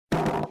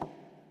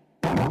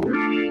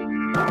Hello,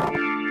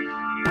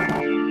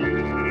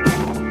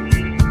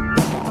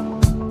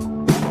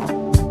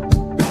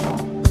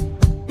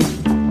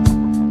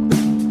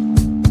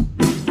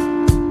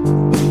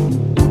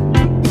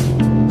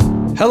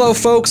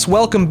 folks.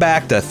 Welcome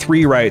back to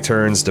Three Right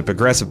Turns, the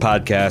progressive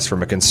podcast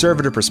from a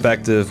conservative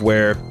perspective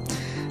where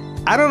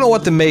I don't know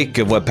what to make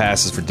of what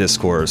passes for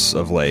discourse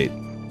of late.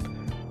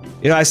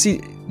 You know, I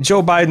see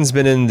Joe Biden's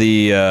been in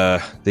the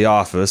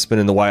office, been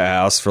in the White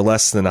House for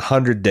less than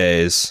 100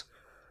 days,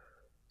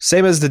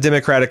 same as the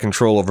Democratic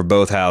control over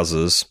both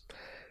houses.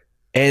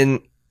 And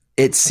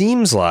it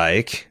seems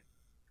like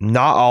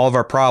not all of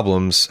our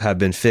problems have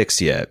been fixed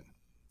yet.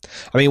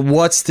 I mean,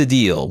 what's the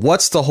deal?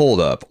 What's the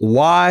holdup?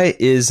 Why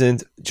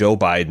isn't Joe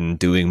Biden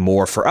doing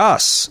more for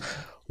us?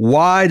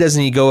 Why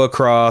doesn't he go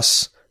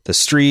across the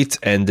street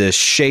and just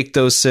shake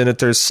those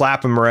senators,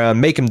 slap them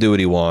around, make him do what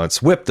he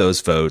wants, whip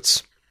those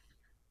votes?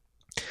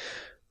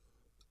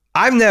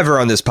 I've never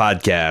on this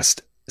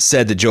podcast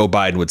said that Joe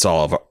Biden would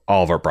solve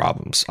all of our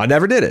problems. I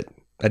never did it.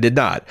 I did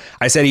not.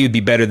 I said he would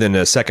be better than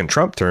a second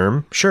Trump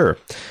term. Sure.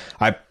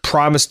 I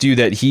promised you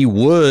that he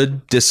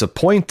would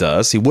disappoint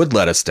us. He would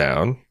let us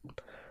down.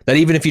 That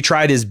even if he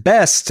tried his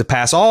best to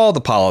pass all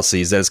the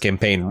policies that his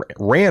campaign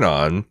ran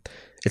on,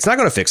 it's not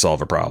going to fix all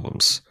of our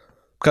problems.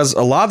 Because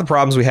a lot of the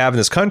problems we have in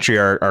this country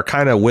are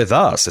kind of with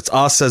us. It's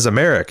us as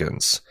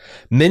Americans.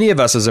 Many of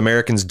us as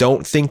Americans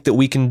don't think that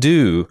we can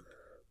do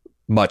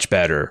much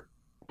better,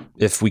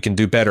 if we can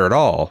do better at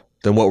all,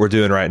 than what we're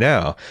doing right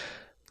now.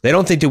 They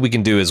don't think that we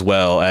can do as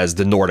well as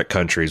the Nordic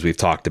countries we've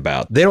talked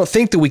about. They don't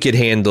think that we could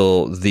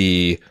handle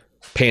the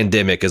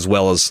pandemic as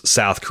well as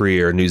South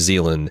Korea or New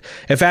Zealand.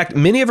 In fact,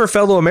 many of our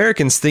fellow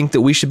Americans think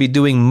that we should be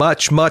doing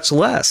much, much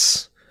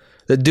less.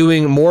 That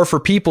doing more for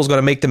people is going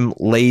to make them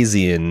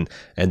lazy and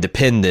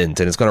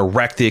dependent, and it's going to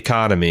wreck the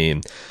economy.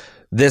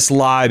 This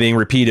lie being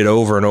repeated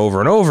over and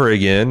over and over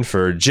again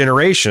for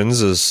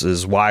generations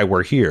is why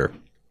we're here.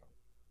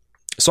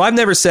 So I've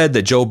never said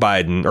that Joe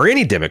Biden or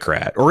any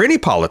Democrat or any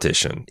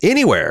politician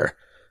anywhere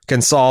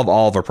can solve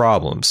all of our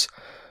problems.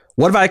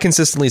 What have I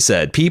consistently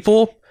said?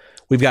 People,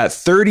 we've got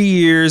 30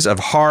 years of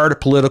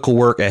hard political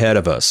work ahead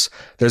of us.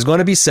 There's going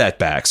to be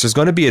setbacks. There's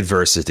going to be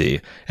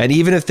adversity. And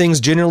even if things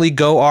generally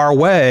go our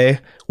way,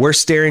 we're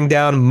staring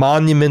down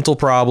monumental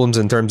problems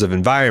in terms of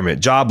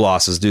environment, job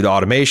losses due to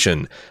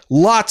automation,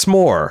 lots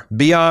more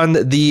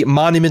beyond the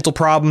monumental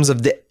problems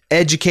of the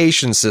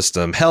education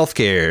system,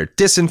 healthcare,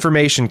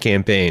 disinformation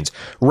campaigns,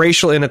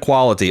 racial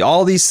inequality,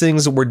 all these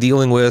things that we're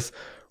dealing with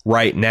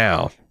right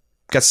now.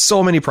 Got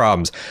so many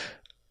problems.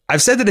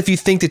 I've said that if you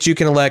think that you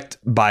can elect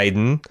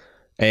Biden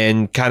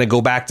and kind of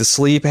go back to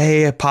sleep,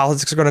 hey,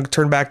 politics are going to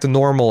turn back to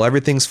normal,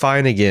 everything's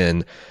fine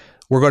again,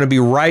 we're going to be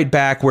right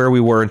back where we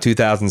were in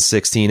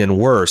 2016 and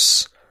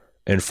worse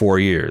in 4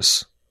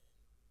 years.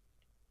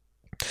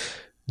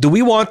 Do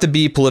we want to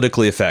be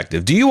politically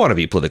effective? Do you want to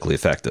be politically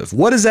effective?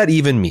 What does that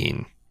even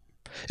mean?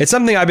 It's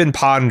something I've been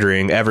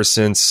pondering ever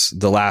since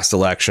the last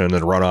election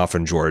and runoff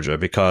in Georgia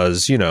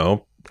because, you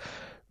know,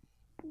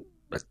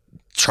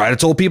 try to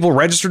tell people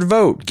register to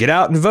vote, get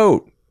out and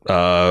vote.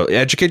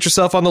 Educate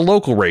yourself on the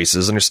local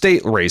races and your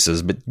state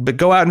races, but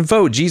go out and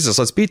vote. Jesus,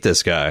 let's beat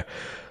this guy.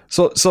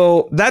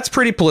 So that's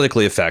pretty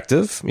politically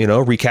effective, you know,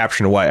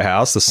 recapturing the White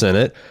House, the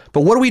Senate.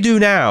 But what do we do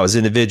now as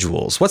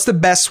individuals? What's the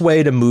best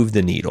way to move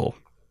the needle?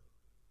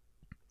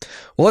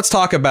 Well, let's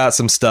talk about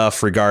some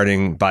stuff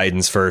regarding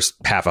Biden's first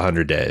half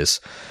 100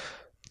 days.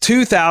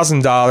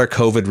 $2,000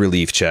 COVID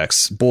relief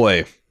checks.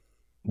 Boy,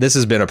 this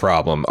has been a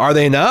problem. Are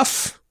they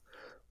enough?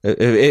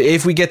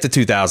 If we get the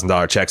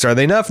 $2,000 checks, are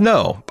they enough?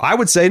 No, I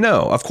would say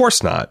no. Of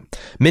course not.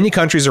 Many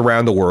countries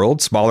around the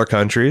world, smaller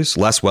countries,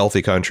 less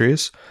wealthy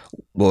countries,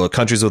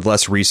 countries with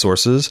less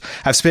resources,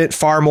 have spent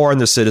far more on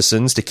their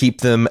citizens to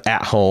keep them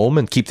at home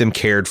and keep them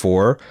cared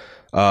for,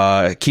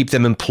 keep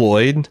them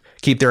employed,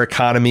 keep their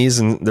economies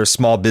and their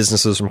small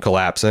businesses from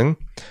collapsing.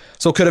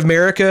 So could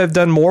America have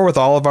done more with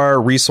all of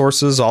our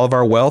resources, all of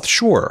our wealth?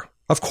 Sure.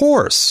 Of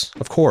course.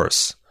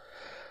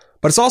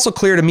 But it's also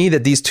clear to me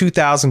that these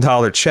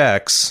 $2,000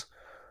 checks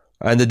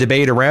and the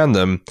debate around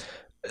them,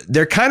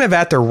 they're kind of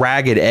at the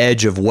ragged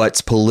edge of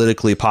what's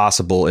politically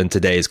possible in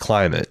today's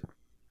climate.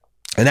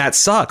 And that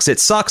sucks.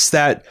 It sucks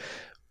that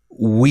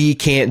we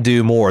can't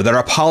do more, that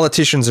our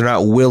politicians are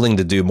not willing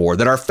to do more,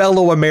 that our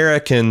fellow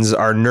Americans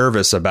are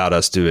nervous about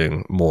us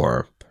doing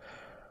more.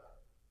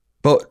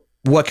 But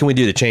what can we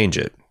do to change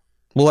it?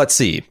 Well, let's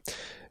see.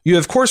 You,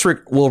 of course,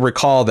 will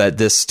recall that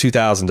this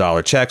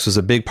 $2,000 checks was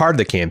a big part of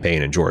the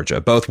campaign in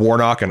Georgia. Both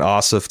Warnock and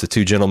Ossoff, the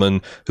two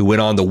gentlemen who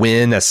went on to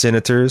win as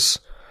senators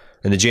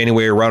in the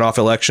January runoff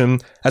election,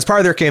 as part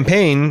of their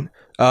campaign,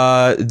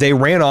 they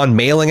ran on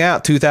mailing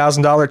out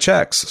 $2,000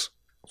 checks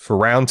for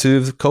round 2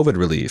 of COVID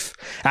relief.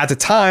 At the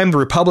time, the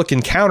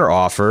Republican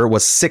counteroffer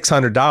was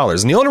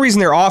 $600. And the only reason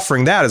they're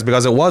offering that is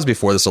because it was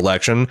before this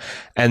election,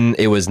 and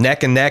it was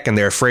neck and neck, and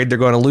they're afraid they're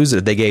going to lose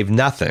it. They gave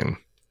nothing.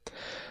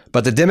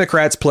 But the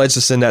Democrats pledged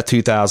to send that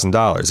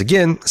 $2,000.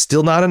 Again,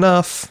 still not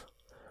enough,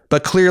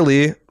 but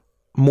clearly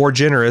more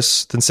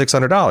generous than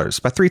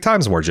 $600, by 3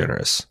 times more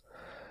generous.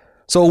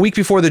 So a week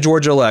before the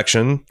Georgia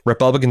election,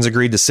 Republicans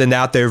agreed to send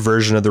out their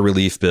version of the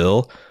relief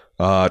bill,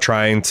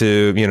 trying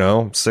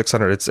to,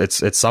 600,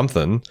 it's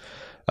something,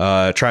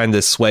 trying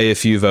to sway a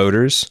few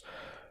voters.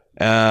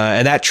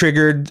 And that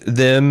triggered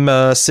them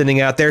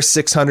sending out their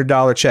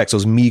 $600 checks,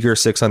 those meager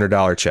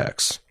 $600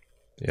 checks,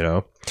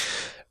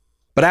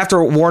 But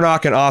after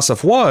Warnock and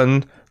Ossoff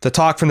won, the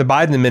talk from the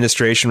Biden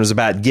administration was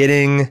about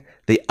getting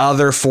the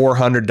other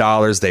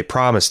 $400 they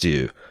promised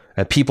you.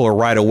 And people are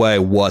right away,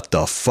 what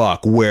the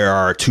fuck? Where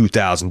are our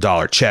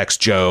 $2,000 checks,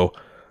 Joe?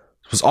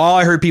 It was all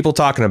I heard people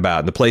talking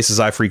about in the places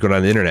I frequent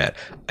on the internet.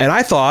 And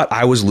I thought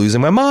I was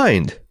losing my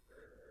mind.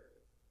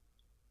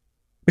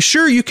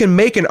 Sure, you can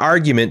make an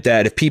argument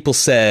that if people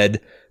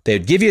said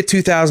they'd give you a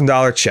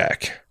 $2,000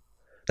 check,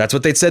 that's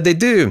what they said they'd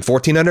do. And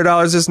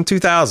 $1,400 isn't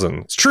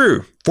 $2,000. It's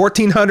true.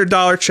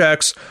 $1,400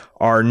 checks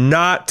are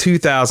not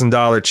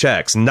 $2,000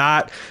 checks.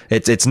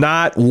 It's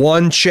not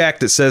one check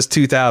that says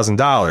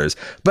 $2,000.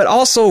 But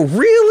also,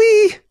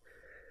 really,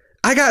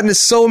 I got into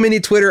so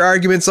many Twitter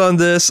arguments on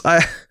this.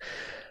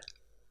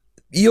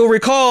 You'll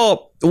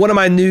recall one of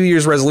my New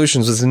Year's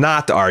resolutions was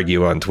not to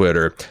argue on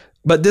Twitter.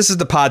 But this is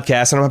the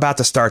podcast, and I'm about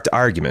to start the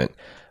argument.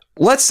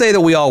 Let's say that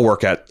we all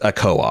work at a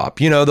co-op.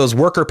 Those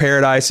worker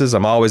paradises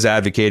I'm always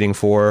advocating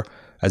for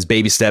as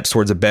baby steps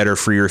towards a better,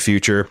 freer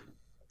future.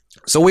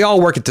 So we all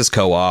work at this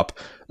co-op,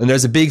 and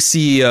there's a big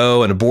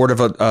CEO and a board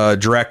of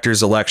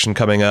directors election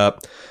coming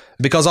up.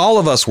 Because all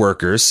of us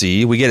workers,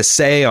 we get a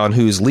say on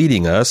who's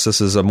leading us.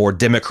 This is a more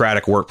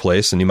democratic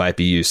workplace than you might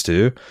be used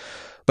to.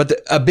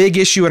 But a big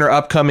issue in our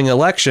upcoming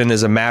election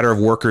is a matter of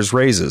workers'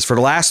 raises. For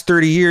the last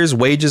 30 years,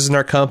 wages in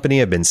our company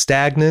have been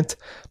stagnant,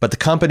 but the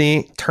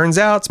company, turns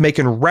out, is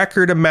making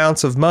record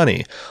amounts of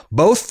money.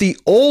 Both the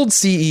old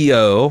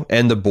CEO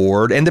and the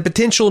board and the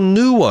potential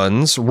new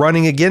ones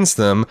running against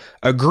them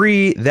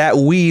agree that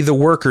we, the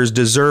workers,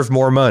 deserve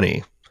more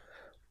money.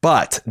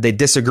 But they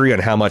disagree on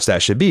how much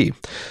that should be.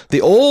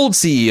 The old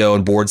CEO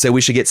and board say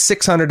we should get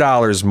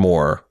 $600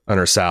 more on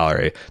our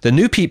salary. The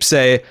new peeps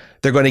say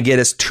they're going to get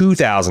us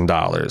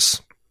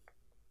 $2,000.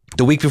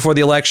 The week before the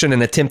election, in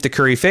an attempt to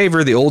curry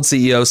favor, the old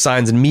CEO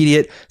signs an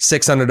immediate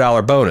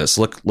 $600 bonus.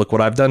 Look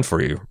what I've done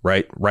for you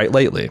right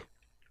lately.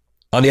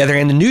 On the other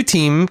hand, the new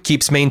team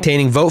keeps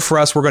maintaining, vote for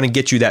us, we're going to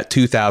get you that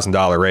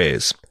 $2,000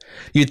 raise.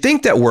 You'd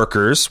think that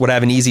workers would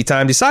have an easy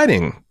time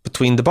deciding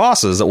between the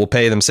bosses that will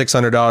pay them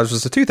 $600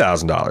 versus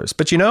 $2,000.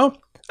 But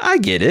I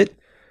get it.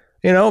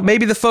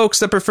 Maybe the folks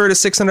that prefer the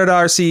 $600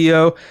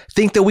 CEO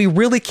think that we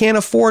really can't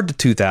afford the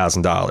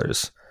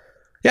 $2,000.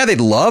 Yeah, they'd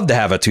love to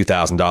have a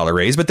 $2,000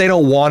 raise, but they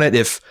don't want it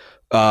if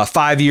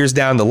 5 years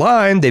down the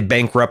line, they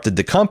bankrupted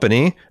the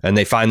company and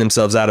they find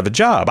themselves out of a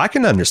job. I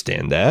can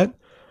understand that.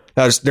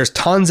 Now, there's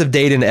tons of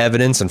data and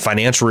evidence and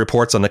financial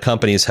reports on the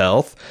company's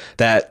health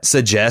that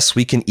suggests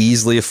we can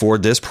easily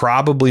afford this,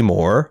 probably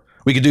more.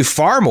 We could do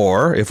far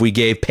more if we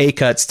gave pay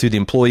cuts to the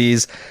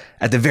employees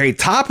at the very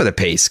top of the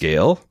pay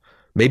scale.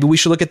 Maybe we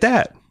should look at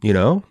that,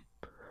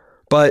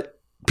 But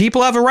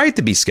people have a right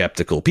to be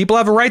skeptical. People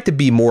have a right to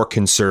be more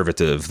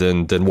conservative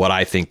than what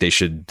I think they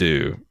should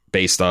do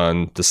based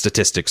on the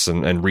statistics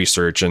and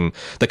research and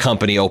the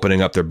company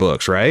opening up their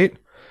books, right?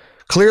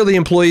 Clearly,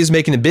 employees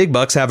making the big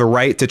bucks have a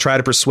right to try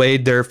to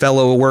persuade their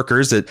fellow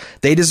workers that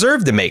they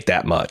deserve to make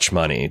that much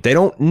money. They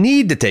don't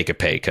need to take a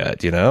pay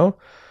cut,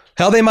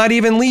 Hell, they might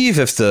even leave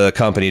if the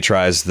company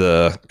tries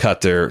to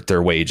cut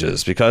their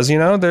wages because,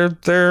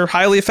 they're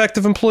highly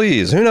effective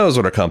employees. Who knows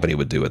what a company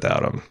would do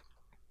without them?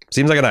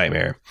 Seems like a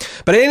nightmare.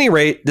 But at any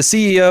rate, the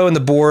CEO and the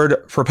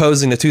board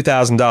proposing the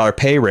 $2,000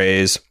 pay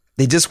raise,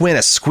 they just win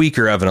a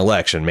squeaker of an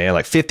election, man.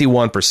 Like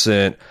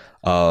 51%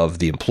 of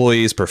the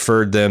employees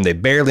preferred them. They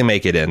barely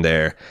make it in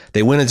there.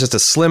 They win in just the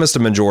slimmest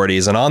of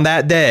majorities. And on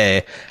that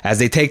day, as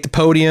they take the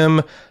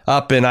podium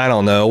up in, I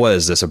don't know, what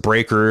is this, a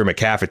break room, a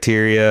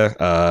cafeteria?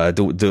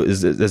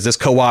 Does this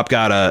co-op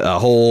got a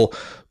whole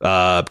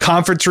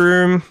conference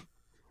room?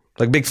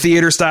 Like big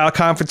theater style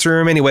conference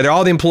room. Anyway,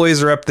 all the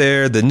employees are up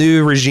there. The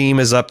new regime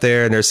is up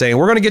there and they're saying,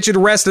 we're going to get you the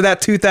rest of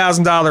that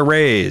 $2,000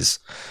 raise.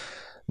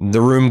 The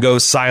room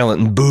goes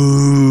silent and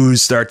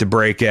boos start to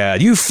break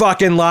out. You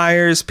fucking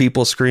liars,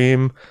 people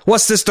scream.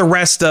 What's this the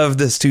rest of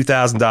this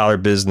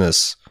 $2,000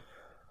 business?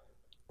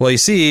 Well, you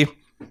see,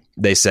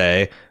 they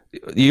say,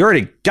 you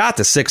already got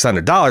the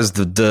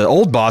 $600. The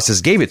old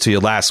bosses gave it to you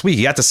last week.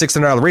 You got the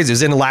 $600 raise. It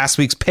was in last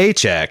week's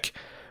paycheck.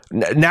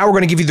 Now we're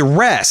going to give you the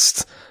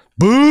rest.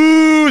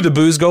 Boo! The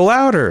boos go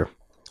louder.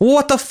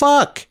 What the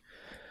fuck?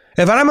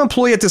 If I'm an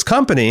employee at this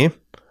company,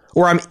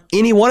 or I'm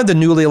any one of the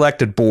newly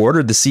elected board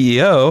or the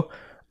CEO,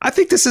 I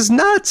think this is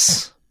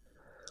nuts.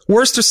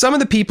 Worse, there's some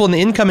of the people in the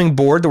incoming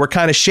board that were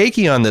kind of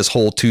shaky on this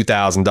whole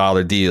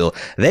 $2,000 deal.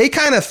 They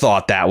kind of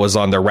thought that was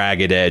on the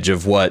ragged edge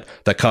of what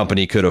the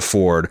company could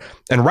afford.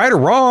 And right or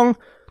wrong,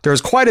 there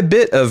was quite a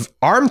bit of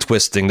arm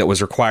twisting that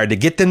was required to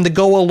get them to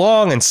go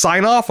along and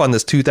sign off on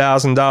this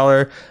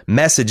 $2,000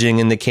 messaging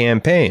in the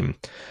campaign.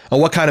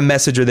 And what kind of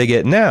message are they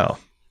getting now?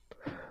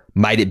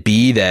 Might it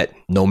be that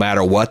no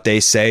matter what they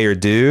say or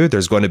do,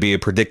 there's going to be a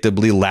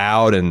predictably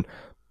loud and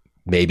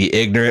maybe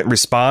ignorant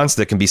response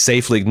that can be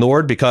safely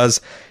ignored?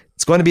 Because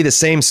It's going to be the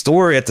same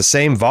story at the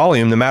same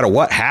volume no matter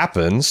what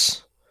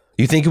happens.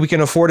 You think we can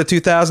afford a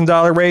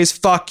 $2,000 raise?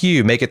 Fuck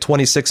you. Make it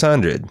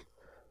 $2,600.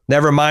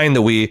 Never mind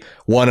that we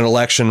won an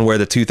election where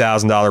the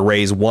 $2,000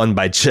 raise won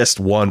by just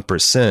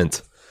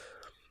 1%.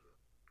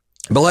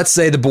 But let's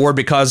say the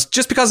board,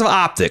 just because of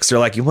optics, they're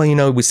like,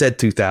 well, we said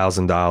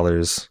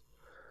 $2,000.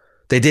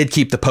 They did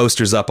keep the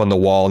posters up on the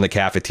wall in the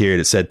cafeteria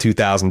that said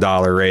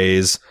 $2,000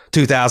 raise,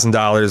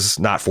 $2,000,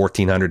 not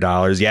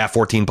 $1,400. Yeah,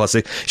 14 plus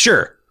 6.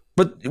 Sure.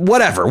 But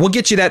whatever, we'll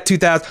get you that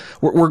 2,000.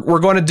 We're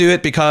going to do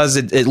it because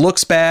it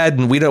looks bad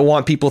and we don't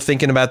want people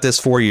thinking about this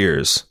 4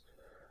 years.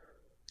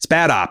 It's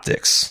bad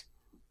optics.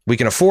 We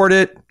can afford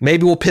it.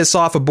 Maybe we'll piss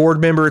off a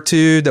board member or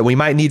two that we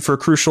might need for a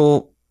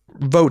crucial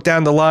vote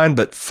down the line,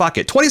 but fuck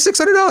it.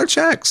 $2,600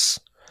 checks.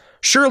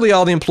 Surely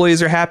all the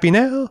employees are happy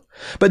now.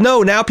 But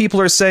no, now people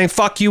are saying,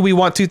 fuck you, we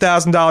want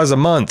 $2,000 a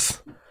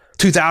month.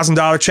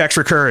 $2,000 checks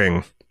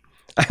recurring.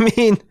 I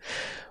mean,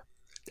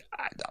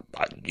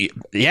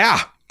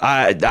 yeah.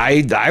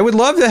 I would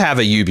love to have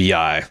a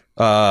UBI.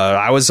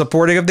 I was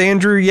supporting of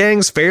Andrew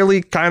Yang's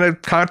fairly kind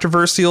of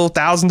controversial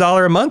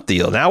 $1,000 a month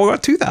deal. Now we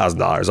got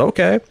 $2,000.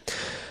 Okay.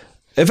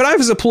 If I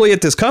was an employee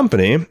at this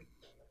company,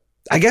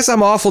 I guess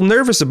I'm awful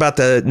nervous about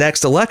the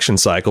next election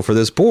cycle for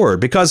this board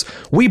because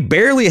we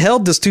barely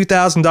held this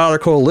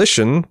 $2,000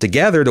 coalition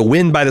together to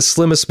win by the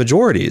slimmest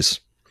majorities.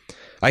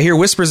 I hear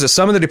whispers that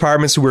some of the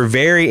departments who were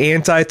very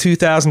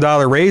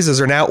anti-$2,000 raises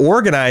are now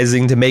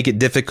organizing to make it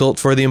difficult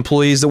for the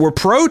employees that were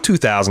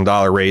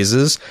pro-$2,000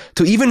 raises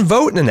to even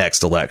vote in the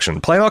next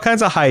election, playing all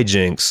kinds of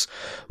hijinks,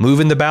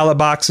 moving the ballot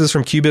boxes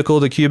from cubicle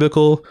to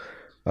cubicle.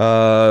 In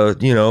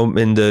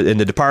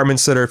the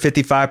departments that are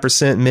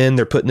 55% men,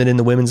 they're putting it in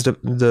the women's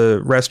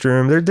the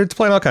restroom. They're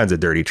playing all kinds of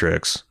dirty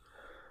tricks.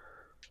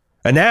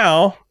 And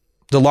now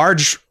the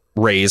large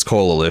raise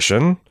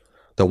coalition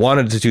that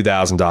wanted the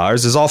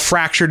 $2,000 is all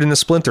fractured into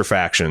splinter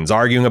factions,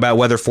 arguing about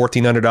whether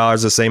 $1,400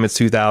 is the same as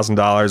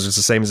 $2,000, is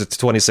the same as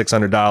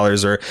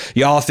 $2,600, or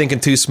y'all thinking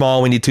too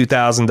small, we need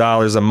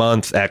 $2,000 a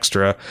month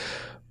extra.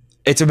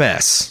 It's a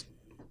mess.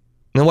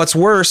 And what's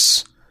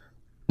worse,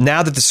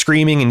 now that the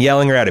screaming and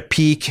yelling are at a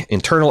peak,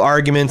 internal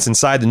arguments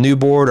inside the new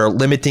board are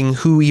limiting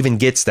who even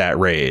gets that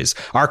raise.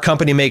 Our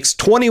company makes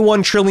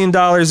 $21 trillion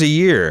a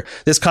year.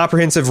 This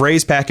comprehensive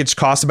raise package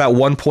costs about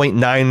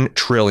 $1.9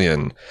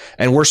 trillion.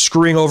 And we're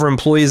screwing over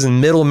employees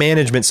in middle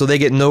management so they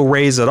get no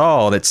raise at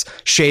all. And it's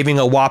shaving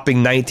a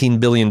whopping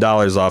 $19 billion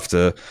off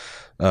the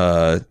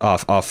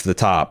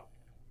top.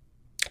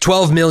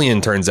 12 million,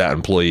 turns out,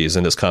 employees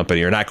in this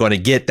company are not going to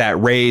get that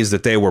raise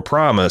that they were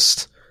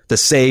promised to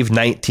save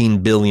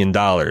 $19 billion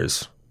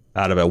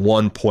out of a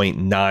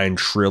 $1.9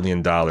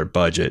 trillion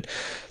budget.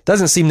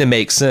 Doesn't seem to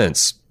make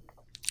sense.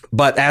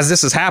 But as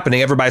this is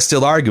happening, everybody's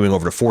still arguing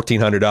over the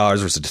 $1,400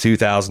 versus the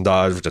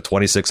 $2,000 versus the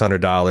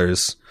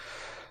 $2,600.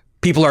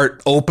 People are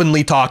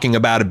openly talking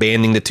about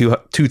abandoning the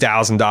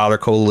 $2,000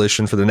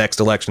 coalition for the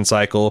next election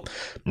cycle,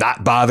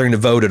 not bothering to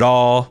vote at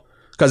all.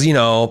 Because, the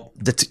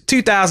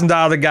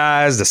 $2,000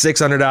 guys, the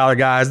 $600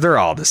 guys, they're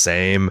all the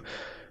same.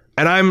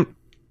 And I'm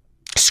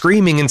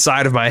screaming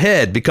inside of my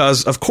head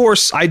because, of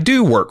course, I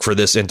do work for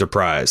this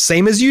enterprise,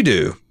 same as you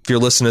do. If you're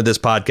listening to this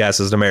podcast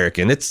as an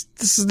American, this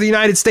is the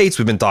United States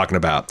we've been talking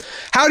about.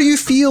 How do you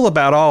feel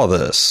about all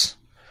this?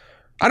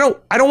 I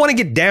don't want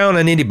to get down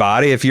on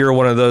anybody. If you're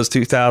one of those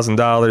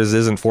 $2,000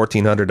 isn't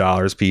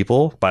 $1,400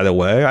 people, by the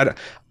way,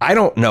 I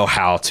don't know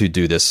how to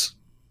do this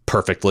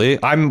perfectly.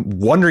 I'm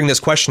wondering this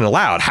question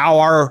aloud. How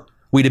are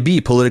we to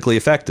be politically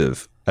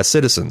effective as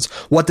citizens?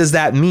 What does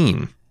that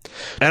mean?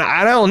 And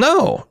I don't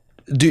know.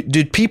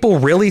 Do people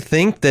really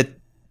think that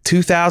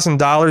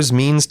 $2,000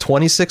 means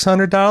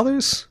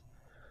 $2,600?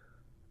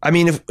 I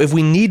mean, if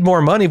we need more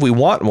money, if we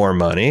want more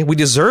money, we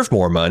deserve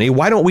more money,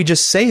 why don't we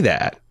just say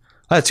that?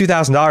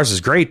 $2,000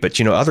 is great, but,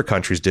 other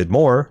countries did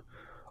more.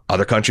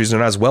 Other countries are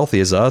not as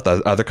wealthy as us.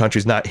 Other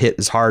countries not hit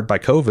as hard by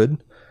COVID.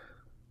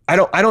 I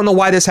don't know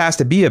why this has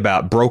to be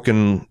about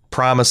broken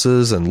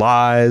promises and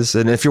lies.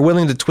 And if you're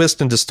willing to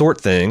twist and distort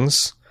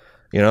things,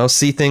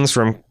 see things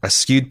from a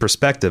skewed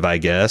perspective, I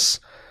guess,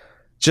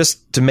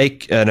 just to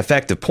make an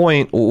effective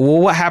point,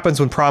 well, what happens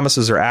when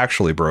promises are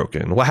actually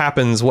broken? What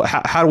happens?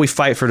 How do we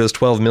fight for those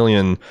 12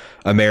 million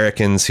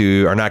Americans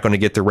who are not going to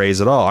get the raise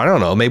at all? I don't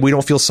know. Maybe we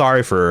don't feel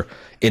sorry for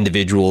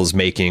individuals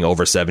making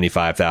over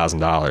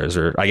 $75,000,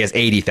 or I guess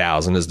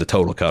 80,000 is the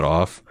total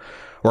cutoff,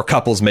 or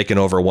couples making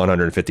over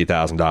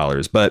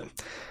 $150,000. But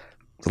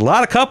a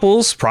lot of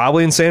couples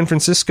probably in San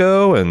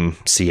Francisco and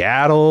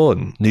Seattle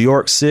and New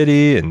York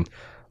City and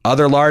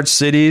other large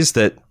cities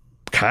that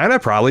kind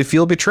of probably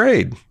feel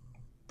betrayed.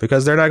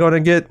 Because they're not going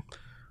to get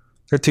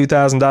their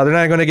 $2,000. They're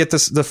not going to get the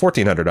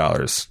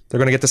 $1,400. They're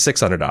going to get the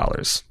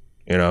 $600.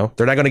 They're not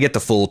going to get the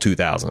full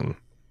 $2,000.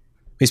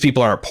 These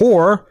people aren't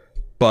poor,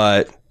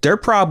 but they're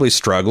probably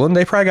struggling.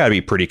 They probably got to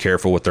be pretty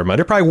careful with their money.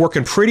 They're probably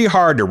working pretty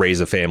hard to raise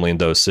a family in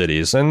those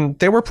cities, and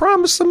they were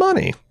promised the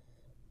money.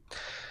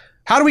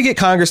 How do we get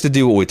Congress to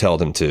do what we tell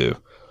them to?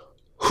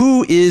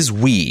 Who is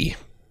we?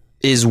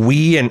 Is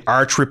we an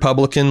arch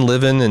Republican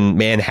living in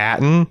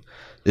Manhattan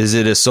Is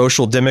it a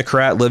social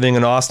democrat living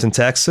in Austin,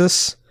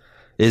 Texas?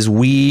 Is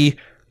we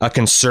a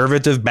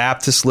conservative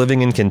Baptist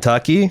living in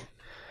Kentucky?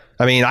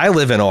 I mean, I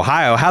live in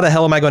Ohio. How the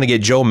hell am I going to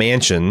get Joe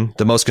Manchin,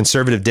 the most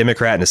conservative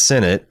Democrat in the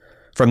Senate,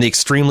 from the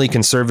extremely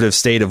conservative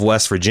state of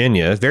West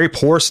Virginia? Very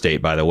poor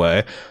state, by the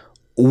way.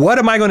 What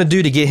am I going to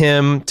do to get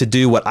him to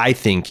do what I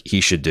think he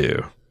should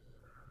do?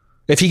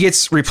 If he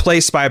gets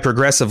replaced by a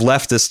progressive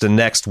leftist in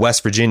next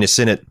West Virginia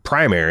Senate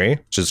primary,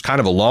 which is kind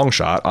of a long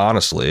shot,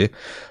 honestly,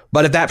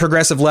 but if that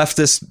progressive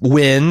leftist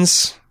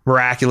wins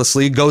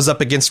miraculously, goes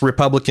up against a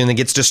Republican and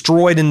gets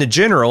destroyed in the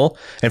general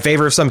in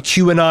favor of some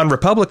QAnon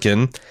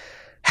Republican,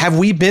 have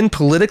we been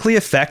politically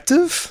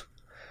effective?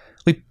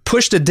 We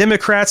pushed the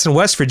Democrats in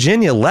West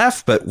Virginia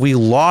left, but we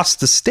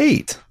lost the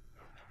state.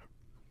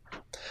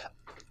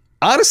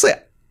 Honestly,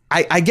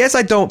 I guess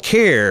I don't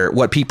care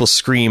what people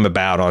scream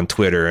about on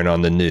Twitter and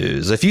on the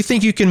news. If you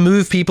think you can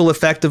move people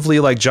effectively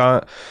like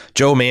Joe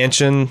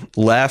Manchin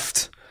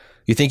left,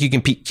 you think you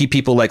can keep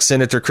people like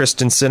Senator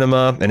Kristen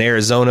Sinema in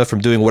Arizona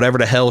from doing whatever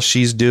the hell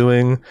she's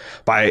doing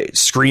by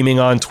screaming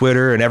on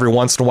Twitter and every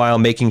once in a while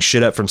making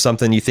shit up from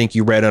something you think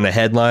you read on a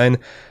headline.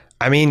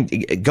 I mean,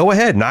 go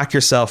ahead, knock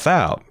yourself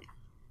out.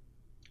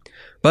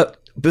 But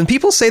when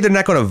people say they're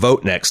not going to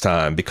vote next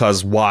time,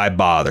 because why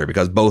bother?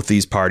 Because both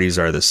these parties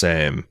are the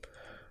same.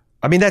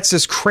 I mean, that's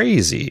just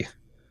crazy.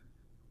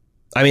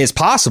 I mean, it's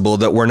possible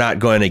that we're not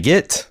going to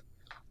get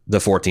the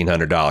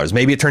 $1,400.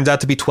 Maybe it turns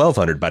out to be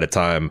 $1,200 by the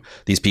time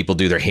these people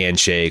do their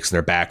handshakes and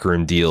their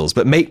backroom deals.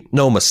 But make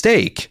no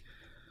mistake,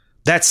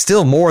 that's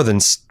still more than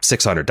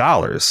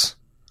 $600.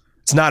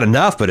 It's not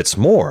enough, but it's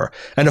more.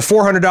 And a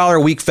 $400 a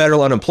week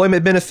federal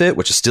unemployment benefit,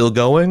 which is still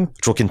going,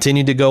 which will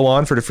continue to go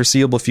on for the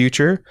foreseeable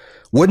future,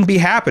 wouldn't be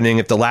happening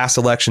if the last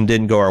election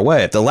didn't go our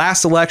way. If the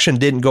last election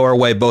didn't go our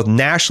way, both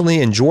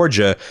nationally and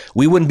Georgia,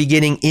 we wouldn't be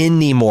getting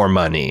any more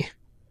money.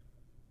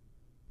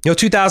 You know,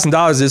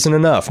 $2,000 isn't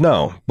enough,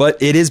 no, but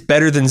it is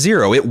better than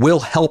zero. It will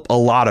help a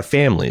lot of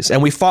families.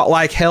 And we fought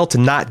like hell to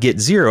not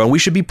get zero, and we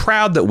should be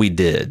proud that we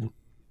did. I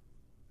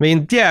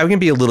mean, yeah, we can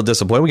be a little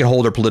disappointed. We can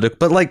hold our political,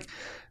 but like,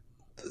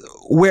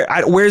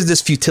 where's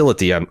this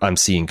futility I'm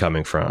seeing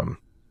coming from?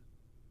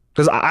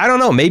 Because I don't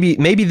know.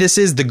 Maybe this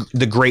is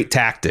the great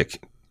tactic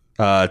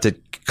to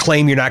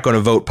claim you're not going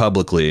to vote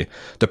publicly,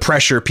 to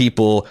pressure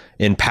people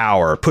in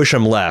power, push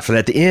them left, and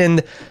at the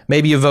end,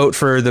 maybe you vote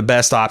for the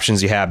best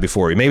options you have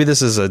before you. Maybe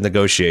this is a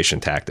negotiation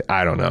tactic.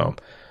 I don't know.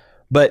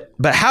 But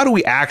how do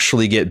we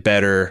actually get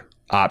better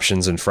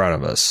options in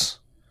front of us?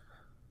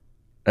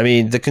 I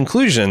mean, the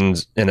conclusion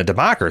in a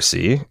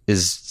democracy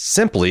is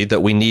simply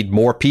that we need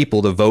more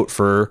people to vote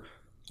for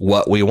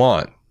what we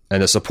want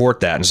and to support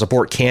that and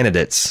support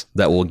candidates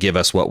that will give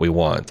us what we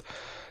want.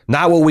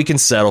 Not what we can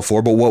settle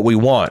for, but what we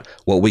want,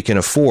 what we can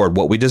afford,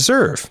 what we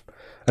deserve.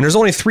 And there's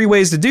only three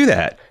ways to do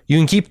that. You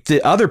can keep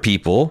the other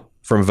people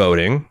from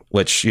voting,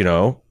 which, you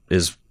know,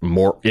 is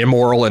more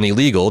immoral and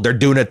illegal. They're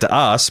doing it to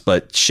us,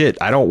 but shit,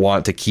 I don't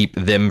want to keep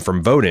them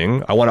from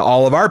voting. I want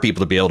all of our people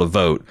to be able to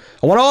vote.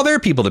 I want all their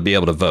people to be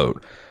able to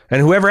vote.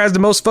 And whoever has the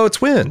most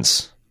votes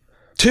wins.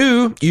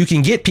 2, you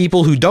can get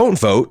people who don't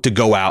vote to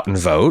go out and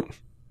vote.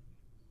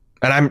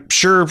 And I'm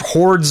sure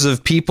hordes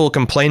of people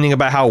complaining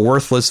about how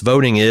worthless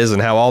voting is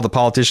and how all the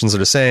politicians are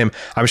the same,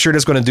 I'm sure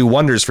that's going to do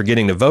wonders for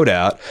getting the vote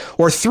out.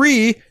 Or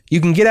 3, you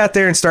can get out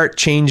there and start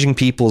changing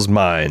people's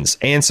minds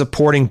and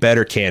supporting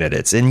better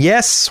candidates. And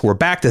yes, we're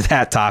back to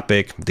that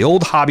topic, the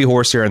old hobby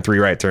horse here on 3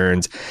 Right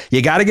Turns.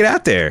 You got to get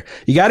out there.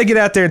 You got to get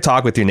out there and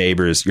talk with your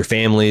neighbors, your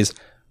families,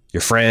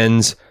 your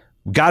friends.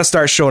 We got to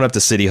start showing up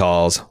to city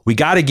halls. We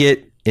got to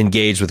get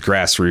engaged with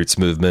grassroots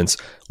movements.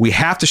 We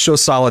have to show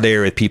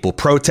solidarity with people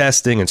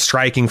protesting and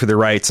striking for their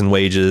rights and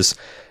wages.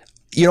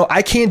 You know,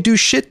 I can't do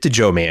shit to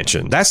Joe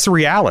Manchin. That's the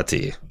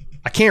reality.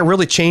 I can't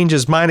really change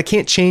his mind. I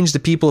can't change the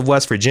people of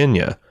West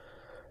Virginia.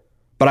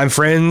 But I'm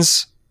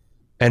friends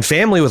and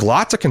family with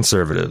lots of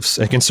conservatives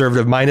and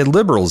conservative-minded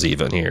liberals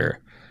even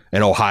here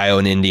in Ohio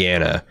and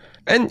Indiana.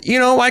 And, you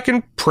know, I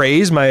can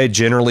praise my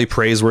generally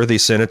praiseworthy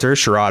Senator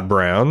Sherrod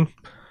Brown.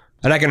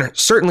 And I can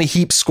certainly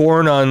heap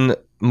scorn on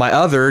my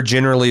other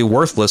generally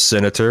worthless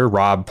senator,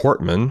 Rob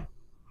Portman.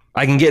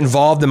 I can get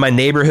involved in my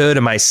neighborhood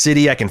and my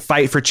city. I can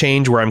fight for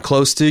change where I'm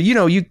close to. You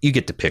know, you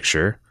get the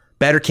picture.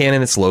 Better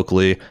candidates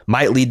locally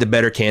might lead to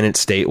better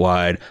candidates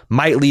statewide,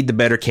 might lead to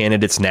better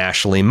candidates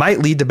nationally, might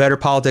lead to better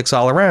politics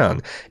all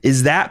around.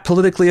 Is that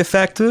politically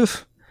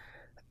effective?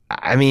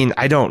 I mean,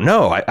 I don't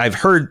know. I've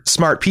heard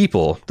smart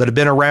people that have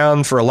been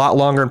around for a lot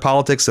longer in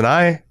politics than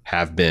I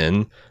have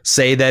been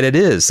say that it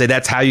is, say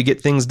that's how you get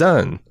things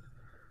done.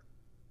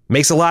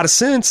 Makes a lot of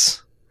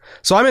sense.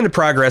 So I'm in the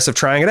progress of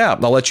trying it out,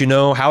 and I'll let you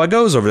know how it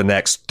goes over the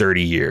next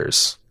 30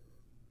 years.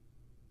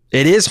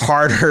 It is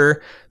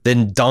harder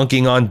than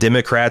dunking on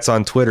Democrats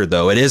on Twitter,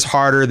 though. It is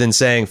harder than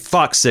saying,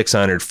 fuck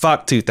 600,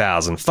 fuck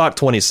 2,000, fuck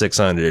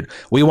 2,600.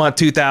 We want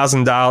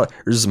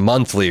 $2,000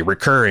 monthly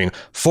recurring,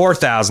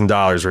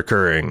 $4,000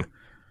 recurring.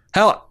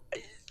 Hell,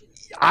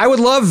 I would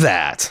love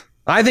that.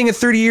 I think in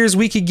 30 years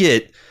we could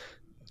get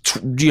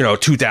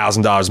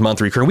 $2,000 a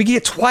month recurring. We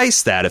get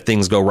twice that if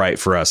things go right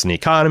for us in the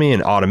economy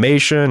and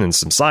automation and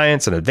some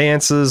science and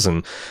advances,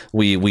 and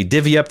we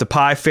divvy up the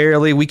pie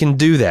fairly. We can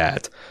do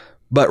that.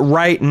 But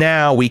right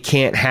now we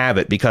can't have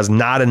it because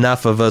not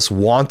enough of us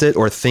want it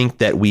or think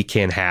that we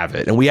can have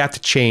it. And we have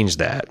to change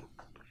that.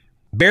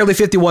 Barely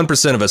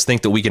 51% of us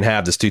think that we can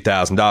have this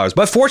 $2,000.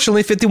 But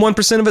fortunately,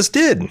 51% of us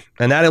did.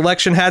 And that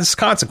election has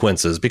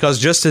consequences because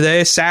just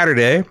today,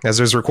 Saturday, as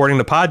I was recording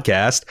the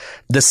podcast,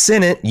 the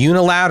Senate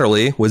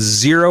unilaterally, with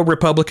zero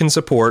Republican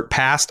support,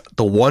 passed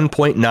the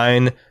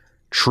 $1.9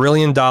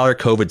 trillion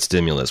COVID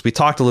stimulus. We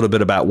talked a little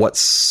bit about what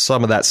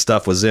some of that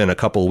stuff was in a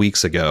couple of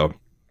weeks ago.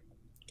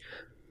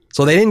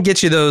 So they didn't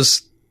get you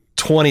those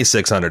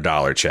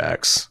 $2,600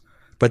 checks,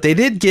 but they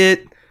did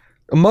get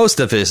most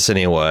of this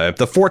anyway.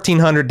 The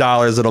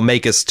 $1,400 that'll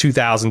make us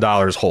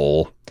 $2,000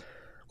 whole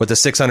with the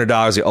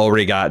 $600 you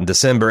already got in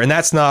December. And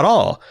that's not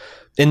all.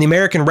 In the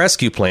American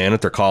Rescue Plan,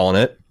 what they're calling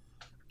it,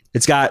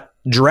 it's got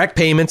direct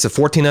payments of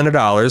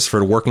 $1,400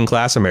 for working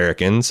class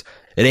Americans.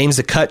 It aims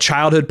to cut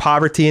childhood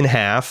poverty in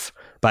half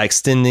by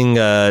extending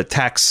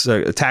tax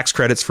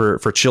credits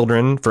for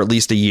children for at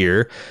least a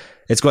year.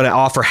 It's going to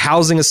offer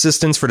housing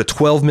assistance for the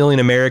 12 million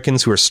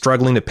Americans who are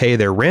struggling to pay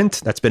their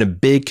rent. That's been a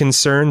big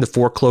concern, the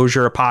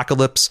foreclosure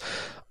apocalypse.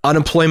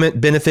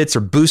 Unemployment benefits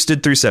are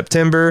boosted through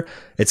September.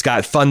 It's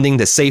got funding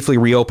to safely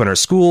reopen our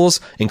schools,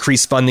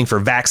 increased funding for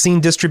vaccine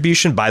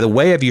distribution. By the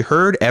way, have you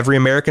heard every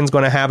American's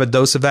going to have a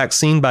dose of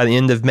vaccine by the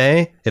end of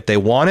May if they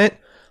want it?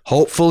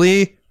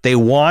 Hopefully they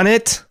want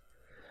it.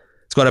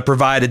 It's going to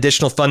provide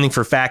additional funding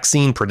for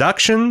vaccine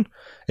production.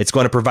 It's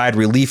going to provide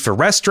relief for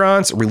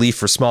restaurants, relief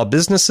for small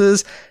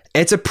businesses.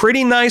 It's a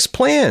pretty nice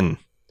plan.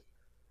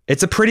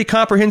 It's a pretty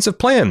comprehensive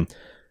plan.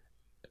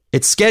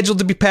 It's scheduled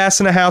to be passed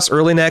in the House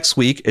early next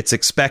week. It's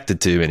expected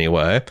to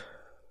anyway.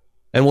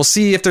 And we'll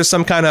see if there's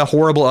some kind of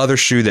horrible other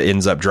shoe that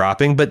ends up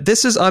dropping. But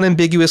this is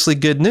unambiguously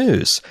good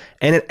news.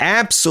 And it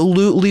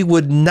absolutely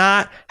would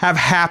not have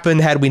happened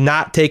had we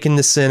not taken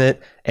the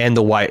Senate and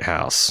the White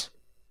House.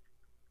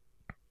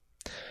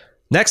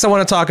 Next, I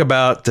want to talk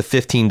about the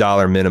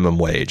 $15 minimum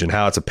wage and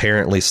how it's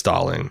apparently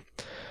stalling.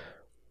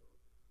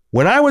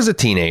 When I was a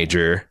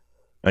teenager,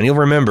 and you'll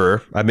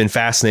remember, I've been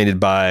fascinated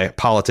by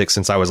politics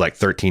since I was like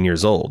 13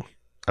 years old.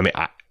 I mean,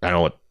 I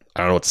don't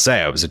know what to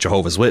say. I was a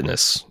Jehovah's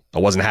Witness. I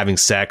wasn't having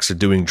sex or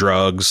doing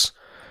drugs,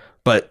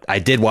 but I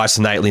did watch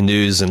the nightly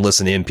news and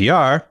listen to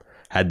NPR.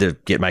 Had to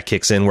get my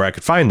kicks in where I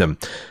could find them.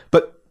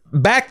 But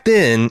back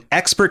then,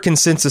 expert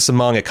consensus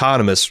among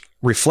economists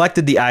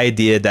reflected the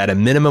idea that a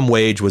minimum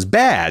wage was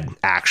bad,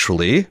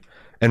 actually,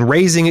 and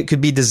raising it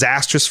could be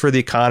disastrous for the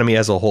economy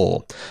as a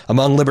whole.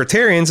 Among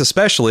libertarians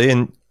especially,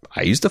 and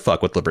I used to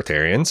fuck with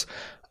libertarians,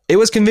 it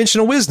was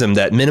conventional wisdom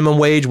that minimum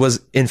wage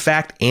was in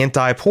fact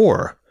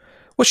anti-poor.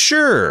 Well,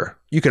 sure,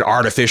 you could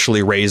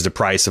artificially raise the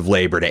price of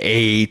labor to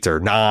 $8 or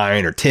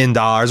 $9 or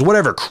 $10,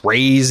 whatever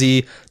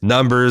crazy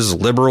numbers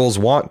liberals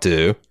want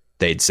to,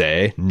 they'd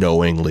say,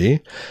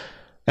 knowingly.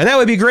 And that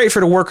would be great for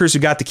the workers who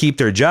got to keep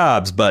their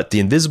jobs, but the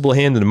invisible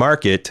hand in the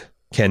market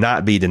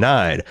cannot be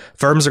denied.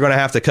 Firms are going to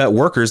have to cut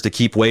workers to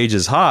keep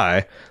wages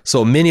high,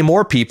 so many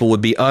more people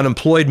would be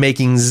unemployed,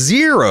 making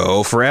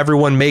zero for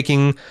everyone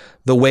making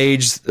the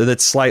wage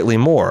that's slightly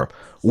more.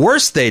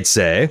 Worse, they'd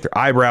say, their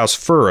eyebrows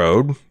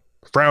furrowed,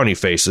 frowny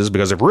faces,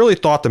 because they've really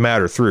thought the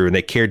matter through and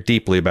they care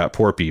deeply about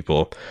poor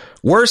people.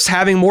 Worse,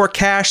 having more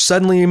cash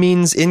suddenly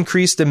means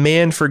increased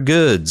demand for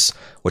goods,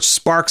 which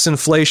sparks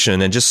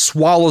inflation and just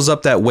swallows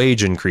up that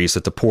wage increase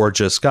that the poor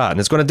just got. And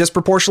it's going to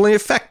disproportionately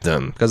affect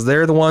them because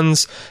they're the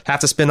ones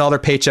have to spend all their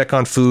paycheck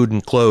on food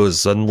and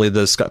clothes. Suddenly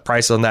the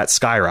price on that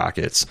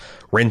skyrockets,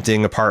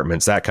 renting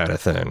apartments, that kind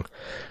of thing.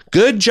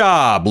 Good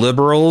job,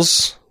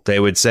 liberals, they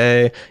would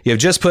say. You've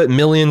just put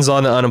millions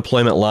on the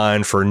unemployment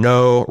line for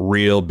no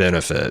real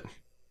benefit.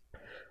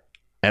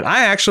 And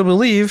I actually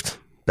believed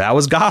that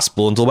was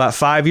gospel until about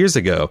 5 years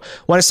ago,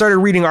 when I started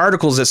reading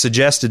articles that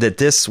suggested that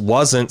this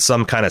wasn't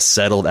some kind of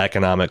settled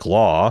economic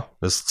law,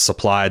 this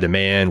supply,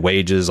 demand,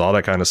 wages, all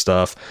that kind of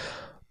stuff.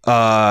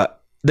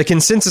 The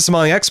consensus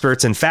among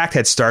experts, in fact,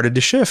 had started to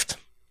shift.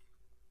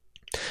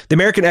 The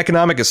American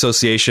Economic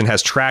Association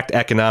has tracked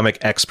economic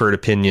expert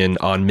opinion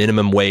on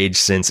minimum wage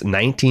since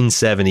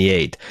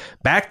 1978.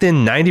 Back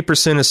then,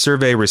 90% of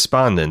survey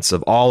respondents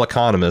of all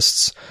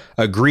economists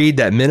agreed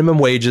that minimum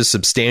wages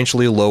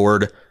substantially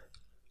lowered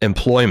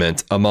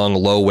employment among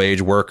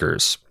low-wage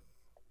workers.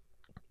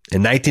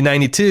 In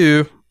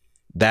 1992,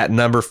 that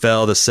number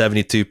fell to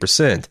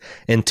 72%.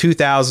 In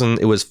 2000,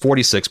 it was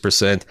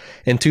 46%.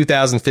 In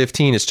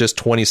 2015, it's just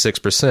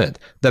 26%.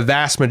 The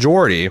vast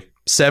majority,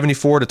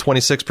 74 to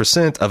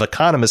 26% of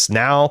economists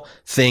now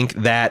think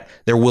that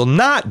there will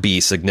not be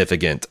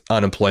significant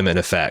unemployment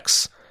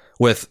effects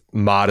with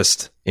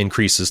modest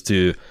increases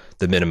to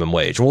the minimum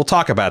wage. And we'll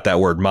talk about that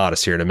word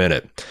modest here in a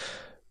minute.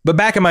 But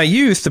back in my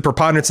youth, the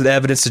preponderance of the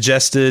evidence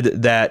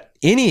suggested that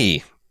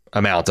any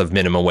amount of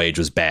minimum wage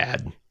was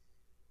bad,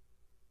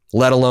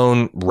 let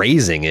alone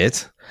raising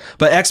it.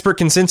 But expert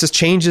consensus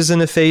changes in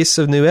the face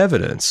of new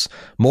evidence.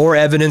 More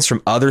evidence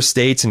from other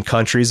states and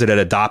countries that had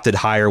adopted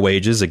higher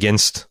wages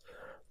against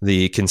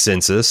the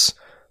consensus,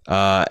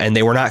 and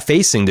they were not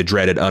facing the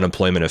dreaded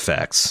unemployment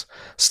effects.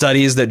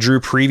 Studies that drew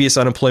previous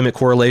unemployment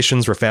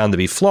correlations were found to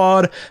be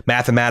flawed.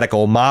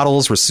 Mathematical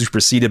models were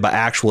superseded by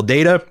actual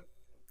data.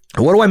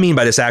 What do I mean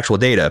by this actual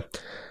data?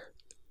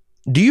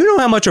 Do you know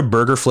how much a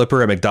burger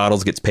flipper at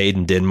McDonald's gets paid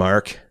in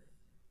Denmark?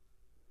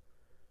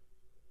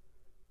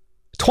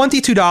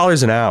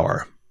 $22 an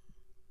hour.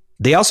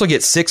 They also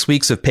get 6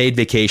 weeks of paid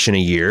vacation a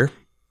year,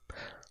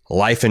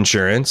 life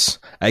insurance,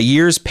 a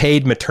year's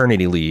paid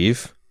maternity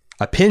leave,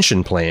 a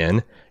pension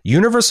plan,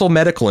 universal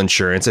medical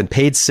insurance, and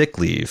paid sick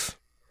leave.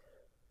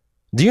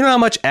 Do you know how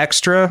much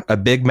extra a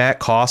Big Mac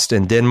cost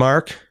in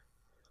Denmark?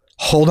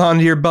 Hold on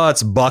to your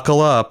butts,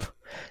 buckle up.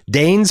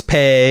 Danes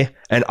pay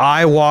an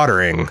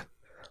eye-watering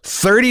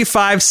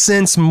 35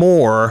 cents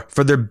more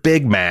for their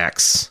Big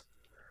Macs.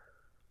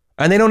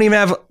 And they don't even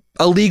have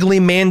a legally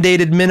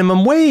mandated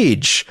minimum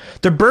wage.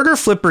 The burger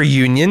flipper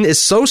union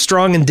is so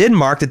strong in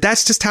Denmark that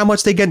that's just how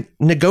much they get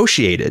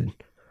negotiated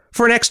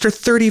for an extra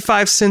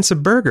 35 cents a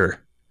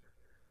burger.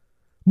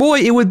 Boy,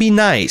 it would be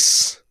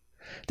nice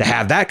to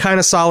have that kind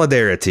of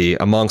solidarity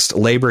amongst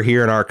labor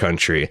here in our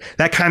country,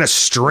 that kind of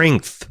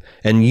strength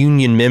and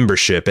union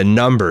membership and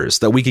numbers,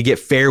 that we could get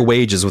fair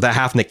wages without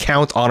having to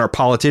count on our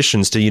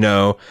politicians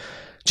to,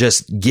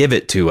 just give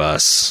it to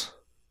us.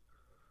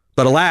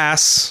 But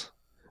alas,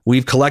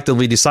 we've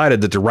collectively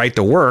decided that the right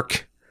to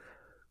work,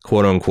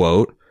 quote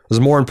unquote, was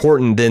more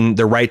important than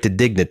the right to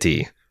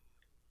dignity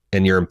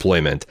in your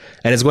employment.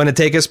 And it's going to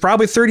take us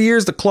probably 30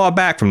 years to claw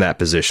back from that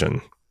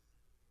position.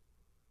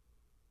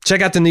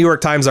 Check out the New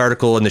York Times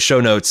article in the show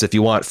notes if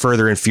you want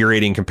further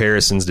infuriating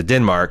comparisons to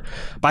Denmark.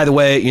 By the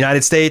way,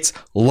 United States,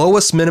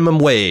 lowest minimum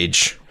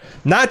wage.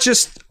 Not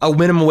just a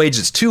minimum wage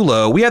that's too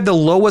low. We have the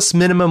lowest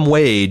minimum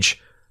wage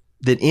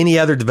than any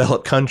other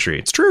developed country.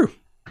 It's true.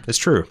 It's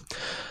true.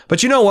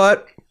 But you know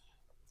what?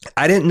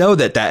 I didn't know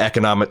that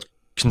economic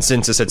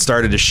consensus had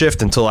started to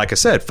shift until, like I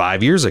said,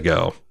 5 years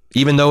ago.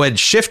 Even though it had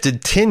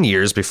shifted 10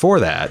 years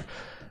before that.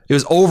 It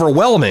was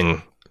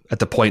overwhelming at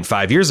the point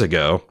 5 years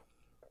ago.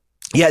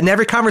 Yet in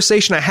every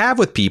conversation I have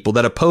with people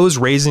that oppose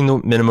raising the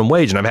minimum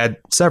wage, and I've had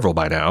several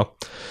by now,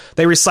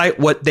 they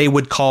recite what they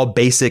would call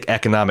basic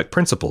economic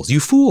principles. You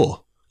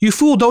fool. You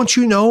fool, don't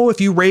you know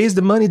if you raise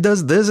the money, it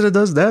does this and it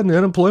does that, and the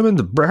unemployment,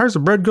 the price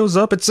of bread goes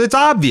up. It's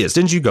obvious.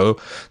 Didn't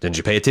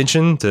you pay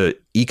attention to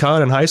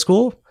econ in high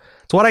school?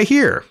 It's what I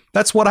hear.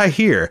 That's what I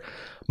hear.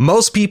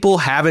 Most people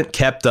haven't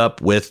kept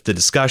up with the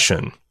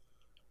discussion.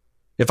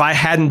 If I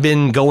hadn't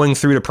been going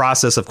through the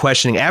process of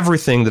questioning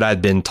everything that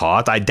I'd been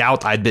taught, I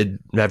doubt I'd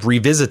have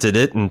revisited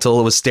it until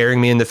it was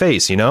staring me in the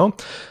face, But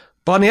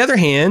on the other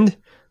hand,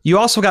 you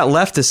also got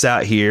leftists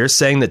out here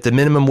saying that the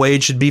minimum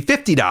wage should be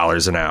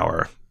 $50 an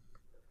hour.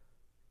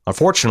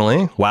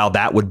 Unfortunately, while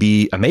that would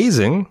be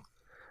amazing,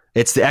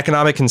 it's the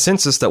economic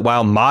consensus that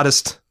while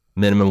modest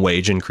minimum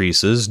wage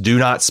increases do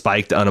not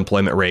spike the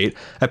unemployment rate,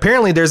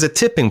 apparently there's a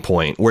tipping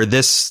point where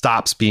this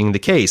stops being the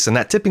case. And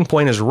that tipping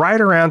point is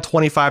right around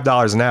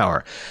 $25 an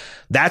hour.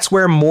 That's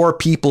where more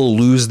people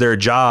lose their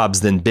jobs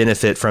than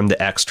benefit from the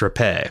extra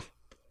pay.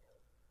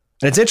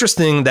 And it's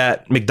interesting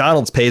that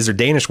McDonald's pays their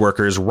Danish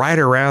workers right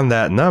around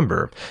that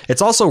number.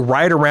 It's also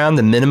right around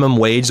the minimum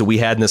wage that we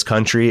had in this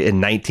country in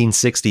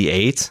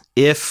 1968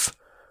 if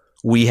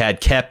we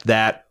had kept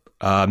that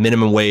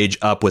minimum wage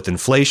up with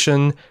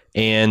inflation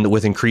and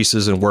with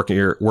increases in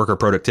worker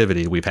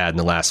productivity we've had in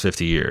the last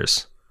 50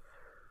 years.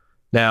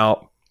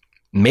 Now,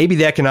 maybe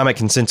the economic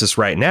consensus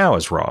right now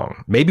is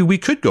wrong. Maybe we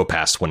could go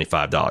past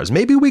 $25.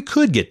 Maybe we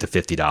could get to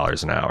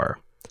 $50 an hour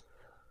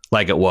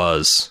like it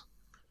was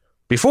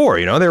before.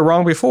 They were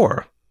wrong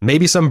before.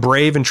 Maybe some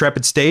brave,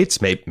 intrepid states,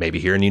 maybe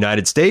here in the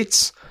United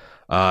States.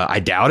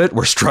 I doubt it.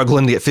 We're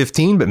struggling to get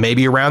 15, but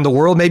maybe around the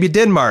world, maybe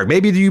Denmark,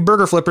 maybe you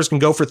burger flippers can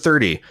go for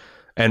 30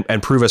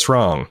 and prove us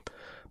wrong.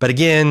 But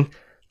again,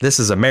 this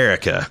is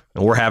America,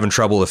 and we're having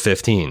trouble with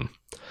 15.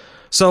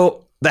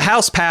 So the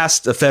House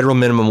passed a federal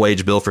minimum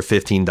wage bill for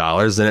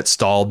 $15, and it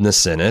stalled in the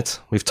Senate.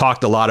 We've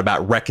talked a lot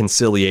about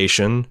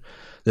reconciliation,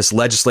 this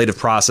legislative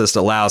process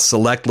that allows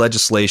select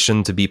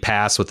legislation to be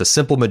passed with a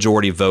simple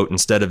majority vote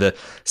instead of a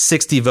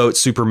 60-vote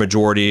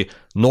supermajority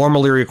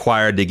normally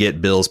required to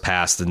get bills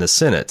passed in the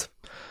Senate.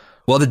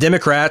 Well, the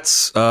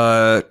Democrats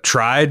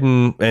tried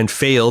and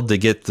failed to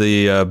get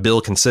the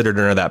bill considered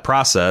under that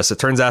process. It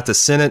turns out the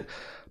Senate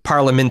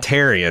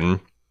parliamentarian,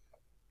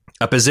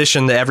 a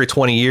position that every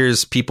 20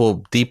 years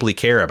people deeply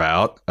care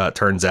about,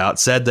 turns out,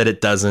 said that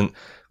it doesn't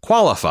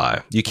qualify.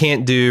 You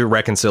can't do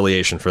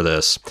reconciliation for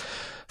this.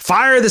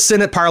 Fire the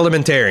Senate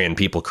parliamentarian,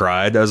 people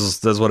cried.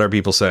 That's what our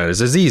people said.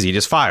 It's easy,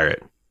 just fire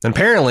it. And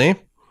apparently,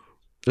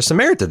 there's some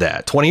merit to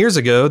that. 20 years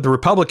ago, the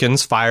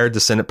Republicans fired the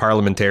Senate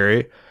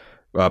parliamentarian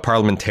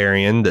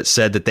that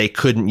said that they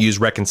couldn't use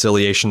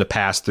reconciliation to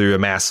pass through a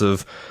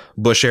massive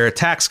Bush-era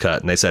tax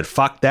cut. And they said,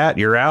 fuck that,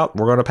 you're out,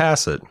 we're going to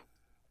pass it.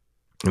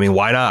 I mean,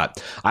 why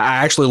not? I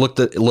actually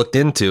looked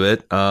into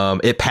it.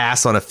 It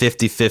passed on a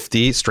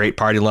 50-50 straight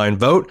party line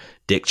vote.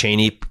 Dick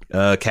Cheney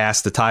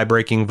cast the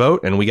tie-breaking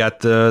vote, and we got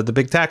the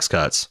big tax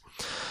cuts.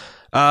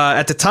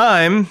 At the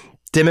time,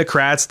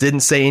 Democrats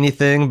didn't say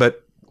anything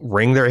but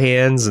wring their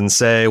hands and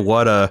say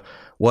what a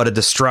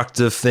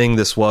destructive thing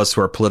this was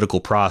to our political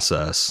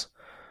process.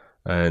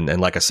 And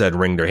like I said,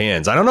 wring their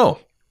hands. I don't know.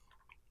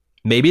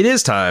 Maybe it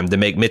is time to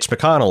make Mitch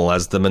McConnell,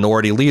 as the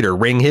minority leader,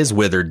 wring his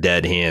withered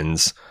dead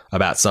hands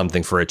about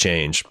something for a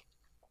change.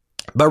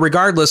 But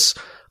regardless,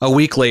 a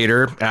week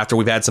later, after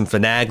we've had some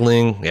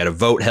finagling, we had a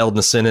vote held in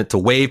the Senate to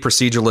waive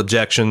procedural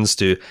objections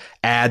to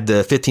add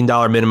the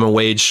 $15 minimum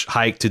wage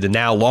hike to the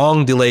now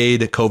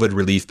long-delayed COVID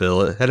relief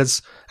bill. It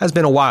has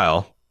been a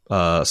while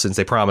since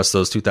they promised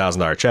those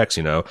 $2,000 checks,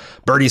 you know.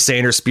 Bernie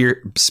Sanders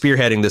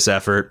spearheading this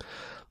effort,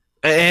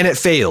 and it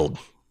failed.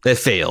 It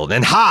failed.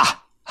 And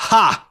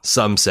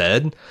some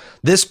said,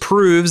 this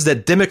proves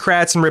that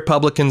Democrats and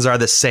Republicans are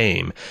the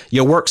same.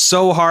 You worked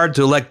so hard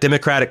to elect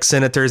Democratic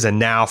senators, and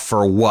now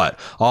for what?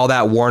 All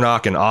that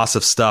Warnock and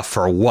Ossoff stuff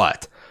for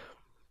what?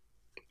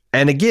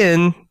 And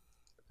again,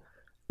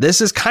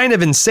 this is kind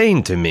of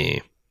insane to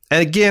me.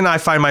 And again, I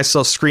find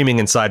myself screaming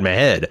inside my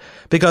head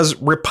because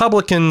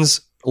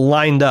Republicans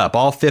lined up,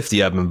 all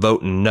 50 of them,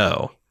 voting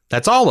no.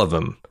 That's all of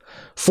them.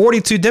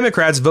 42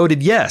 Democrats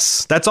voted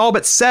yes. That's all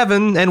but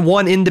 7 and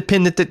 1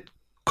 independent that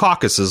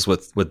caucuses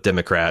with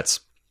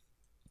Democrats.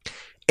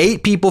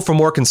 8 people from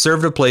more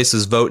conservative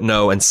places vote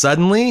no, and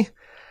suddenly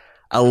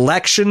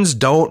elections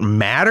don't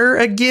matter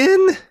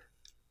again?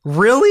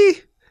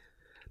 Really?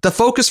 The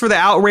focus for the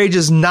outrage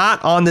is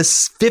not on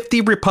this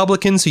 50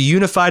 Republicans who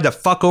unified to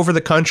fuck over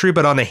the country,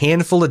 but on a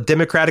handful of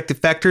Democratic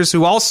defectors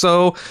who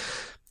also,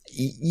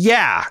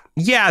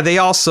 they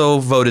also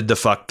voted to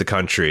fuck the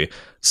country.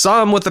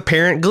 Some with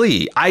apparent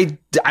glee. I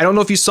don't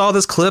know if you saw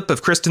this clip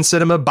of Kristen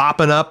Sinema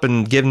bopping up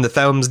and giving the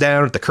thumbs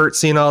down at the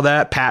curtsy and all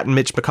that, patting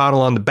Mitch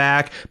McConnell on the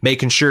back,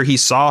 making sure he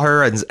saw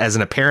her as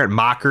an apparent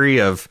mockery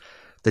of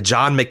the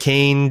John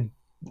McCain,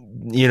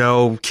 you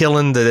know,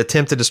 killing the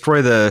attempt to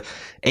destroy the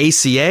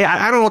ACA.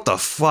 I don't know what the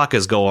fuck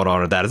is going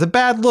on with that. It's a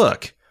bad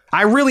look.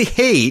 I really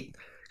hate,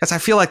 because I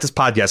feel like this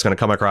podcast is going to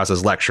come across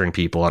as lecturing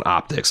people on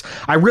optics.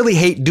 I really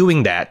hate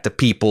doing that to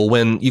people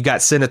when you've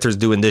got senators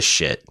doing this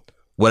shit.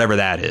 Whatever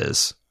that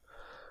is.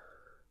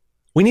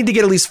 We need to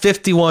get at least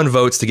 51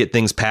 votes to get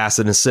things passed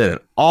in the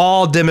Senate.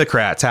 All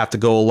Democrats have to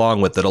go along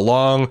with it,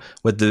 along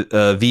with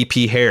the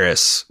VP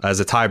Harris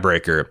as a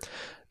tiebreaker.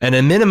 And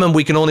at minimum,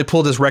 we can only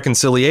pull this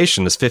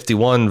reconciliation, this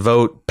 51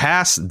 vote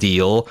pass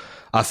deal,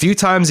 a few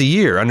times a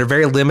year under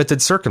very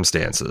limited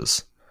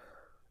circumstances.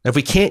 If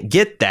we can't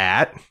get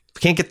that,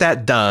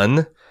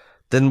 done,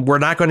 then we're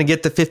not going to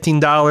get the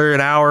 $15 an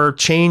hour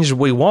change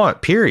we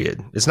want,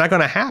 period. It's not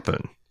going to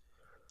happen.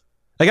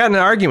 I got in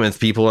an argument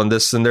with people on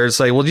this, and they're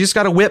saying, well, you just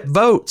got to whip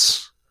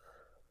votes.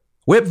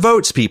 Whip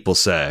votes, people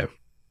say.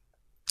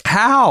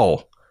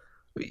 How?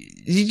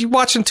 You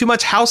watching too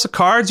much House of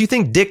Cards? You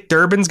think Dick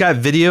Durbin's got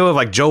video of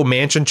like Joe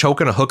Manchin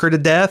choking a hooker to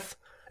death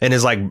in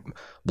his like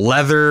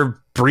leather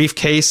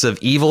briefcase of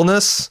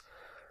evilness?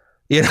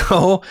 You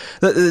know,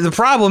 the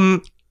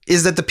problem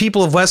is that the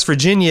people of West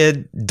Virginia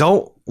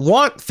don't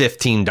want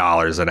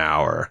 $15 an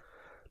hour.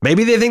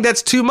 Maybe they think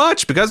that's too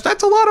much because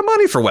that's a lot of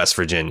money for West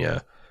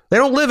Virginia. They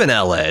don't live in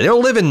LA. They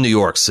don't live in New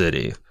York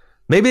City.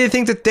 Maybe they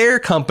think that their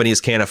companies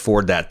can't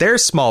afford that. Their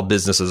small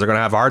businesses are going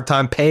to have a hard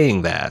time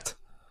paying that.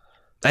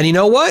 And you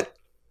know what?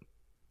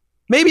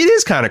 Maybe it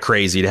is kind of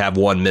crazy to have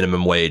one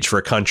minimum wage for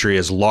a country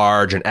as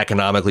large and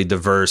economically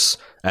diverse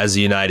as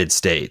the United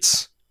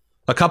States.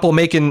 A couple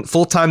making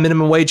full-time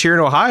minimum wage here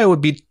in Ohio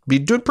would be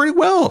doing pretty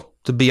well,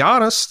 to be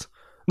honest.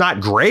 Not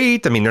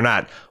great. I mean, they're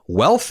not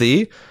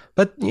wealthy,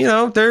 but you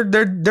know, they're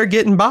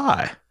getting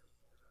by.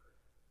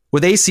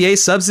 With ACA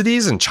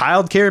subsidies and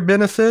childcare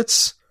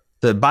benefits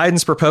that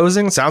Biden's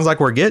proposing, sounds like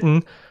we're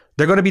getting,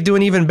 they're going to be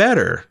doing even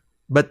better.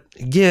 But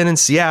again, in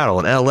Seattle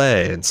and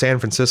LA and San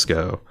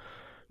Francisco,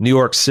 New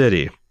York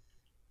City,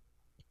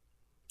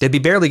 they'd be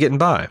barely getting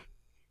by.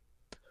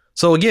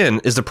 So again,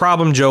 is the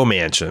problem Joe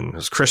Manchin?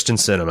 Is Kristen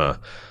Sinema?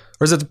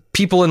 Or is it the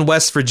people in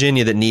West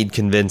Virginia that need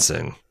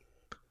convincing?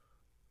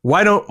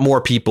 Why don't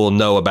more people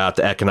know about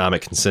the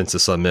economic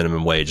consensus on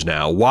minimum wage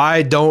now?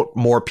 Why don't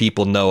more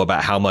people know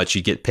about how much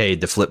you get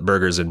paid to flip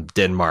burgers in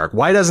Denmark?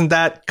 Why doesn't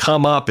that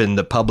come up in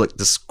the public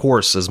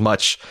discourse as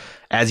much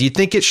as you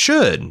think it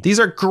should? These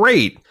are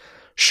great,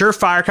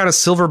 surefire kind of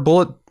silver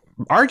bullet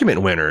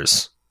argument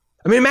winners.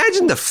 I mean,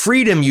 imagine the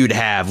freedom you'd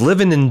have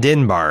living in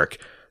Denmark,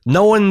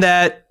 knowing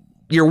that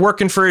you're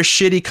working for a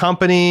shitty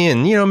company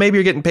and, you know, maybe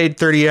you're getting paid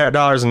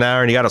 $30 an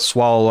hour and you got to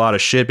swallow a lot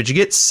of shit, but you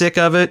get sick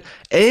of it.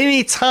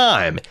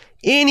 Anytime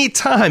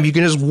you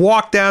can just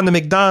walk down to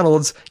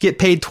McDonald's, get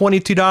paid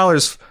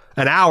 $22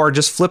 an hour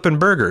just flipping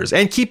burgers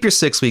and keep your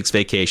 6 weeks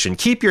vacation,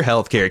 keep your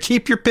health care,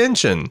 keep your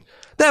pension.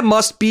 That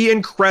must be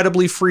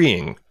incredibly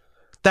freeing.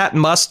 That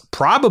must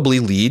probably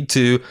lead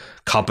to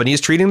companies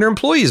treating their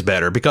employees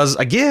better because,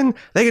 again,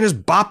 they can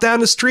just bop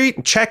down the street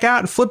and check out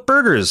and flip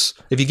burgers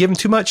if you give them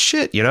too much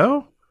shit, you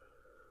know?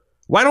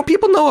 Why don't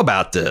people know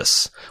about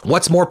this?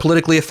 What's more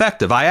politically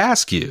effective, I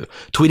ask you?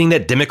 Tweeting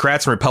that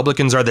Democrats and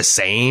Republicans are the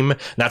same, and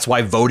that's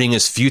why voting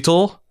is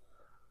futile?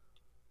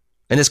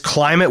 In this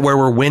climate where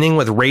we're winning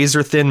with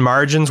razor thin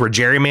margins, where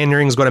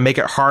gerrymandering is going to make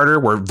it harder,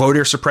 where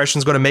voter suppression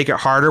is going to make it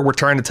harder, we're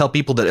trying to tell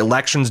people that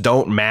elections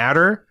don't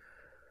matter?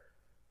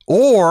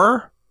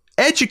 Or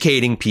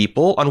educating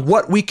people on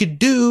what we could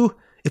do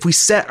if we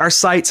set our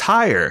sights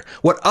higher,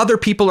 what other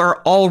people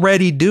are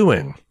already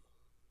doing?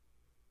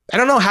 I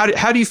don't know.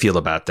 How do you feel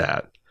about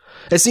that?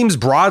 It seems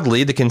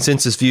broadly the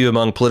consensus view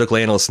among political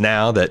analysts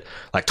now that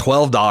like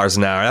 $12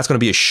 an hour, that's going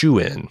to be a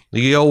shoo-in.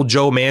 The old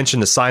Joe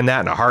Manchin to sign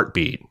that in a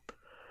heartbeat.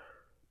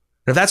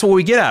 If that's what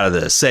we get out of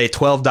this, say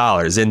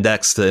 $12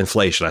 indexed to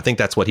inflation, I think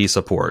that's what he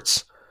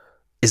supports.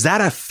 Is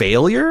that a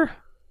failure?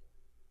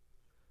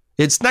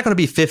 It's not going to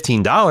be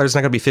 $15. It's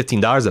not going to be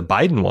 $15 that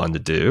Biden wanted to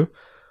do.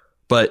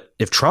 But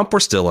if Trump were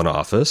still in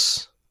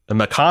office and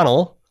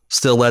McConnell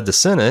still led the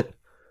Senate,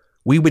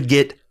 we would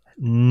get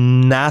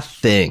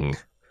nothing.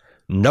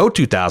 No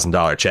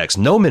 $2,000 checks,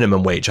 no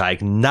minimum wage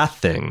hike,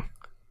 nothing.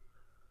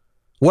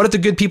 What if the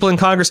good people in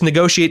Congress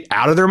negotiate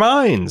out of their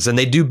minds and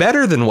they do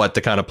better than what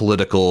the kind of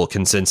political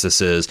consensus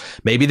is?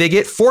 Maybe they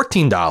get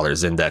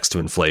 $14 indexed to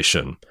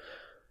inflation.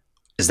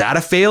 Is that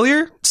a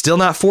failure? Still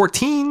not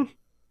 14,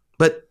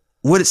 but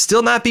would it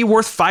still not be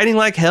worth fighting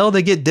like hell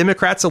to get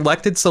Democrats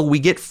elected so we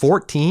get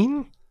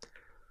 14?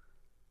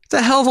 It's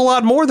a hell of a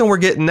lot more than we're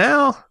getting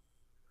now.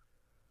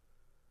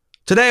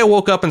 Today, I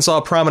woke up and saw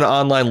a prominent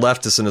online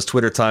leftist in his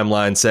Twitter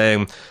timeline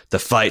saying, the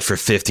fight for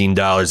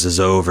 $15 is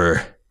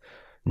over.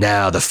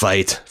 Now the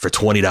fight for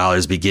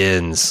 $20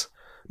 begins.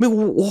 I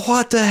mean,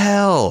 what the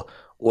hell?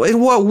 In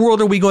what world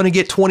are we going to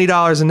get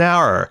 $20 an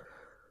hour?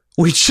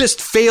 We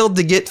just failed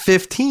to get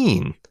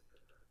 15.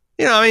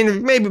 You know, I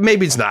mean,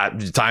 maybe it's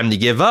not time to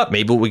give up.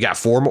 Maybe we got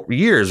 4 more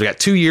years. We got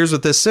 2 years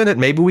with this Senate.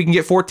 Maybe we can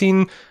get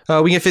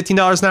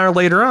 $15 an hour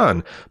later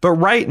on. But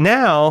right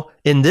now,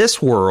 in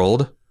this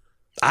world,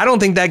 I don't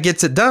think that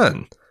gets it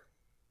done.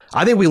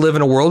 I think we live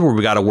in a world where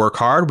we got to work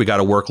hard. We got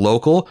to work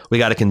local. We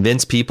got to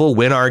convince people,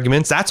 win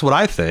arguments. That's what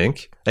I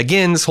think.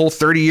 Again, this whole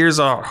 30 years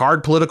of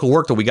hard political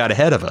work that we got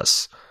ahead of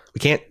us. We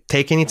can't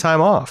take any time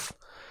off.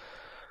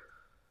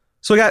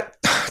 So we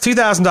got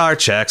 $2,000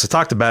 checks. I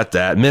talked about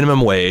that.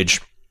 Minimum wage.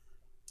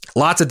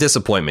 Lots of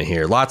disappointment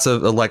here. Lots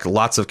of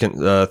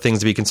things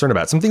to be concerned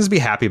about. Some things to be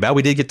happy about.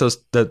 We did get those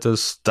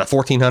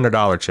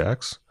 $1,400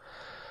 checks.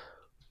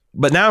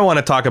 But now I want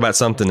to talk about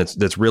something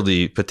that's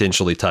really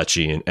potentially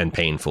touchy and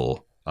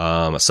painful.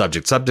 A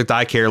subject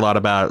I care a lot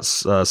about,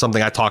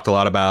 something I talked a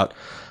lot about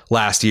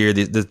last year,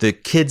 the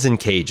kids in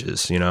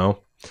cages, you know.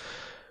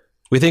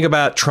 We think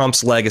about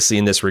Trump's legacy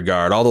in this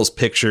regard, all those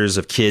pictures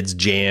of kids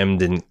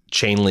jammed in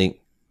chain link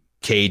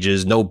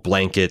cages, no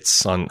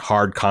blankets on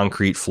hard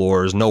concrete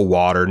floors, no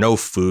water, no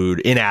food,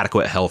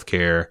 inadequate health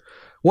care.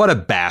 What a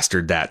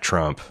bastard that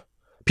Trump.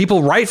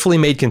 People rightfully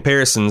made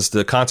comparisons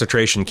to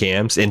concentration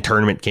camps,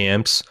 internment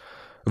camps,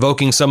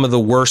 evoking some of the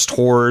worst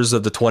horrors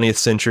of the 20th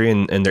century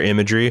and their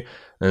imagery.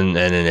 And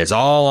it's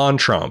all on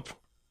Trump.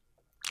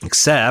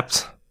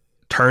 Except,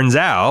 turns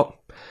out,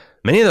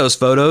 many of those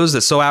photos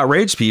that so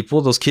outraged people,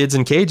 those kids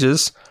in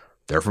cages,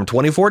 they're from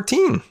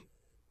 2014.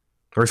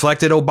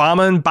 Reflected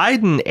Obama and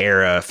Biden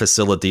era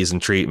facilities and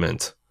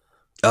treatment.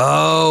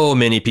 Oh,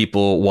 many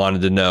people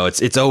wanted to know.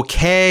 It's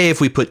okay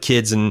if we put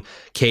kids in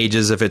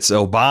cages if it's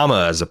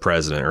Obama as a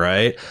president,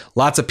 right?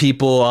 Lots of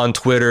people on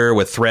Twitter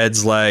with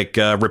threads like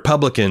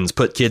Republicans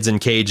put kids in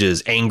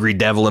cages, angry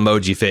devil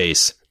emoji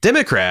face.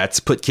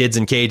 Democrats put kids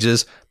in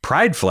cages,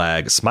 pride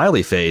flag,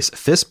 smiley face,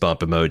 fist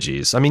bump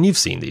emojis. I mean, you've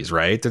seen these,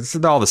 right? It's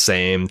all the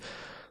same.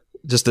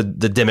 Just the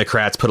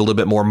Democrats put a little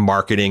bit more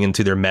marketing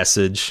into their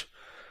message,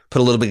 put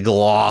a little bit of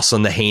gloss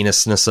on the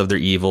heinousness of their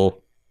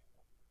evil.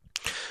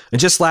 And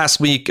just last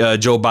week,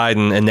 Joe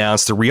Biden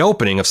announced the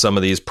reopening of some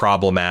of these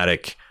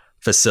problematic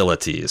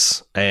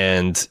facilities.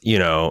 And, you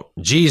know,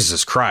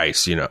 Jesus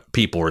Christ, you know,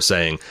 people were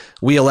saying,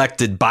 we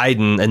elected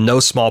Biden in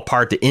no small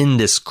part to end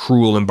this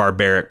cruel and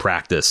barbaric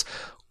practice.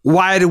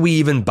 Why do we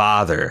even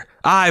bother?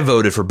 I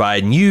voted for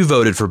Biden. You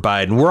voted for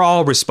Biden. We're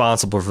all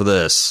responsible for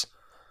this.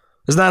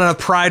 There's not enough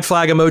pride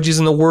flag emojis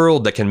in the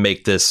world that can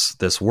make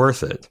this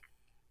worth it.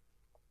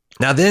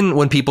 Now, then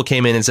when people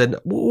came in and said,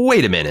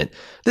 wait a minute,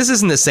 this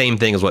isn't the same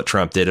thing as what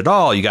Trump did at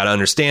all. You got to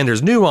understand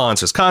there's nuance,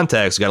 there's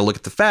context. You got to look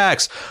at the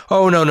facts.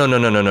 Oh, no.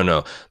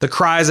 The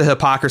cries of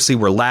hypocrisy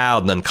were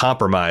loud and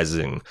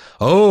uncompromising.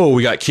 Oh,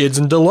 we got kids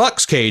in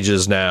deluxe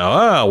cages now.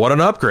 Oh, what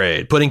an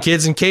upgrade. Putting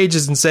kids in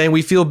cages and saying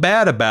we feel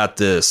bad about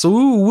this.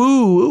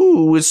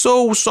 Ooh, it's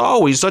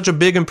always such a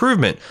big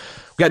improvement.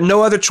 We got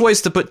no other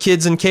choice to put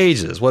kids in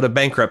cages. What a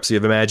bankruptcy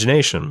of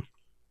imagination.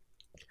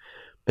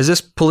 Is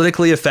this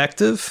politically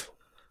effective?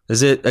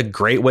 Is it a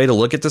great way to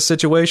look at the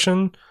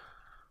situation?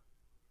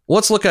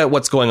 Let's look at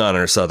what's going on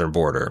our southern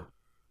border.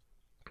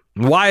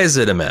 Why is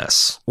it a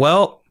mess?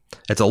 Well,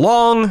 it's a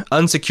long,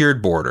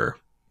 unsecured border.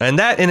 And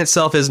that in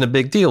itself isn't a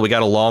big deal. We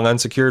got a long,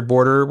 unsecured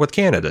border with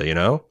Canada, you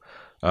know?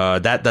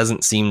 That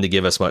doesn't seem to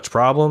give us much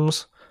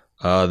problems.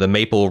 The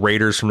Maple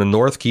Raiders from the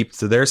north keep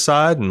to their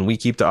side, and we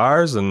keep to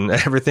ours, and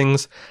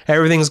everything's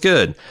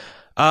good.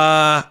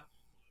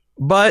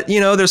 But, you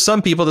know, there's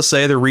some people that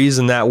say the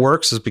reason that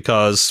works is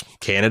because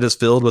Canada's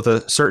filled with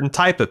a certain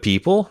type of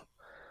people.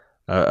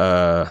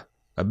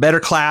 a better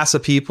class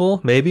of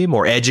people, maybe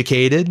more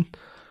educated,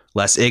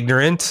 less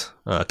ignorant,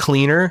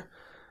 cleaner,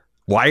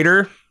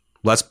 whiter,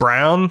 less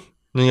brown,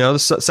 the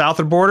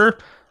southern border.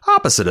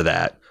 Opposite of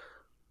that.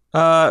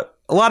 A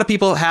lot of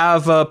people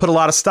have put a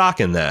lot of stock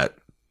in that.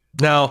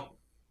 Now,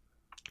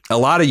 a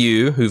lot of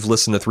you who've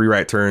listened to Three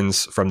Right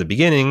Turns from the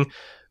beginning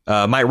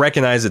might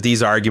recognize that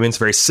these arguments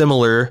very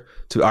similar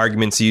to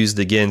arguments used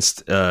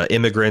against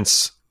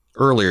immigrants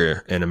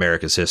earlier in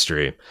America's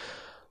history,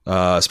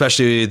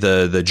 especially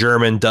the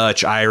German,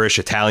 Dutch, Irish,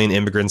 Italian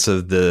immigrants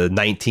of the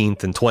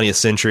 19th and 20th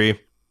century.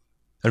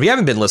 And if you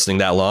haven't been listening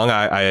that long,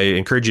 I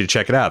encourage you to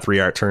check it out. Three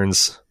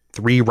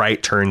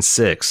Right Turns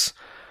 6,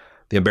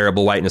 The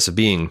Unbearable Whiteness of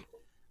Being.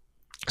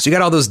 So you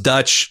got all those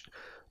Dutch,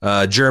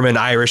 German,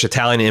 Irish,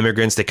 Italian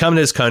immigrants. They come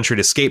to this country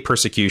to escape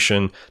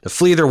persecution, to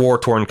flee their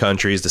war-torn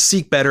countries, to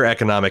seek better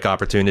economic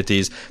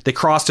opportunities. They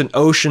crossed an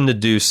ocean to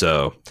do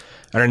so.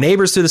 And our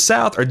neighbors to the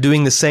south are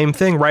doing the same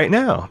thing right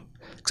now,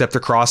 except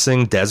they're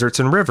crossing deserts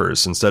and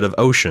rivers instead of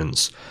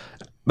oceans.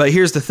 But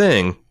here's the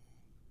thing.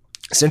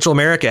 Central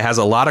America has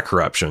a lot of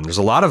corruption. There's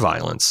a lot of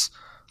violence,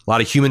 a lot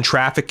of human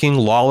trafficking,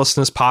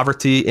 lawlessness,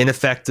 poverty,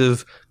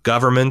 ineffective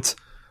government,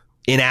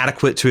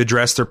 inadequate to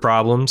address their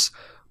problems.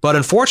 But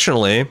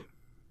unfortunately,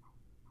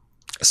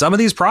 some of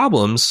these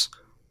problems,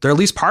 they're at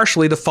least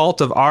partially the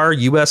fault of our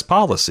U.S.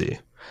 policy.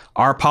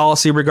 Our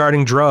policy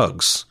regarding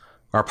drugs,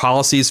 our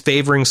policies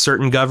favoring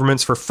certain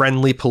governments for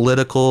friendly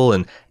political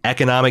and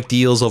economic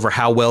deals over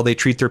how well they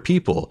treat their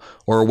people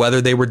or whether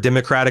they were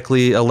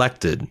democratically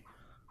elected.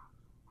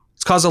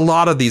 It's caused a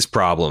lot of these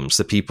problems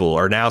that people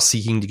are now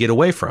seeking to get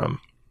away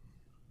from.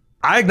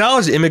 I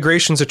acknowledge that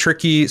immigration is a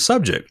tricky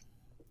subject.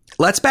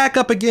 Let's back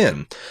up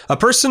again. A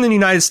person in the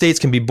United States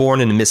can be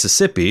born in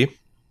Mississippi,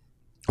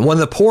 one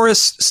of the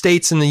poorest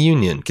states in the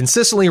union,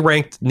 consistently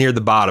ranked near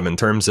the bottom in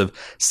terms of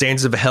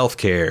standards of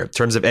healthcare, in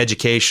terms of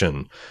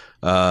education,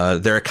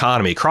 their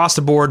economy. Across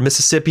the board,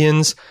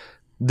 Mississippians,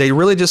 they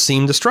really just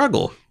seem to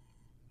struggle.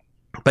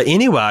 But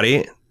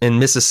anybody in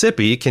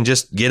Mississippi can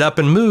just get up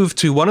and move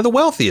to one of the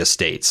wealthiest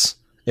states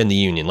in the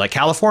union, like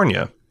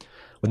California,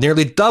 with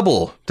nearly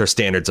double their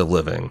standards of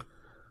living.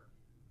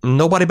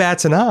 Nobody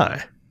bats an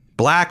eye.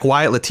 Black,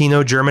 white,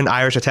 Latino, German,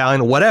 Irish,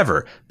 Italian,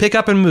 whatever. Pick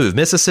up and move.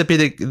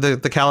 Mississippi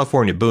to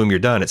California. Boom, you're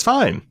done. It's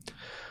fine.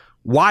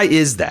 Why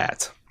is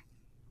that?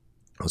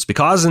 It's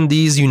because in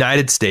these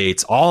United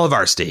States, all of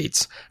our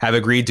states have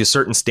agreed to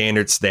certain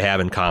standards they have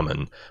in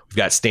common. We've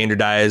got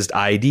standardized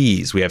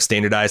IDs. We have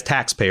standardized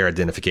taxpayer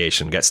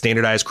identification. We've got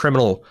standardized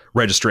criminal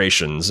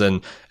registrations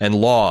and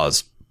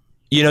laws.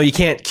 You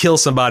can't kill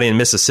somebody in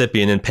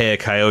Mississippi and then pay a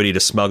coyote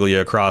to smuggle you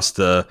across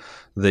the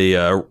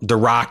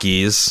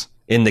Rockies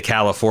into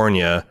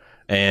California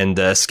and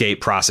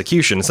escape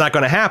prosecution. It's not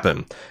going to happen.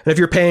 And if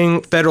you're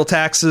paying federal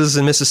taxes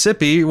in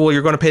Mississippi, well,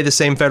 you're going to pay the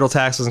same federal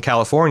taxes in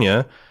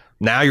California.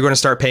 Now you're going to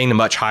start paying the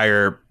much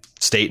higher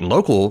state and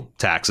local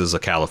taxes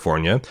of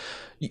California.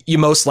 You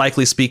most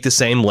likely speak the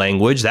same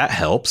language. That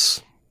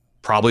helps.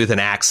 Probably with an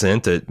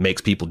accent that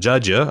makes people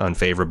judge you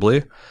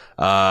unfavorably.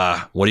 What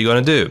are you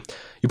going to do?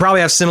 You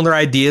probably have similar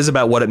ideas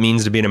about what it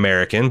means to be an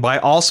American, by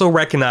also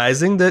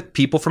recognizing that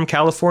people from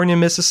California and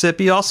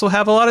Mississippi also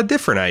have a lot of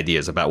different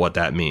ideas about what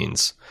that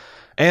means.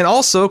 And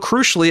also,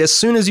 crucially, as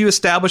soon as you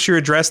establish your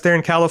address there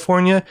in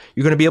California,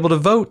 you're going to be able to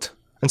vote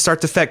and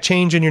start to effect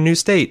change in your new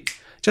state.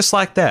 Just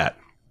like that.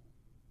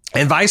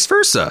 And vice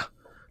versa.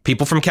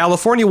 People from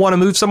California want to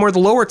move somewhere with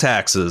lower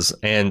taxes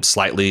and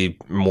slightly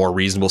more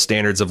reasonable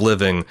standards of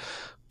living.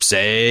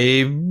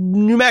 Say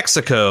New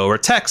Mexico or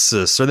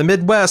Texas or the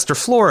Midwest or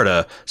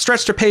Florida,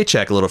 stretch their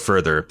paycheck a little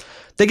further.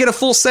 They get a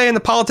full say in the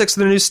politics of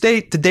their new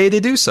state the day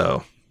they do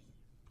so.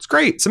 It's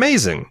great. It's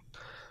amazing.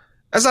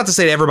 That's not to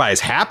say that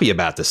everybody's happy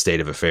about this state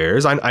of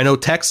affairs. I know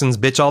Texans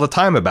bitch all the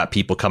time about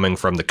people coming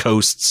from the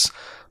coasts,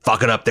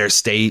 fucking up their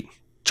state,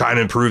 trying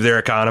to improve their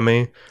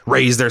economy,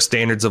 raise their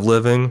standards of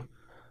living.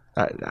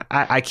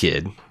 I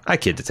kid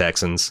the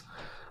Texans.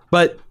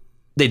 But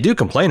they do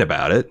complain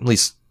about it, at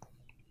least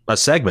a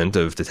segment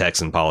of the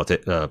Texan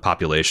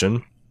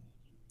population.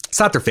 It's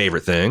not their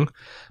favorite thing,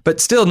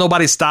 but still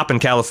nobody's stopping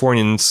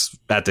Californians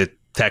at the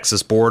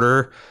Texas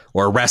border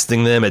or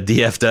arresting them at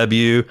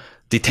DFW,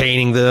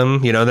 detaining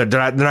them.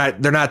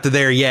 They're not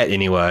there yet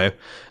anyway.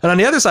 And on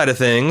the other side of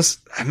things,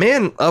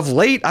 man, of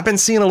late, I've been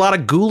seeing a lot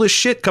of ghoulish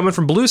shit coming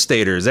from blue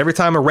staters. Every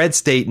time a red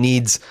state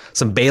needs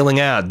some bailing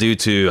out due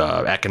to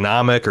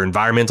economic or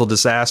environmental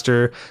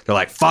disaster, they're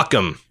like, fuck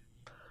them.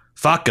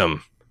 Fuck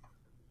them.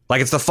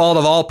 Like it's the fault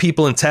of all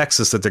people in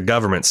Texas that their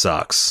government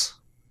sucks.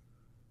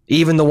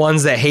 Even the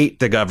ones that hate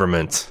the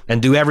government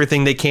and do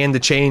everything they can to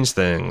change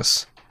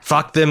things.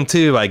 Fuck them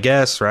too, I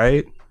guess,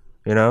 right?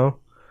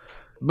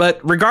 But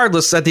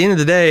regardless, at the end of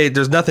the day,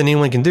 there's nothing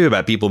anyone can do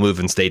about people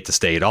moving state to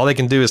state. All they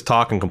can do is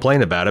talk and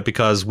complain about it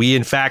because we,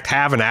 in fact,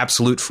 have an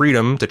absolute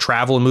freedom to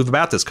travel and move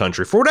about this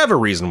country for whatever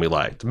reason we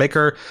like. To make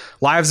our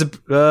lives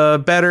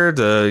better,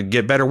 to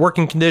get better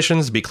working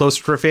conditions, be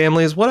closer to our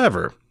families,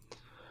 whatever.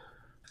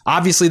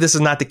 Obviously, this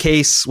is not the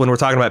case when we're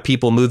talking about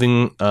people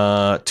moving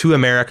to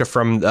America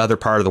from the other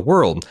part of the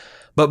world.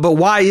 But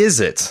why is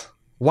it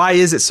Why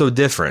is it so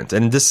different?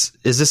 And is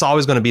this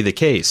always going to be the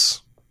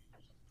case?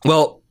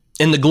 Well,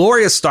 in the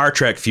glorious Star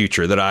Trek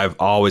future that I've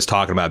always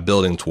talked about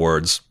building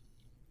towards,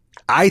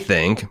 I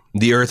think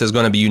the Earth is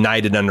going to be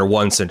united under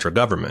one central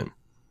government.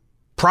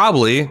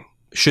 Probably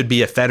should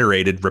be a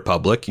federated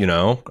republic, you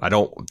know. I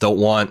don't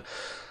want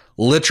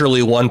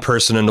literally one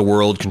person in the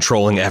world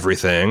controlling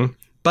everything.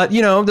 But,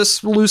 you know,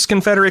 this loose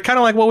confederate, kind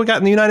of like what we got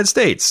in the United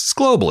States. It's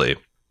globally.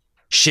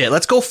 Shit,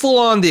 let's go full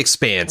on the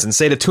expanse and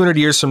say that 200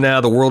 years from now,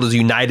 the world is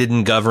united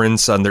in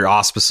governance under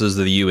auspices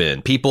of the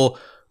UN. People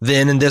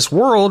then in this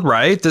world,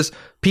 right,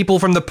 people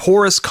from the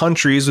poorest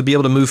countries would be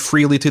able to move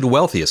freely to the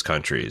wealthiest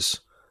countries,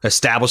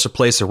 establish a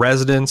place of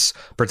residence,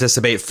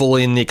 participate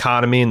fully in the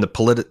economy and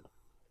the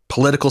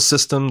political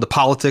system, the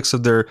politics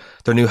of their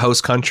new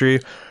host country.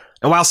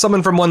 And while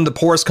someone from one of the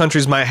poorest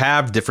countries might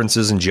have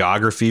differences in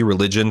geography,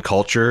 religion,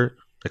 culture,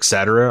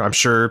 etc., I'm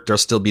sure there'll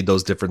still be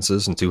those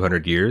differences in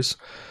 200 years.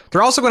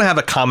 They're also going to have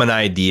a common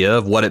idea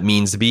of what it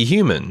means to be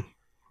human.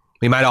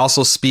 We might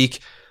also speak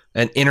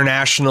an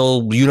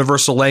international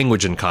universal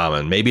language in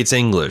common. Maybe it's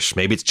English,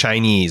 maybe it's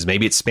Chinese,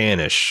 maybe it's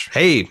Spanish.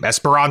 Hey,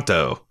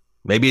 Esperanto.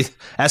 Maybe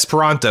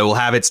Esperanto will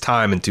have its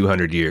time in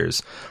 200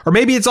 years. Or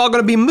maybe it's all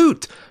going to be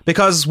moot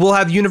because we'll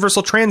have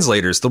universal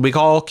translators that we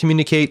can all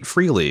communicate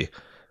freely.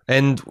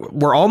 And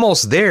we're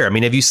almost there. I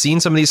mean, have you seen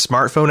some of these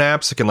smartphone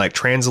apps that can like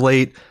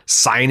translate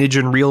signage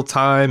in real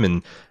time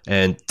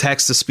and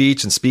text to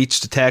speech and speech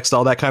to text,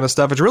 all that kind of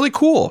stuff? It's really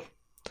cool.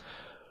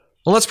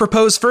 Well, let's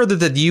propose further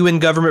that the UN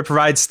government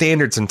provides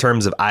standards in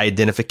terms of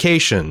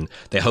identification.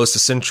 They host a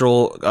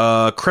central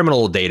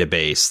criminal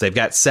database. They've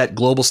got set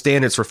global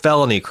standards for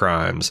felony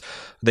crimes.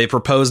 They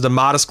proposed a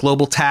modest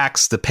global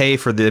tax to pay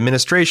for the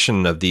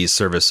administration of these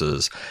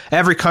services.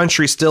 Every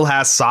country still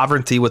has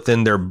sovereignty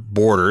within their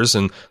borders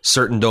and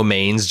certain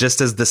domains, just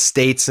as the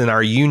states in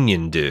our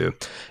union do.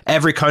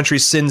 Every country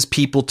sends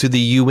people to the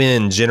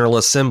UN General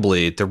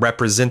Assembly to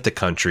represent the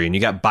country, and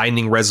you got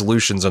binding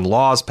resolutions and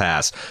laws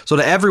passed so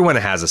that everyone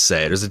has a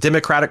say. There's a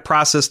democratic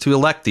process to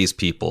elect these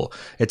people.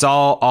 It's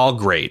all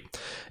great.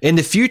 In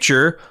the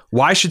future,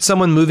 why should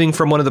someone moving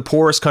from one of the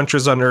poorest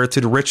countries on earth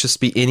to the richest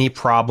be any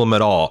problem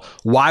at all?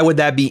 Why would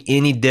that be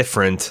any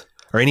different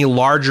or any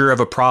larger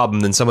of a problem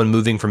than someone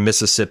moving from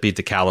Mississippi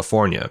to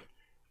California?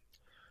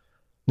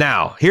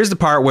 Now, here's the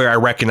part where I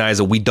recognize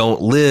that we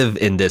don't live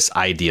in this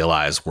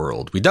idealized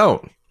world. We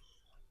don't.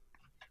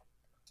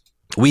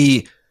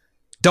 We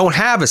don't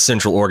have a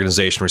central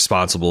organization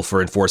responsible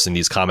for enforcing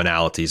these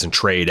commonalities and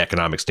trade,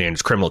 economic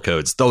standards, criminal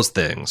codes, those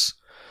things.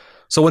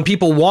 So when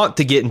people want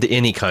to get into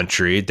any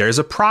country, there's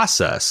a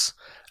process.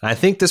 And I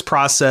think this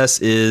process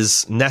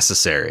is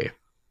necessary.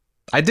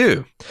 I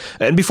do.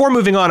 And before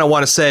moving on, I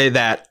want to say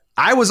that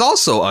I was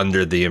also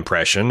under the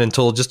impression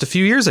until just a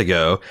few years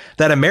ago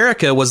that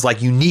America was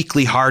like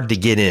uniquely hard to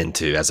get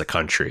into as a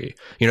country.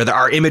 You know, that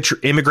our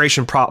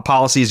immigration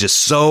policy is just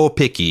so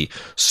picky,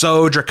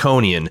 so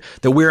draconian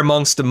that we're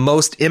amongst the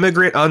most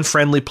immigrant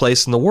unfriendly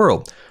place in the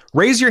world.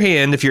 Raise your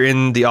hand if you're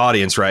in the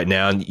audience right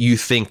now and you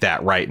think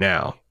that right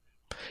now.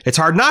 It's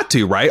hard not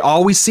to, right?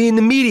 All we see in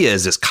the media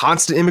is this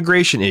constant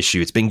immigration issue.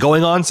 It's been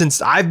going on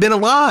since I've been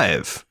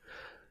alive.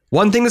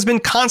 One thing that's been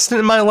constant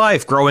in my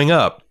life growing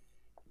up,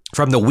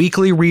 from the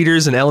weekly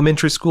readers in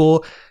elementary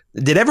school.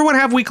 Did everyone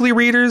have weekly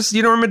readers?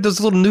 You don't remember those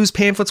little news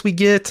pamphlets we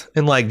get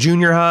in like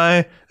junior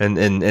high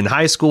and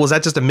high school? Was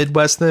that just a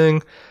Midwest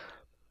thing?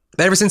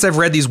 Ever since I've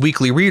read these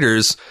weekly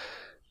readers,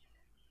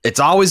 it's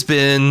always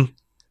been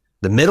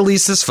the Middle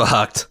East is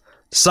fucked,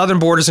 southern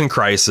borders in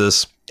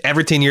crisis,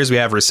 every 10 years we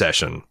have a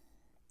recession.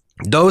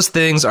 Those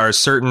things are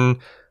certain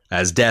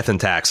as death and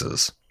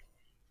taxes.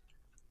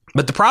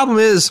 But the problem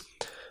is,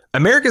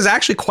 America is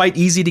actually quite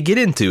easy to get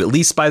into, at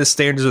least by the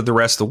standards of the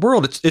rest of the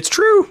world. It's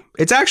true.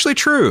 It's actually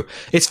true.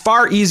 It's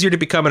far easier to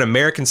become an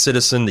American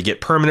citizen, to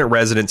get permanent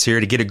residence here,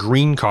 to get a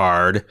green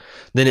card,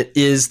 than it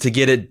is to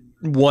get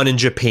one in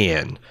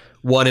Japan,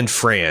 one in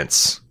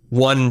France,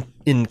 one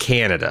in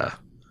Canada.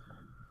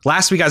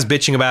 Last week, I was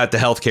bitching about the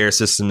healthcare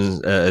system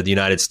in the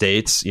United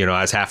States. You know, I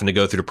was having to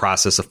go through the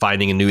process of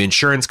finding a new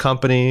insurance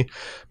company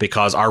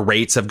because our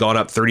rates have gone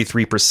up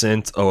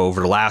 33% over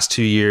the last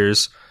 2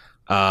 years.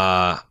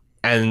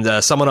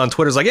 And someone on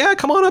Twitter is like, yeah,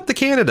 come on up to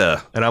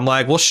Canada. And I'm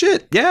like, well,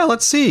 shit. Yeah,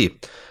 let's see.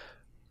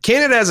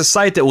 Canada has a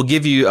site that will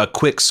give you a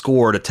quick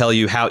score to tell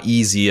you how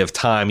easy of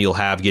time you'll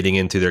have getting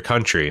into their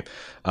country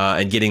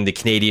and getting the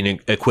Canadian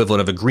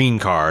equivalent of a green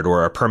card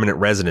or a permanent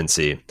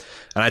residency.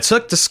 And I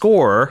took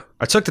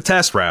the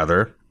test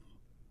rather.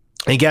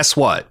 And guess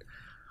what?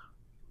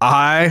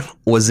 I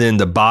was in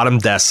the bottom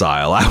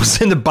decile. I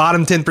was in the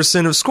bottom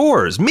 10% of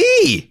scores.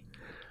 Me!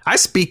 I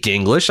speak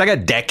English. I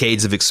got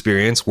decades of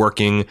experience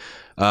working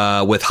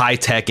with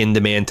high-tech,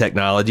 in-demand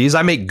technologies.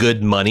 I make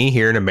good money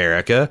here in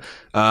America.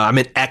 I'm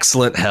in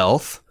excellent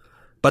health.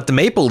 But the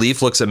Maple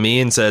Leaf looks at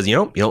me and says,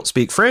 you don't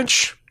speak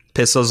French.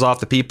 Pisses off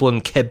the people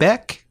in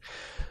Quebec.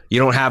 You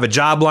don't have a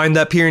job lined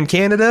up here in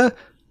Canada.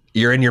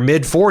 You're in your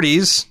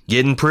mid-40s,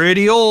 getting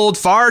pretty old,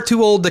 far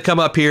too old to come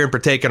up here and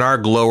partake in our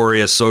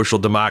glorious social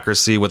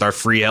democracy with our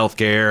free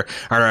healthcare,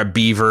 and our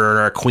beaver, and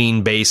our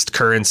queen-based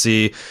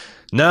currency.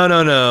 No,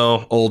 no,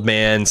 no, old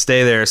man,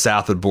 stay there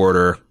south of the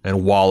border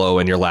and wallow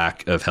in your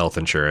lack of health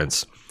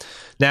insurance.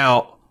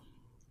 Now,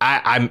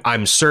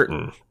 I'm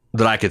certain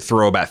that I could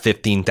throw about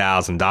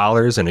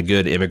 $15,000 and a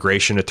good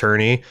immigration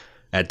attorney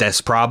at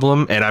this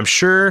problem, and I'm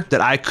sure that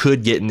I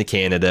could get into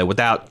Canada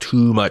without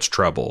too much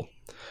trouble.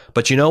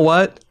 But you know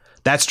what?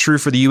 That's true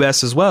for the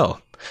U.S. as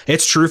well.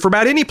 It's true for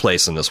about any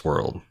place in this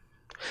world.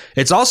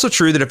 It's also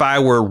true that if I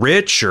were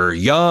rich or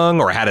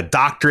young or had a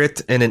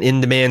doctorate and an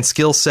in-demand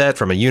skill set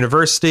from a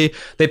university,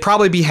 they'd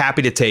probably be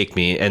happy to take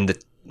me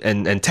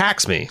and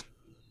tax me,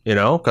 you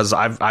know, because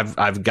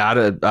I've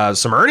got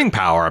some earning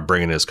power I'm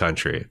bringing to this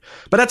country.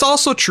 But that's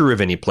also true of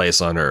any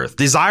place on earth.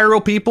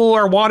 Desirable people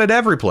are wanted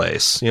every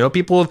place. You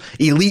know,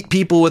 elite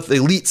people with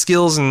elite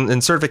skills and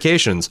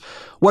certifications.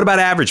 What about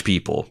average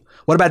people?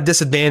 What about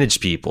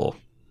disadvantaged people?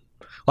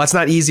 Well, that's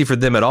not easy for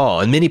them at all.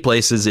 In many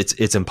places,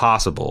 it's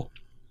impossible.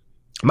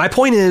 My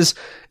point is,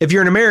 if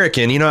you're an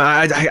American, you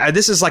know,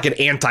 this is like an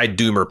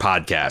anti-doomer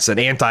podcast, an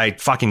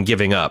anti-fucking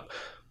giving up.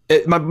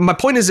 My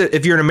point is that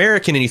if you're an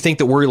American and you think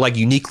that we're like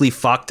uniquely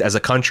fucked as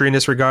a country in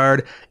this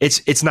regard,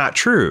 it's not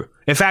true.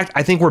 In fact,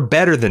 I think we're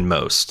better than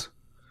most.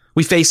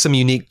 We face some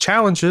unique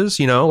challenges,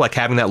 you know, like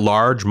having that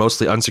large,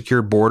 mostly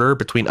unsecured border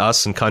between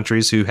us and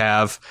countries who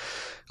have,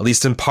 at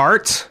least in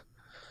part,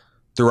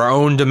 through our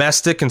own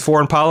domestic and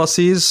foreign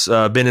policies,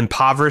 been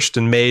impoverished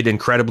and made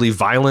incredibly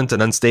violent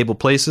and unstable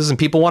places, and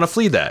people want to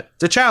flee that.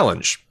 It's a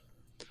challenge.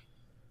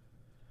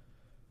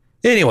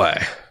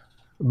 Anyway,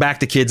 back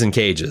to kids in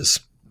cages.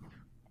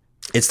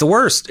 It's the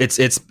worst.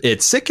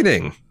 It's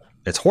sickening.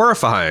 It's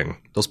horrifying.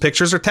 Those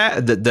pictures are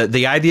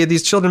the idea of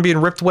these children being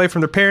ripped away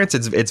from their parents.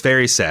 It's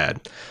very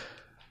sad.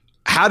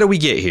 How do we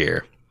get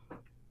here?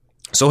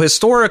 So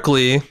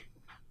historically,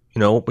 you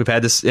know, we've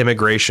had this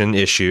immigration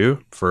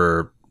issue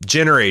for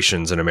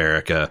generations in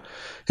America.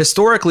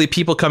 Historically,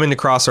 people coming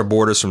across our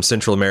borders from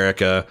Central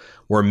America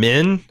were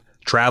men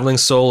traveling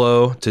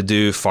solo to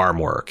do farm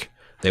work.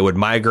 They would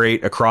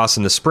migrate across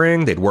in the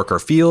spring. They'd work our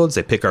fields.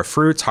 They'd pick our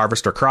fruits,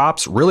 harvest our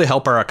crops, really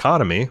help our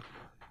economy.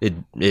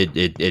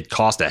 It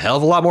cost a hell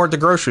of a lot more at the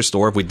grocery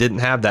store if we didn't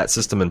have that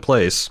system in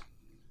place.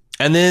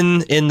 And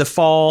then in the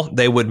fall,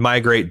 they would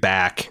migrate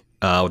back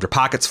with their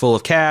pockets full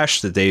of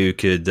cash that they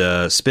could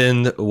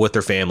spend with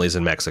their families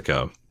in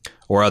Mexico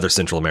or other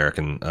Central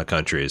American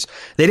countries.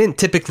 They didn't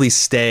typically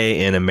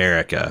stay in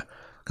America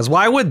because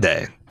why would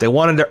they? They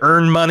wanted to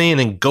earn money and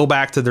then go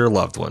back to their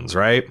loved ones,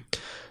 right?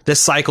 This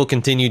cycle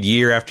continued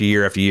year after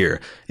year after year.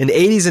 In the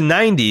 80s and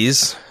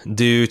 90s,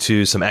 due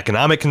to some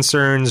economic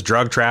concerns,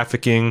 drug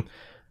trafficking,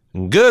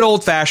 good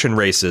old-fashioned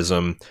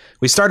racism,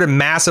 we started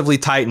massively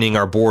tightening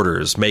our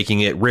borders,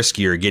 making it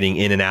riskier getting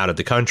in and out of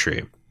the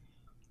country,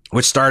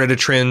 which started a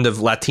trend of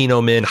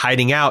Latino men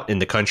hiding out in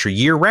the country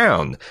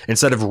year-round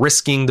instead of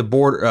risking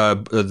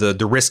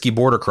the risky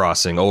border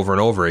crossing over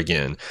and over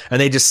again. And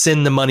they just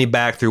send the money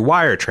back through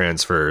wire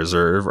transfers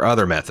or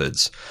other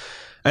methods.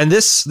 And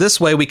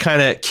this way, we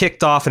kind of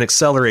kicked off and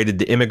accelerated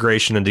the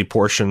immigration and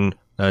deportation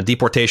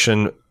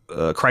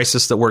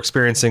crisis that we're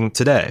experiencing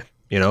today.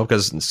 You know,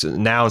 because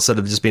now instead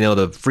of just being able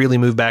to freely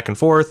move back and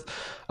forth,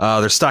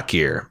 they're stuck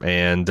here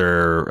and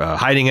they're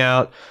hiding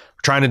out,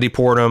 trying to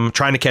deport them,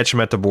 trying to catch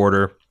them at the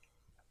border.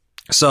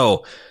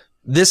 So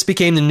this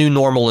became the new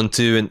normal in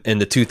the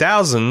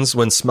 2000s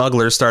when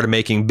smugglers started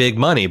making big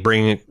money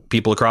bringing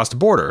people across the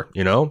border.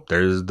 You know,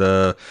 there's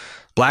the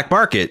black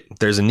market.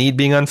 There's a need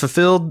being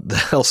unfulfilled.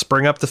 They'll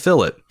spring up to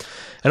fill it.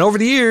 And over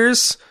the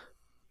years,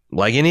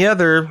 like any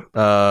other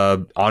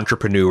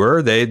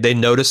entrepreneur, they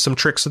noticed some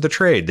tricks of the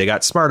trade. They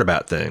got smart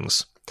about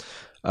things.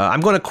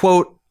 I'm going to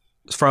quote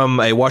from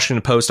a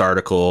Washington Post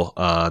article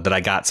that I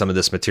got some of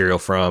this material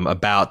from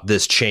about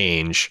this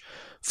change.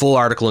 Full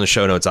article in the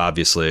show notes,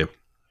 obviously.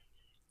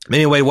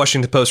 Anyway,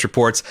 Washington Post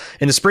reports,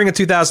 in the spring of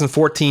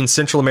 2014,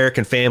 Central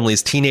American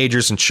families,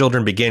 teenagers, and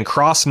children began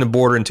crossing the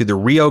border into the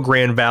Rio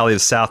Grande Valley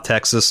of South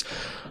Texas,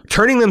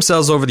 turning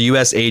themselves over to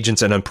U.S.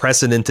 agents in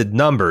unprecedented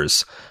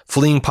numbers.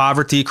 Fleeing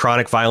poverty,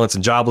 chronic violence,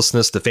 and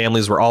joblessness, the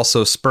families were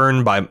also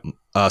spurred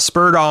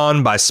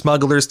on by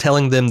smugglers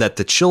telling them that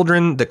the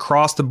children that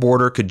crossed the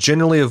border could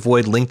generally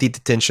avoid lengthy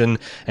detention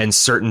and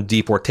certain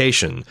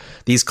deportation.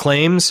 These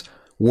claims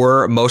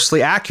were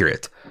mostly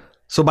accurate.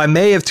 So by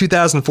May of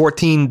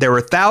 2014, there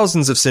were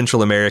thousands of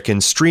Central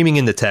Americans streaming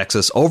into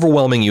Texas,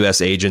 overwhelming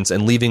U.S. agents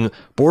and leaving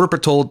Border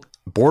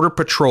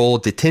Patrol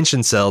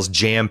detention cells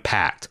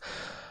jam-packed.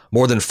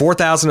 More than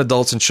 4,000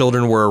 adults and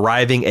children were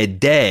arriving a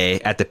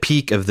day at the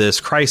peak of this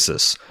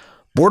crisis.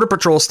 Border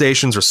Patrol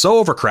stations were so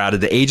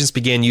overcrowded that agents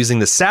began using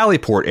the Sally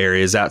Port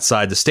areas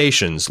outside the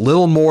stations,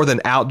 little more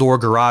than outdoor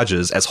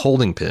garages, as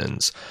holding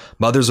pens.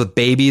 Mothers with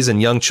babies and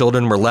young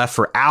children were left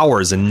for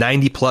hours in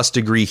 90-plus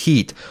degree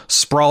heat,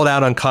 sprawled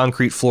out on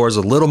concrete floors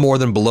with little more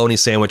than bologna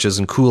sandwiches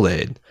and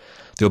Kool-Aid.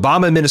 The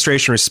Obama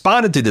administration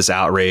responded to this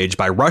outrage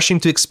by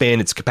rushing to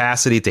expand its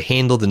capacity to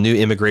handle the new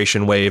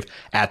immigration wave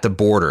at the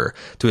border,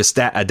 to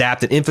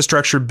adapt an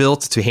infrastructure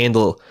built to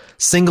handle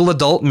single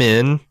adult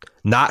men,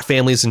 not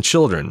families and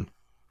children.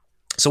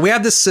 So we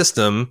have this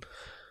system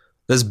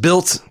that's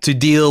built to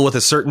deal with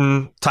a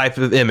certain type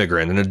of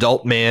immigrant, an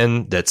adult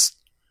man that's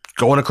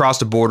going across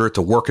the border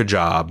to work a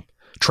job,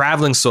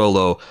 traveling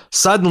solo.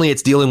 Suddenly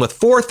it's dealing with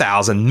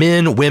 4,000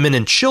 men, women,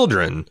 and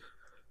children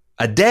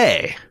a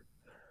day.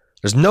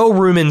 There's no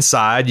room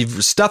inside.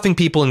 You're stuffing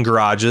people in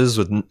garages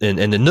in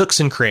the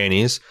nooks and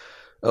crannies.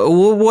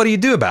 What do you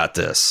do about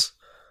this?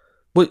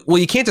 Well,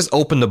 you can't just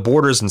open the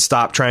borders and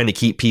stop trying to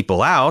keep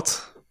people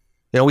out.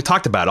 You know, we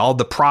talked about all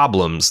the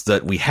problems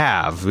that we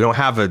have. We don't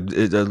have a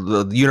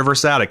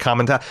universality,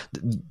 commonality.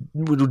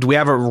 Do we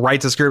have a right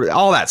to discriminate?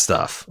 All that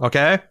stuff,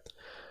 okay?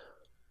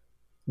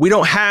 We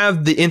don't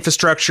have the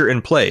infrastructure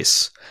in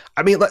place.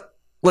 I mean,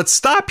 let's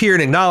stop here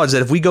and acknowledge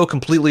that if we go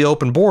completely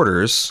open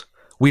borders,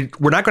 we're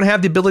not going to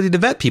have the ability to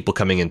vet people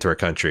coming into our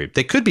country.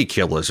 They could be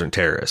killers and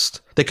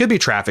terrorists. They could be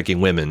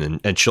trafficking women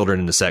and children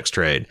in the sex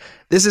trade.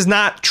 This is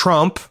not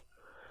Trump.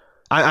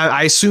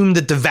 I assume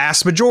that the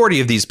vast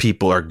majority of these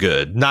people are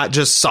good, not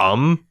just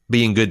some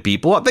being good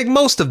people. I think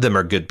most of them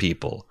are good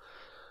people.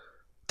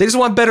 They just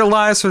want better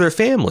lives for their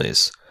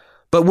families.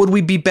 But would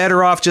we be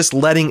better off just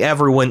letting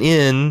everyone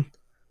in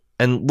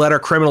and let our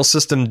criminal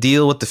system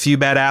deal with the few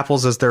bad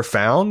apples as they're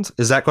found?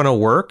 Is that going to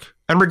work?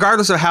 And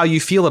regardless of how you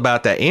feel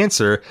about that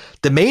answer,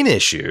 the main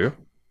issue,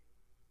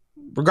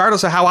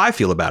 regardless of how I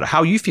feel about it,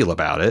 how you feel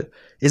about it,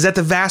 is that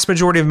the vast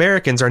majority of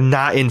Americans are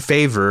not in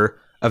favor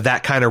of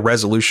that kind of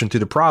resolution to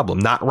the problem.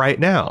 Not right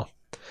now.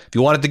 If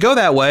you want it to go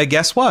that way,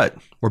 guess what?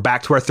 We're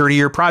back to our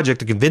 30-year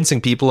project of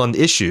convincing people on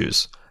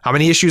issues. How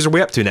many issues are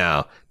we up to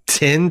now?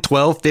 10,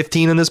 12,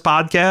 15 on this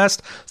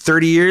podcast?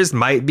 30 years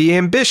might be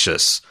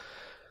ambitious.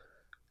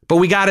 But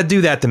we got to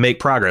do that to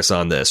make progress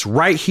on this.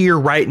 Right here,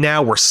 right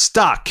now, we're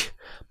stuck.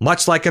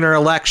 Much like in our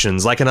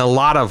elections, like in a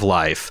lot of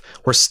life,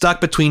 we're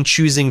stuck between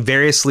choosing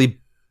variously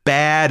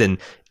bad and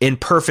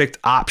imperfect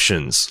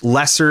options,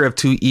 lesser of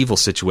two evil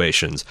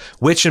situations.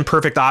 Which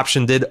imperfect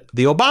option did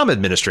the Obama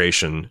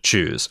administration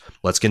choose?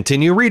 Let's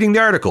continue reading the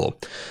article.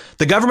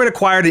 The government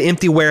acquired an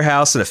empty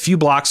warehouse in a few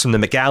blocks from the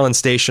McAllen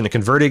station and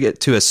converted it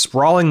to a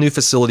sprawling new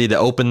facility that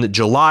opened in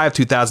July of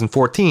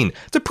 2014.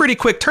 It's a pretty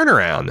quick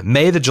turnaround.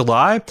 May to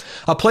July,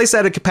 a place that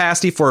had a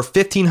capacity for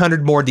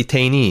 1,500 more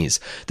detainees.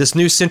 This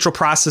new central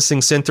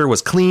processing center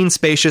was clean,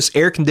 spacious,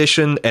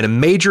 air-conditioned, and a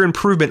major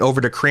improvement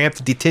over the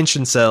cramped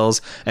detention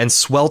cells and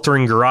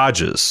sweltering garages.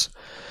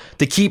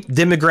 To keep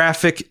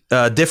different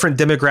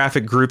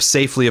demographic groups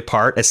safely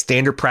apart, as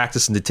standard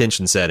practice in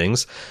detention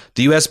settings,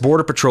 the U.S.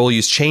 Border Patrol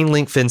used chain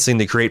link fencing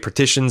to create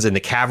partitions in the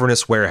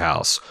cavernous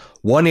warehouse.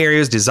 One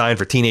area is designed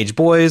for teenage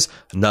boys,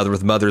 another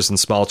with mothers and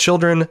small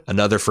children,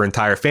 another for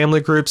entire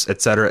family groups,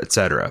 etc.,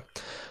 etc.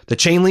 The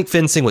chain link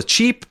fencing was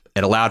cheap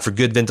and allowed for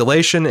good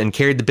ventilation and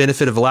carried the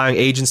benefit of allowing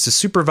agents to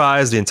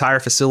supervise the entire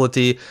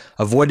facility,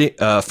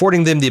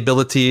 affording them the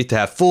ability to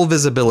have full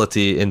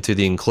visibility into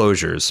the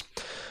enclosures.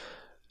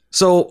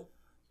 So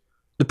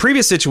the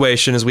previous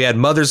situation is we had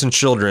mothers and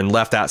children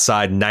left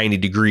outside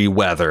 90-degree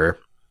weather,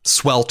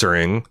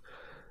 sweltering.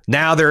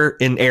 Now they're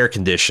in air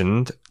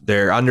conditioned.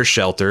 They're under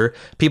shelter.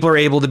 People are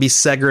able to be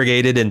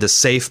segregated into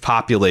safe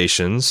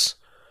populations,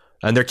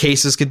 and their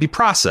cases could be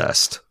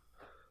processed.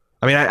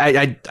 I mean,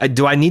 I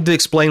do I need to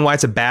explain why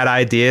it's a bad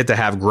idea to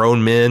have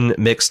grown men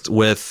mixed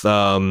with,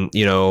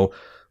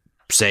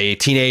 say,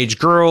 teenage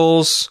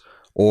girls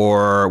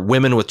or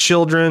women with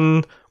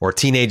children or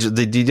teenagers?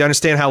 Do you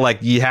understand how, like,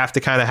 you have to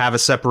kind of have a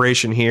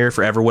separation here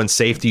for everyone's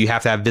safety? You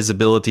have to have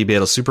visibility, be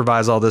able to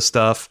supervise all this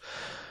stuff.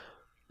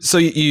 So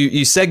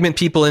you segment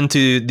people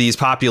into these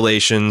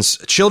populations.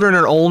 Children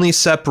are only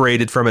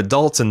separated from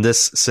adults in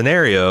this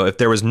scenario if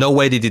there was no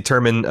way to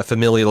determine a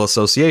familial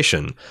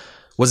association.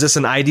 Was this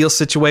an ideal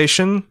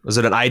situation? Was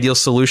it an ideal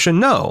solution?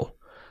 No.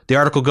 The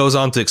article goes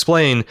on to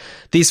explain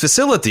these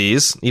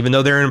facilities, even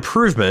though they're an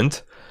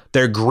improvement,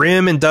 their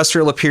grim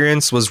industrial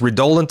appearance was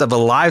redolent of a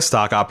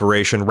livestock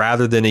operation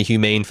rather than a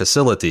humane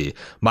facility.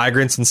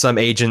 Migrants and some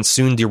agents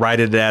soon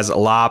derided it as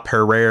La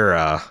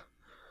Perrera,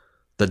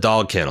 the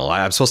dog kennel.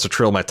 I'm supposed to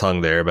trill my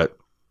tongue there, but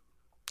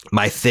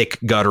my thick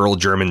guttural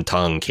German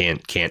tongue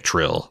can't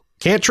trill.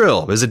 Can't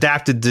trill. It was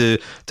adapted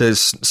to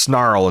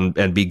snarl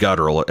and be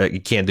guttural.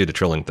 You can't do the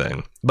trilling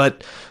thing.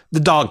 But the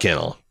dog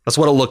kennel, that's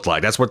what it looked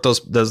like. That's what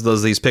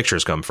these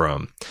pictures come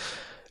from.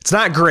 It's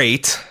not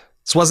great.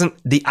 This wasn't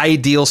the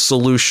ideal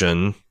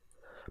solution,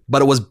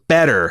 but it was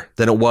better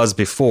than it was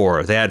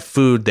before. They had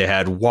food, they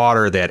had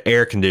water, they had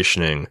air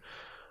conditioning.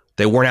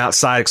 They weren't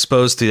outside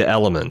exposed to the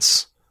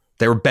elements.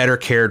 They were better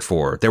cared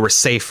for. They were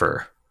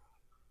safer.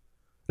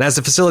 And as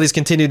the facilities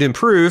continue to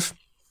improve,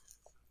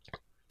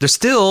 they're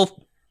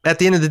still, at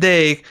the end of the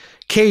day,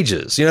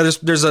 cages. You know,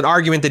 there's an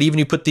argument that even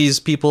you put these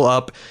people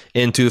up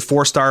into a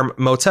 4-star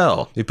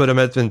motel, you put them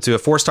into a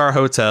 4-star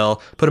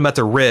hotel, put them at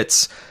the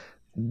Ritz,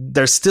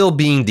 they're still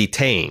being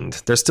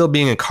detained. They're still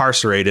being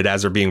incarcerated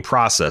as they're being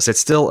processed. It's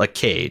still a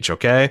cage,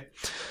 okay?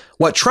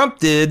 What Trump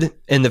did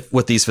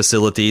with these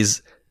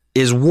facilities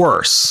is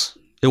worse.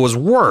 It was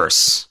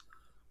worse.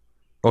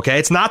 Okay,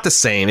 it's not the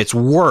same. It's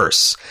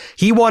worse.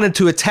 He wanted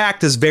to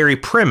attack this very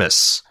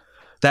premise.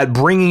 that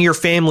bringing your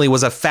family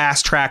was a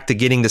fast track to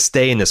getting to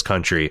stay in this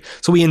country.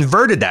 So we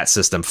inverted that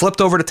system,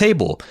 flipped over the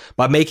table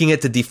by making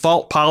it the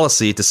default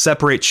policy to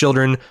separate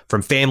children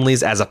from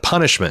families as a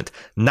punishment,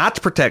 not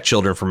to protect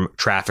children from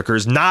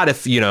traffickers, not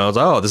if,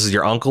 oh, this is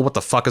your uncle, what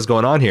the fuck is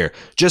going on here?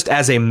 Just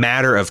as a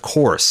matter of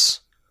course.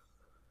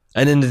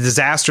 And in the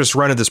disastrous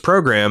run of this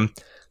program,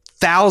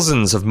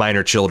 thousands of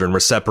minor children were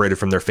separated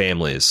from their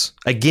families.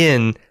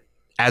 Again,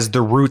 as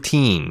the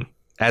routine,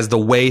 as the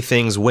way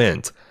things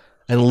went.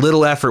 And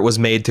little effort was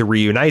made to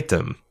reunite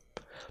them.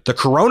 The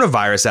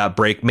coronavirus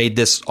outbreak made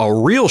this a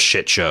real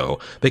shit show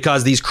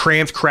because these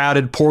cramped,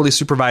 crowded, poorly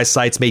supervised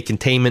sites made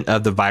containment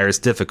of the virus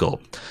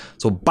difficult.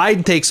 So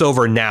Biden takes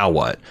over, now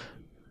what?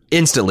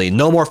 Instantly,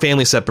 no more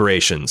family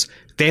separations.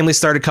 Families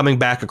started coming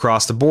back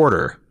across the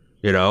border.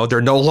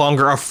 They're no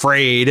longer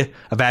afraid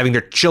of having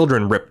their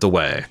children ripped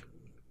away.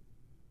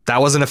 That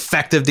was an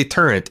effective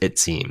deterrent, it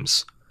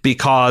seems,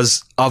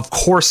 because of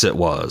course it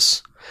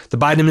was. The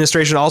Biden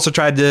administration also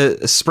tried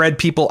to spread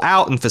people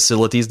out in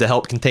facilities to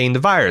help contain the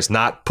virus,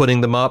 not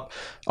putting them up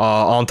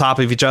on top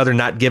of each other,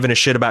 not giving a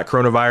shit about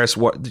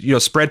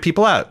coronavirus, spread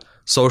people out,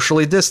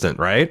 socially distant,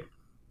 right?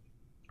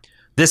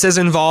 This has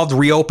involved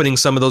reopening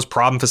some of those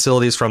problem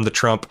facilities from the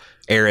Trump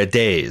era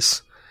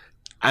days.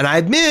 And I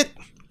admit,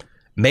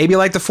 maybe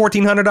like the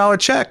 $1,400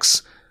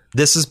 checks,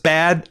 this is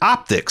bad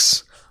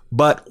optics.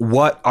 But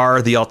what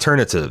are the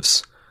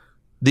alternatives?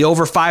 The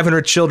over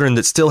 500 children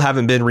that still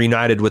haven't been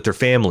reunited with their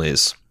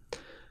families.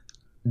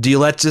 Do you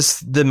let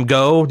them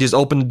go? Just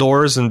open the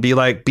doors and be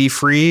like, be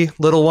free,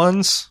 little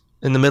ones,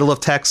 in the middle of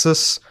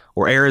Texas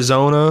or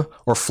Arizona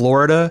or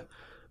Florida?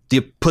 Do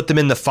you put them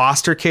in the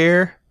foster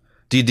care?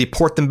 Do you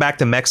deport them back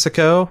to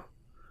Mexico?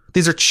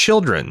 These are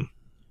children.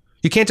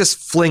 You can't just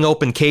fling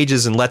open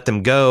cages and let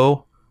them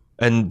go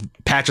and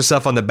pat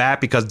yourself on the back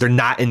because they're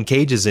not in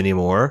cages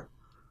anymore.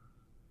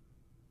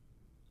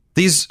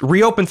 These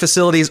reopened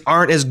facilities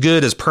aren't as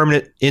good as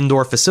permanent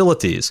indoor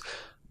facilities.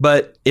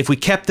 But if we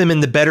kept them in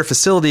the better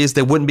facilities,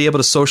 they wouldn't be able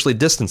to socially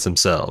distance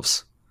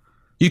themselves.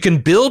 You can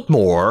build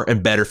more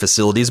and better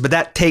facilities, but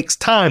that takes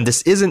time.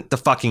 This isn't the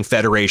fucking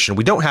Federation.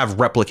 We don't have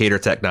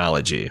replicator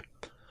technology.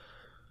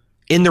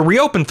 In the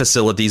reopened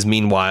facilities,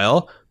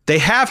 meanwhile, they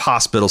have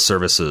hospital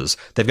services.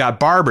 They've got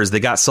barbers. They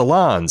got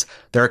salons.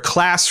 There are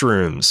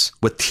classrooms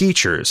with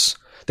teachers.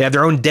 They have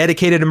their own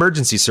dedicated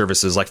emergency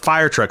services like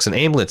fire trucks and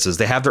ambulances.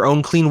 They have their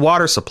own clean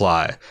water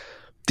supply.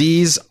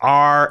 These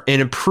are an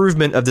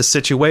improvement of the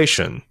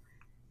situation.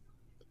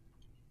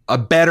 A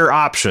better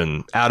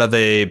option out of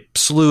a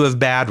slew of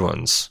bad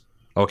ones.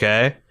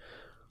 Okay?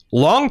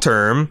 Long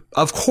term,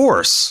 of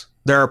course,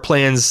 there are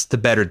plans to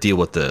better deal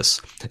with this.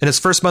 In his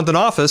first month in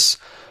office,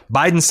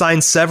 Biden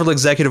signed several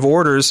executive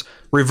orders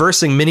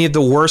reversing many of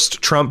the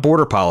worst Trump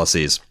border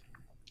policies.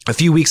 A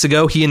few weeks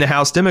ago, he and the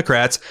House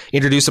Democrats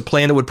introduced a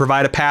plan that would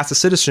provide a path to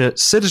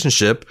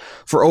citizenship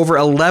for over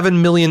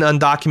 11 million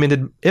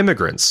undocumented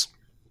immigrants.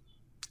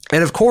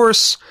 And of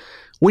course,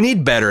 we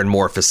need better and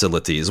more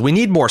facilities. We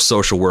need more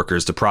social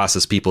workers to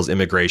process people's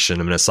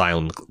immigration and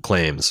asylum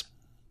claims.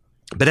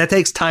 But that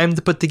takes time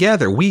to put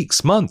together,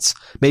 weeks, months,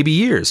 maybe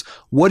years.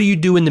 What do you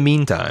do in the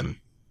meantime?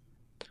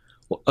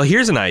 Well,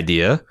 here's an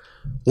idea.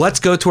 Let's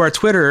go to our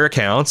Twitter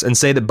accounts and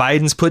say that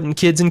Biden's putting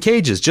kids in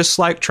cages, just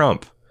like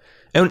Trump.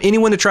 And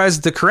anyone that tries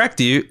to correct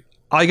you,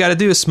 all you got to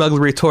do is smugly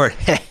retort,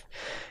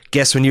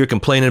 guess when you were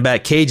complaining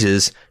about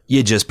cages,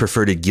 you just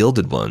preferred the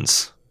gilded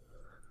ones.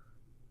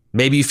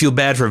 Maybe you feel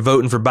bad for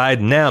voting for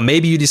Biden now.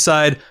 Maybe you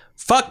decide,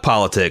 fuck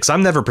politics.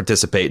 I'm never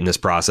participating in this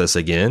process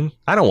again.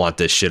 I don't want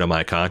this shit on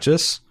my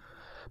conscience.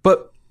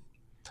 But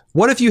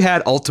what if you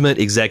had ultimate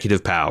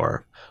executive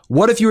power?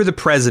 What if you were the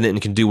president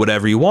and could do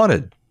whatever you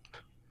wanted?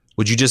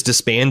 Would you just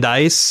disband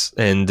ICE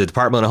and the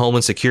Department of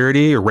Homeland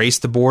Security, erase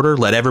the border,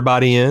 let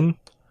everybody in?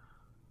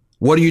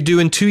 What do you do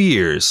in 2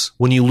 years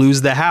when you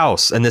lose the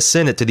House and the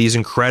Senate to these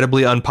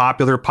incredibly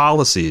unpopular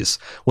policies?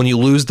 When you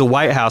lose the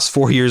White House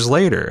 4 years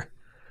later?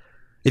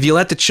 If you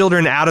let the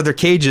children out of their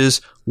cages,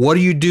 what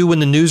do you do when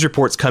the news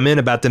reports come in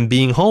about them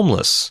being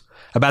homeless?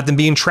 About them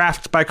being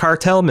trafficked by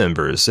cartel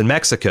members in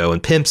Mexico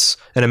and pimps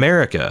in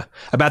America?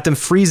 About them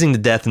freezing to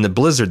death in the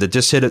blizzard that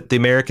just hit the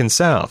American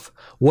South?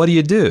 What do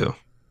you do?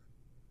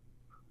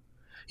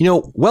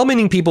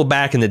 Well-meaning people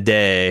back in the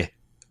day,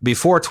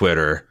 before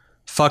Twitter,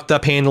 fucked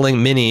up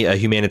handling many a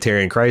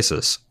humanitarian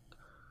crisis.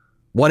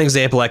 One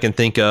example I can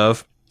think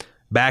of,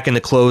 back in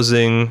the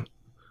closing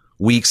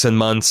weeks and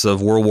months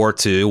of World War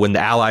II, when the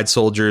Allied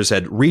soldiers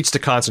had reached the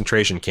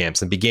concentration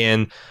camps and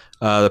began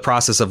the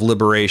process of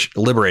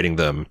liberating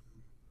them.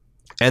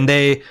 And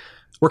they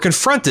were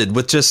confronted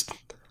with just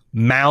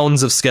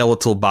mounds of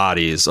skeletal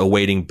bodies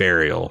awaiting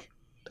burial.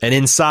 And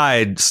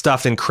inside,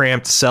 stuffed in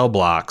cramped cell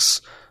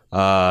blocks,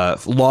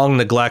 long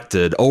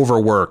neglected,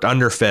 overworked,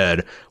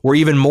 underfed, were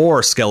even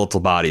more skeletal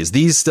bodies,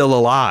 these still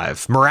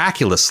alive,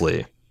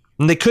 miraculously.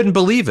 And they couldn't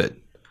believe it.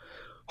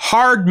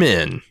 Hard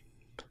men,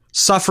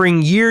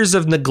 suffering years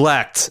of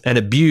neglect and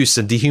abuse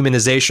and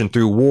dehumanization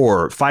through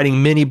war,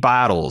 fighting many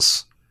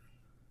battles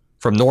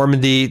from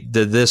Normandy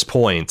to this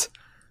point,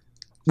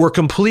 were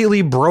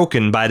completely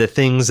broken by the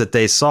things that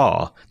they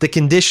saw, the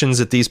conditions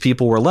that these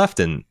people were left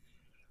in.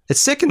 It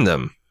sickened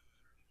them.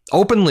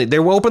 They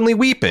were openly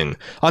weeping.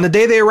 On the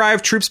day they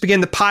arrived, troops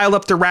began to pile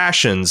up the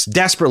rations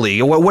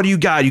desperately. What do you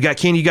got? You got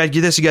candy, you got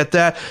this, you got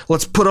that.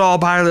 Let's put it all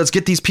by. Let's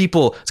get these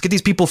people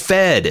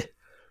fed.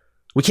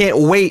 We can't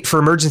wait for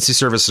emergency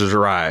services to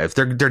arrive.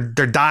 They're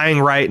dying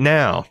right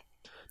now.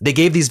 They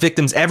gave these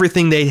victims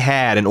everything they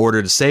had in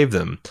order to save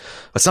them.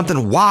 But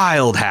something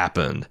wild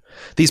happened.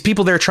 These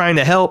people they're trying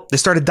to help, they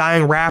started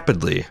dying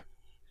rapidly.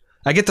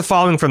 I get the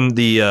following from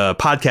the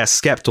podcast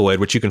Skeptoid,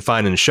 which you can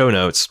find in the show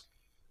notes.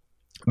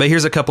 But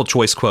here's a couple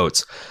choice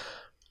quotes.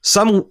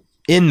 Some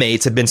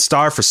inmates had been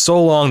starved for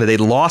so long that they'd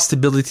lost the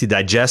ability to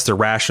digest the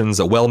rations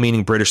that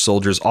well-meaning British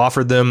soldiers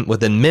offered them.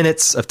 Within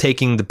minutes of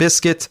taking the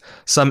biscuit,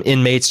 some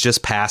inmates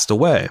just passed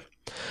away.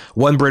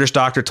 One British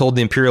doctor told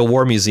the Imperial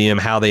War Museum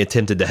how they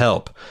attempted to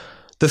help.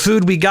 The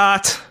food we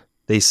got,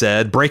 they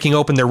said, breaking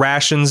open their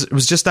rations, it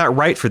was just not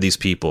right for these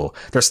people.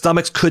 Their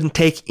stomachs couldn't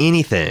take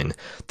anything.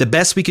 The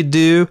best we could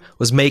do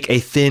was make a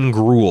thin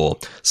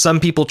gruel. Some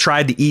people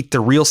tried to eat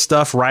the real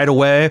stuff right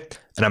away,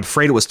 and I'm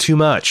afraid it was too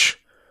much.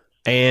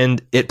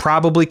 And it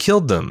probably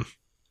killed them.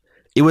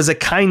 It was a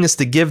kindness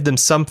to give them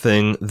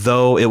something,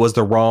 though it was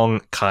the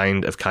wrong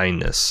kind of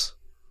kindness.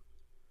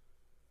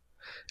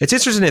 It's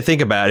interesting to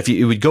think about if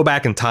you would go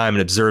back in time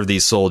and observe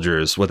these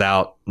soldiers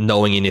without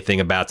knowing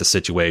anything about the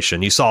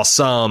situation. You saw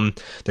some,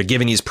 they're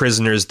giving these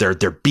prisoners their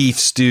beef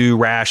stew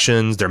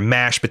rations, their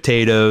mashed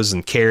potatoes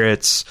and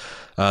carrots,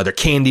 their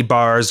candy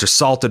bars, their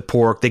salted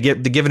pork. They're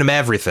giving them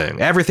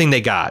everything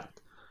they got.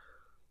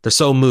 They're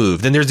so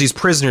moved. Then there's these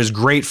prisoners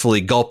gratefully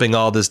gulping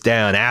all this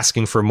down,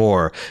 asking for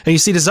more. And you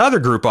see this other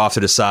group off to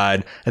the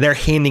side, and they're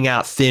handing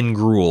out thin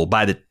gruel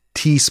by the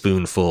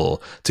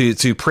teaspoonful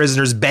to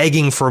prisoners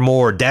begging for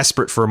more,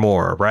 desperate for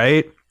more,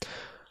 right?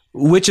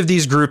 Which of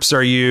these groups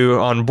are you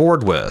on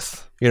board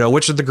with? You know,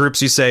 which of the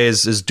groups you say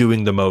is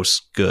doing the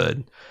most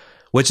good?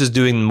 Which is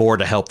doing more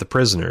to help the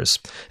prisoners?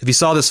 If you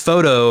saw this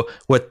photo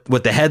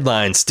with the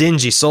headline,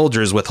 "Stingy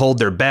Soldiers Withhold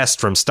Their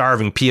Best from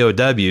Starving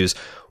POWs,"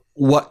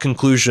 what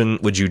conclusion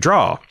would you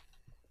draw?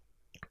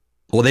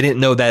 Well, they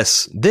didn't know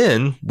this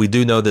then. We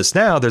do know this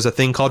now. There's a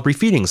thing called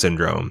refeeding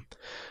syndrome.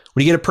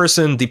 When you get a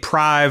person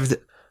deprived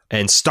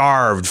and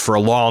starved for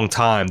a long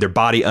time, their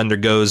body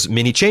undergoes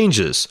many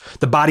changes.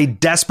 The body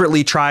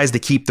desperately tries to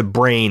keep the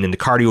brain and the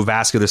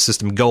cardiovascular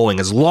system going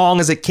as long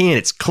as it can.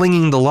 It's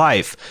clinging to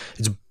life.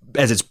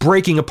 As it's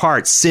breaking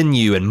apart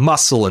sinew and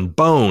muscle and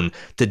bone.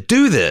 To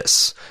do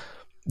this,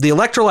 the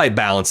electrolyte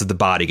balance of the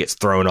body gets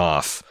thrown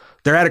off.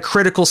 They're at a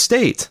critical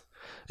state.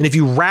 And if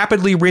you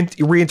rapidly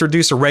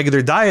reintroduce a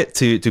regular diet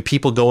to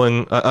people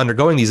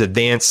undergoing these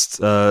advanced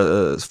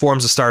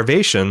forms of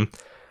starvation,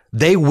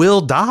 they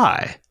will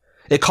die.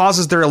 It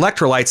causes their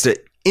electrolytes to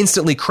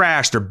instantly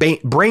crash. Their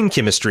brain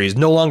chemistry is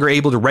no longer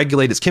able to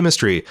regulate its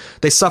chemistry.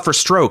 They suffer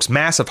strokes,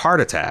 massive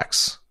heart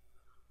attacks.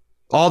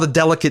 All the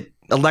delicate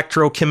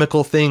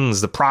electrochemical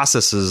things, the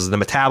processes, the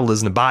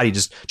metabolism, the body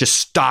just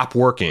stop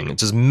working.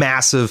 It's just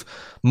massive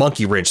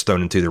monkey wrench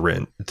thrown into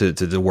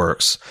the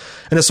works.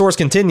 And the source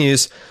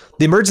continues,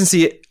 the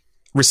emergency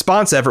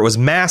response effort was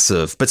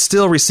massive, but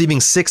still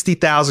receiving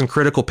 60,000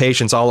 critical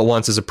patients all at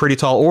once is a pretty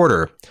tall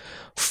order.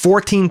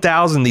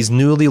 14,000 these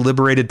newly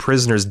liberated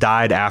prisoners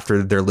died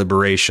after their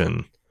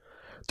liberation.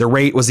 The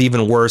rate was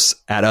even worse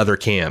at other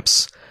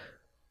camps.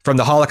 From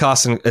the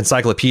Holocaust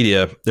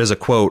Encyclopedia, there's a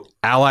quote,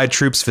 Allied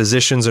troops,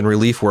 physicians, and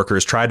relief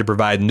workers tried to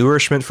provide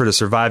nourishment for the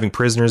surviving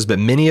prisoners, but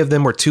many of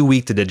them were too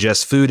weak to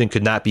digest food and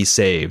could not be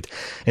saved.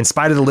 In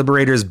spite of the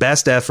liberators'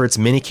 best efforts,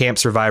 many camp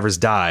survivors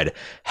died.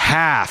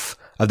 Half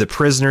of the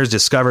prisoners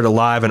discovered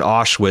alive in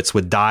Auschwitz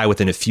would die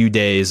within a few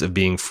days of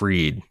being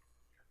freed.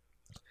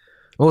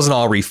 It wasn't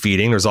all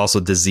refeeding. There's also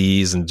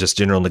disease and just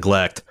general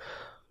neglect.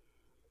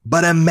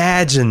 But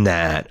imagine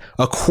that.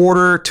 A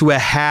quarter to a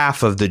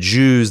half of the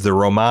Jews, the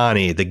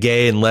Romani, the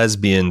gay and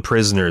lesbian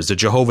prisoners, the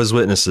Jehovah's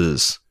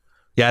Witnesses.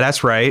 Yeah,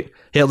 that's right.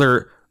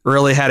 Hitler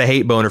really had a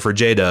hate boner for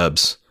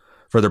J-dubs,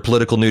 for their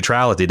political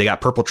neutrality. They got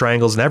purple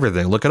triangles and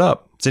everything. Look it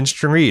up. It's an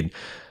interesting read.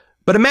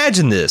 But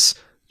imagine this.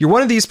 You're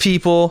one of these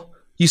people.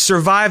 You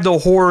survived the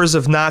horrors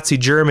of Nazi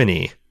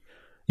Germany.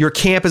 Your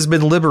camp has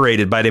been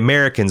liberated by the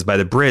Americans, by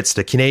the Brits,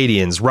 the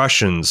Canadians,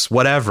 Russians,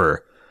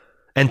 whatever.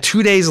 And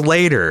 2 days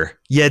later,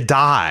 you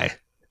die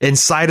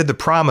inside of the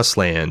promised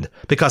land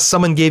because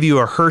someone gave you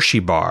a Hershey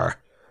bar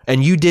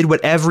and you did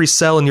what every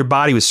cell in your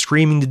body was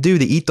screaming to do,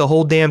 to eat the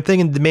whole damn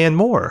thing and demand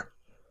more.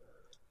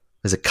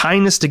 There's a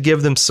kindness to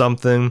give them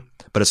something,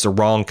 but it's the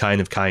wrong kind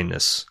of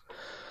kindness.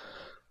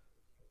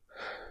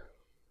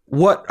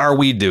 What are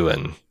we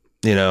doing,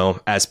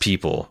 as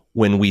people,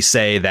 when we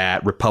say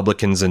that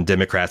Republicans and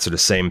Democrats are the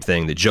same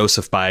thing, that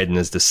Joseph Biden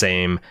is the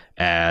same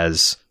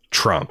as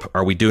Trump?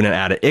 Are we doing it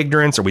out of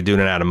ignorance? Are we doing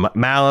it out of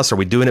malice? Are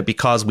we doing it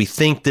because we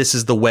think this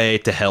is the way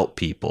to help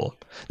people?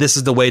 This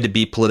is the way to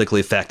be politically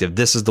effective.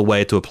 This is the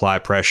way to apply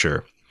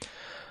pressure.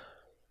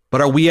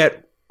 But are we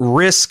at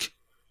risk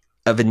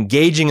of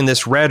engaging in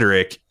this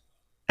rhetoric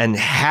and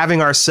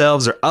having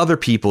ourselves or other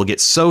people get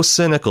so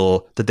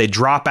cynical that they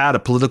drop out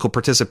of political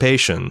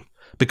participation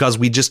because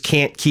we just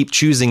can't keep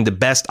choosing the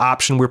best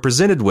option we're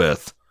presented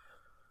with.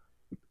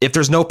 If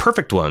there's no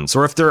perfect ones,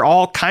 or if they're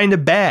all kind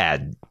of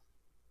bad.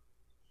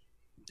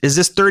 Is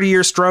this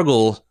 30-year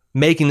struggle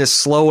making this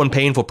slow and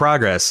painful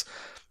progress?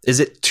 Is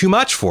it too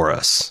much for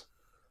us?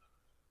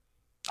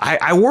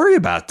 I worry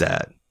about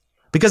that.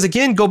 Because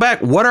again, go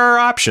back, what are our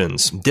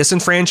options?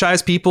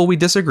 Disenfranchise people we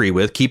disagree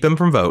with, keep them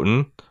from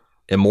voting.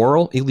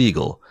 Immoral,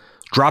 illegal.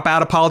 Drop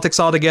out of politics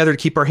altogether to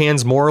keep our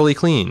hands morally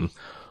clean.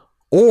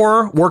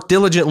 Or work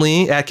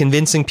diligently at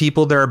convincing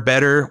people there are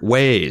better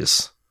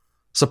ways.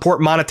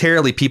 Support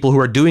monetarily people who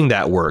are doing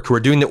that work, who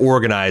are doing the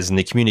organizing,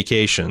 the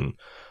communication,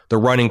 the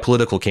running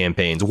political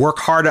campaigns. Work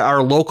hard at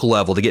our local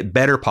level to get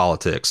better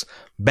politics,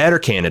 better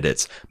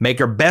candidates,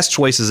 make our best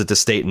choices at the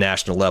state and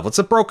national level. It's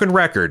a broken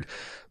record.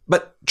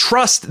 But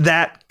trust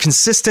that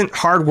consistent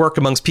hard work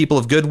amongst people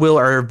of goodwill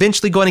are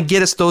eventually going to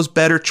get us those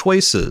better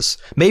choices.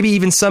 Maybe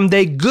even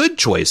someday good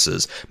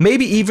choices.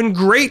 Maybe even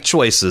great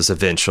choices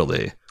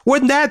eventually.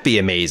 Wouldn't that be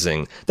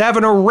amazing? To have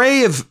an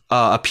array of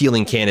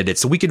appealing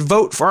candidates so we could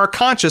vote for our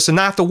conscience and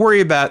not have to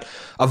worry about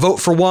a vote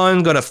for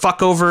one going to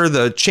fuck over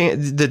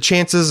the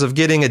chances of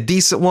getting a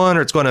decent one,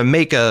 or it's going to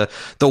make the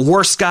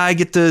worst guy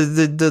get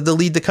the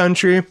lead the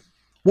country.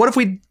 What if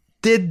we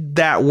did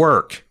that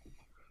work?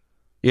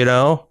 You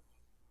know?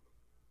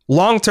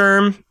 Long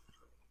term,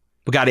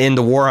 we got to end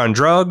the war on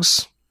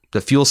drugs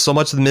that fuels so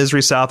much of the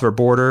misery south of our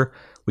border.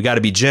 We got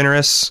to be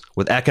generous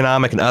with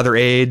economic and other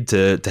aid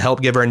to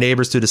help give our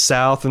neighbors to the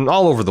south and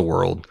all over the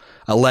world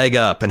a leg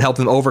up and help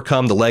them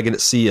overcome the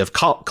legacy of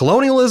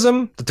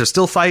colonialism that they're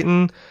still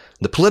fighting,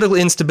 the political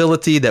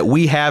instability that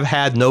we have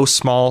had no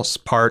small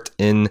part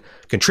in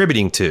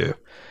contributing to.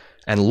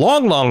 And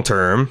long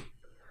term,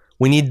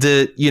 we need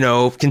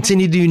to,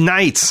 continue to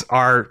unite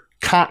our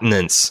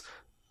continents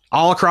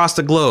all across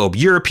the globe.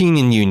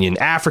 European Union,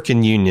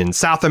 African Union,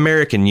 South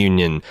American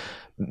Union,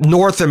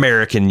 North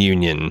American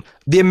Union,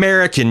 the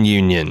American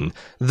Union,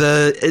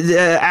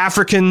 the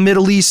African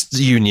Middle East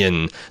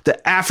Union,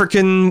 the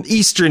African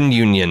Eastern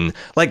Union,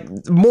 like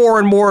more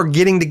and more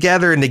getting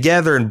together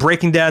and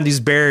breaking down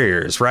these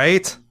barriers,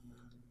 right?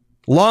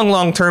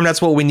 Long term,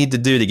 that's what we need to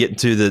do to get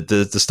into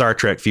the Star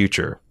Trek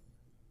future.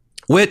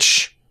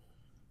 Which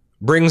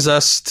brings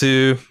us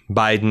to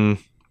Biden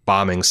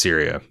bombing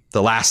Syria.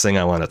 The last thing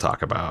I want to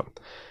talk about.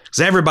 Because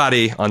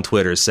everybody on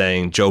Twitter is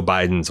saying Joe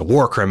Biden's a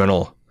war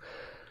criminal.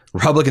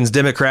 Republicans,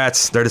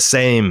 Democrats, they're the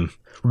same.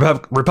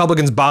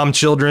 Republicans bomb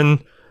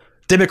children.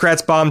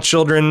 Democrats bomb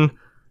children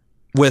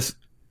with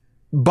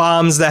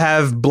bombs that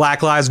have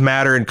Black Lives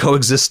Matter and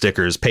coexist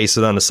stickers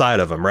pasted on the side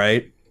of them,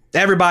 right?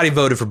 Everybody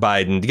voted for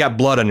Biden. You got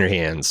blood on your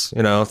hands.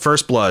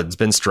 First blood's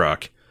been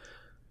struck.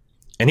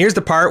 And here's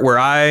the part where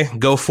I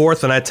go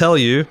forth and I tell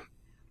you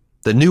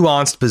the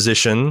nuanced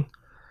position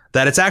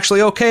that it's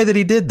actually okay that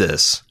he did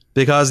this,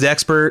 because the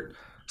expert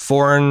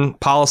foreign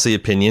policy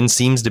opinion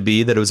seems to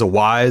be that it was a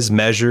wise,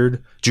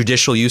 measured,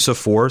 judicial use of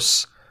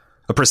force,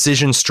 a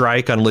precision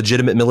strike on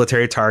legitimate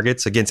military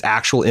targets against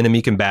actual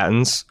enemy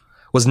combatants,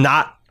 was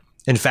not,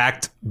 in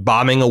fact,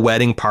 bombing a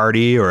wedding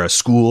party or a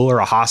school or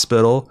a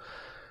hospital.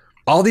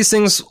 All these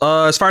things,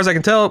 as far as I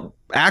can tell,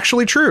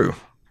 actually true.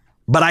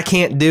 But I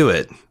can't do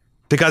it,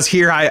 because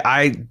here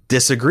I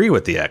disagree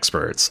with the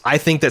experts. I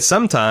think that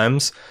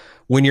sometimes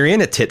when you're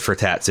in a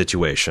tit-for-tat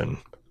situation,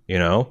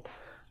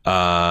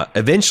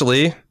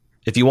 eventually,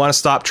 if you want to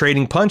stop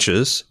trading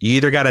punches, you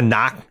either got to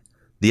knock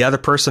the other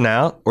person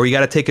out or you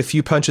got to take a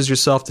few punches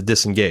yourself to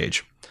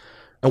disengage.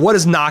 And what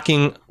does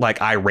knocking like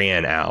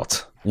Iran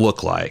out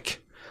look like?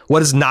 What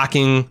does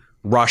knocking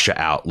Russia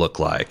out look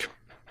like?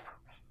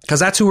 Because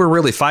that's who we're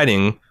really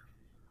fighting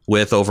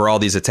with over all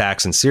these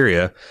attacks in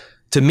Syria.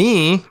 To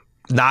me,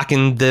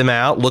 knocking them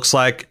out looks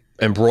like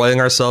embroiling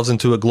ourselves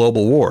into a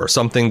global war,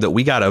 something that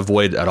we got to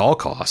avoid at all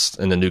costs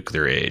in the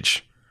nuclear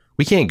age.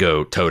 We can't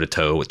go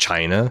toe-to-toe with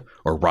China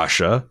or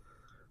Russia.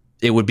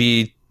 It would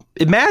be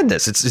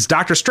madness. It's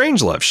Dr.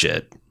 Strangelove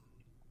shit.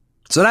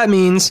 So that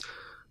means,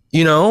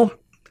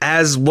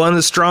 as one of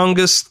the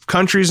strongest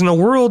countries in the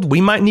world,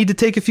 we might need to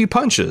take a few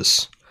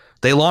punches.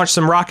 They launched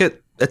some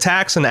rocket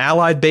attacks on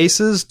Allied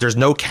bases. There's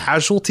no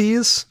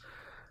casualties.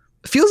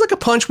 It feels like a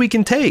punch we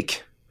can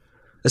take.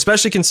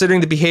 Especially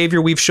considering the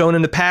behavior we've shown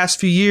in the past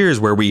few years,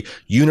 where we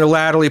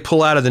unilaterally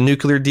pull out of the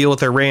nuclear deal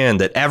with Iran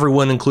that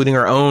everyone, including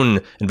our own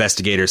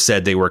investigators,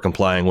 said they were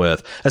complying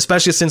with.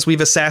 Especially since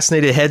we've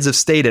assassinated heads of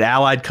state at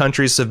allied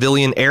countries'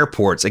 civilian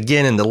airports,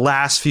 again, in the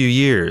last few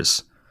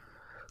years.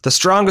 The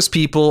strongest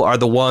people are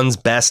the ones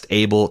best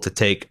able to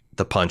take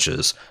the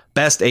punches,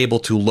 best able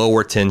to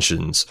lower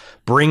tensions,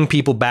 bring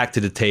people back to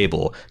the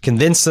table,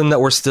 convince them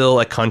that we're still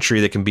a country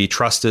that can be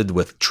trusted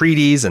with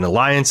treaties and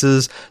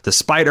alliances,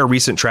 despite our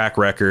recent track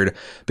record,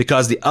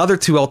 because the other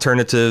two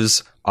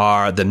alternatives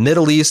are the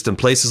Middle East and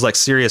places like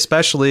Syria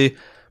especially,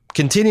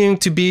 continuing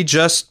to be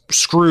just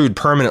screwed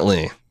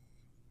permanently.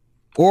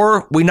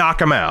 Or we knock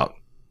them out,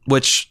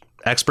 which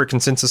expert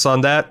consensus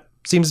on that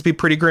seems to be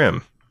pretty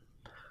grim.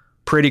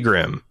 Pretty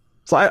grim.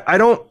 So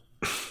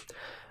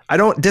I I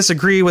don't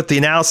disagree with the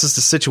analysis of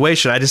the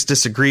situation. I just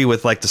disagree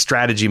with like the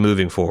strategy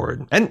moving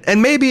forward.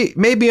 And maybe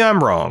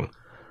I'm wrong.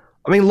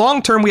 I mean,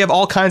 long term, we have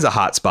all kinds of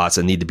hot spots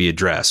that need to be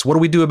addressed. What do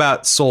we do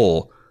about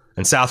Seoul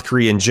and South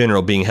Korea in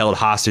general being held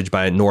hostage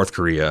by North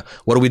Korea?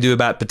 What do we do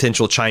about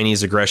potential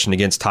Chinese aggression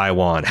against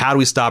Taiwan? How do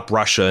we stop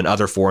Russia and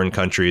other foreign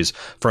countries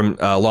from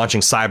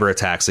launching cyber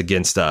attacks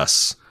against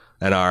us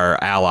and our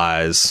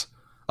allies,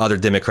 other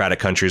democratic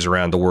countries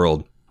around the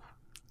world?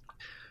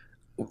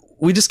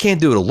 We just can't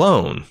do it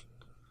alone.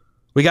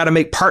 We got to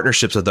make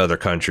partnerships with other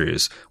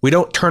countries. We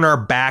don't turn our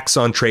backs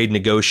on trade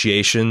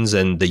negotiations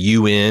and the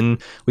UN.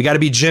 We got to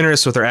be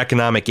generous with our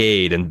economic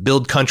aid and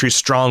build countries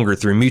stronger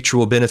through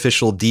mutual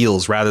beneficial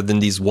deals rather than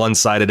these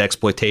one-sided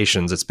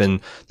exploitations. It's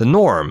been the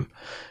norm.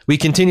 We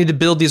continue to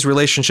build these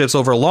relationships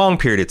over a long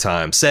period of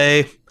time,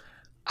 say,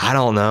 I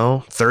don't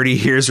know, 30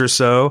 years or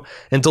so,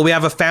 until we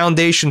have a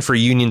foundation for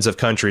unions of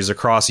countries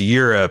across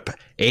Europe,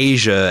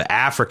 Asia,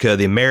 Africa,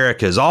 the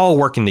Americas, all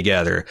working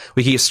together.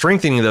 We keep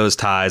strengthening those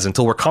ties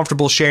until we're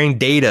comfortable sharing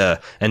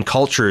data and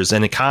cultures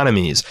and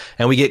economies.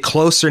 And we get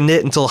closer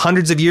knit until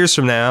hundreds of years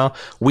from now,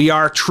 we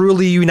are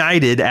truly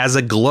united as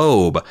a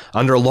globe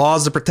under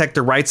laws that protect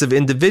the rights of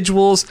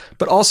individuals,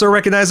 but also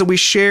recognize that we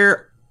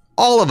share,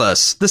 all of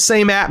us, the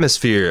same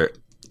atmosphere,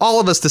 all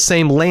of us the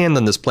same land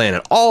on this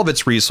planet, all of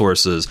its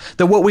resources,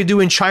 that what we do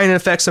in China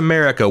affects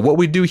America, what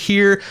we do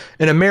here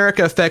in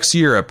America affects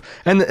Europe.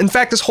 And in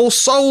fact, this whole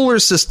solar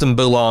system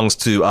belongs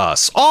to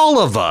us, all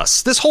of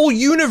us. This whole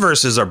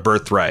universe is our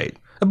birthright.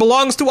 It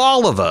belongs to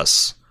all of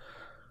us.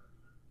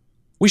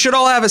 We should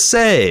all have a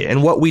say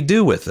in what we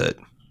do with it.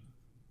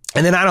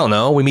 And then, I don't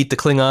know, we meet the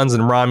Klingons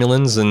and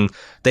Romulans and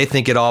they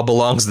think it all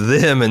belongs to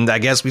them, and I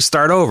guess we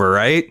start over,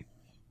 right?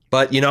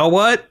 But you know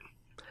what?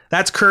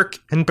 That's Kirk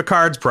and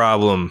Picard's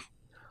problem.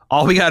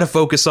 All we got to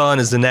focus on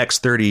is the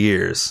next 30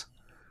 years.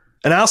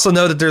 And I also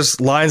know that there's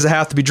lines that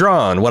have to be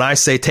drawn. When I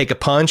say take a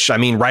punch, I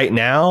mean right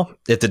now,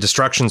 if the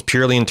destruction's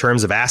purely in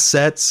terms of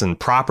assets and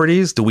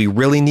properties, do we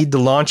really need to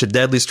launch a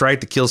deadly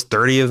strike that kills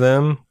 30 of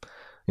them?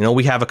 You know,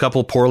 we have a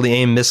couple poorly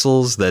aimed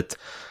missiles that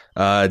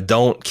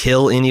don't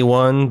kill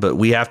anyone, but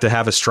we have to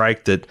have a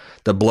strike that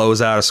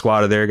blows out a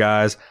squad of their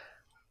guys.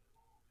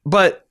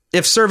 But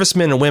if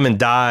servicemen and women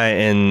die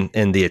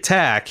in the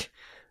attack,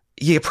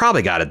 you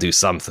probably got to do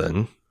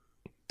something.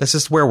 That's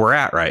just where we're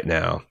at right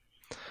now.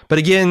 But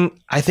again,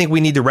 I think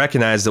we need to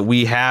recognize that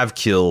we have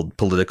killed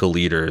political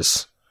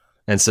leaders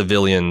and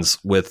civilians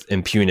with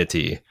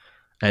impunity,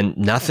 and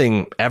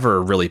nothing ever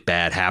really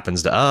bad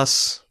happens to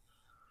us.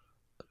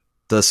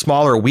 The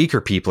smaller, weaker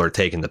people are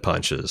taking the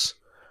punches.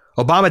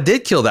 Obama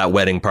did kill that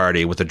wedding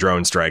party with a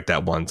drone strike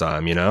that one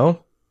time, you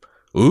know?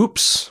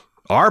 Oops,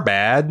 our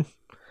bad.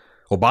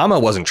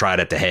 Obama wasn't tried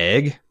at The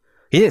Hague.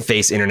 He didn't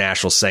face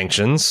international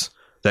sanctions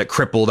that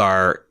crippled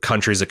our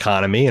country's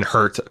economy and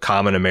hurt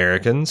common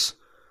Americans.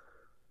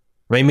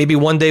 I mean, maybe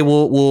one day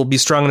we'll be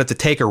strong enough to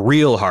take a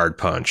real hard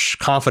punch,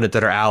 confident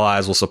that our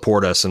allies will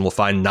support us and we'll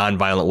find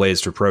nonviolent ways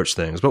to approach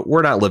things. But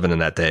we're not living in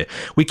that day.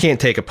 We can't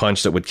take a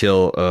punch that would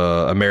kill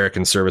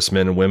American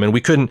servicemen and women.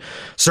 We couldn't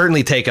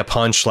certainly take a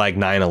punch like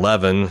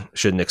 9/11.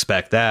 Shouldn't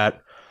expect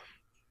that.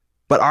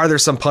 But are there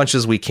some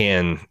punches we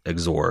can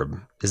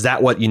absorb? Is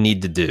that what you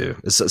need to do?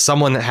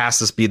 Someone has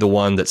to be the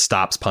one that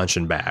stops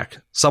punching back.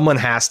 Someone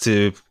has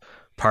to,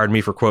 pardon me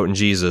for quoting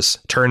Jesus,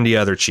 turn the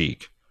other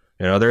cheek.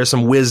 You know, there is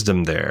some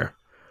wisdom there.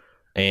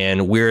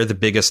 And we're the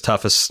biggest,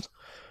 toughest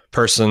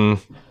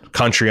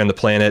country on the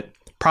planet.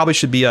 Probably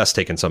should be us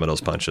taking some of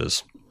those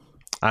punches.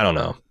 I don't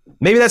know.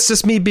 Maybe that's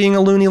just me being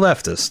a loony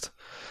leftist.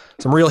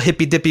 Some real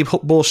hippy dippy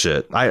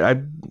bullshit.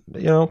 I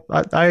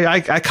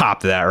cop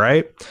to that,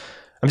 right?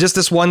 I'm just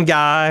this one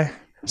guy.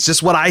 It's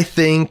just what I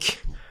think.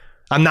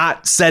 I'm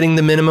not setting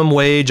the minimum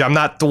wage. I'm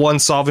not the one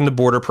solving the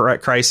border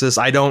crisis.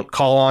 I don't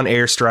call on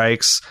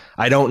airstrikes.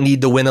 I don't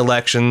need to win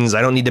elections.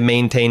 I don't need to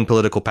maintain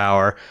political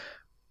power.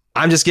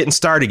 I'm just getting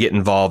started, getting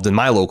involved in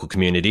my local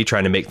community,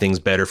 trying to make things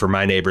better for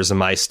my neighbors in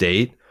my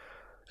state.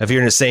 If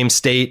you're in the same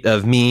state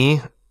of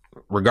me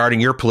regarding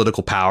your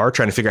political power,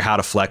 trying to figure out how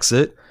to flex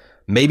it,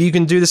 maybe you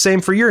can do the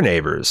same for your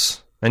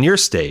neighbors and your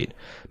state.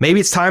 Maybe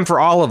it's time for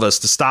all of us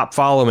to stop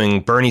following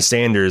Bernie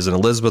Sanders and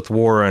Elizabeth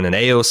Warren and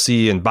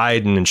AOC and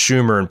Biden and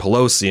Schumer and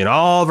Pelosi and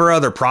all of our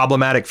other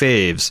problematic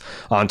faves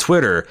on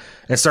Twitter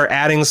and start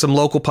adding some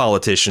local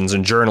politicians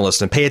and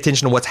journalists and pay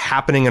attention to what's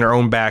happening in our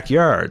own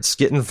backyards.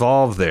 Get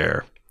involved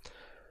there.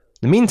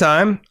 In the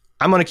meantime,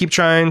 I'm going to keep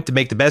trying to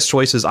make the best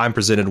choices I'm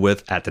presented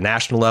with at the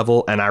national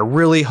level, and I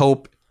really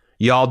hope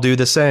y'all do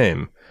the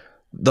same.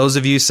 Those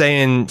of you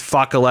saying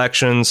fuck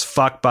elections,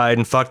 fuck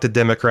Biden, fuck the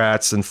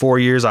Democrats, in 4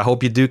 years, I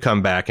hope you do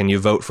come back and you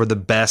vote for the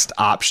best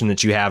option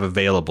that you have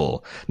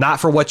available. Not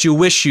for what you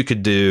wish you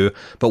could do,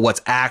 but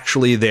what's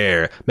actually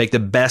there. Make the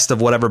best of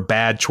whatever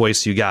bad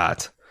choice you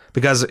got.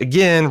 Because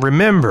again,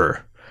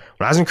 remember,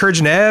 when I was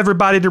encouraging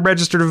everybody to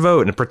register to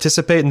vote and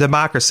participate in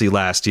democracy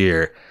last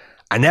year,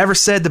 I never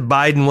said that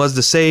Biden was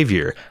the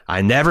savior.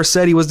 I never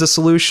said he was the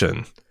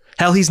solution.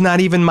 Hell, he's not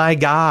even my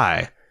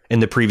guy in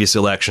the previous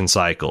election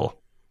cycle.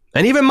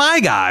 And even my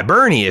guy,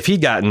 Bernie, if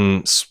he'd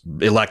gotten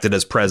elected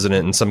as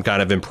president in some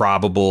kind of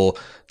improbable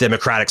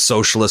democratic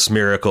socialist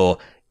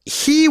miracle,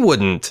 he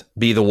wouldn't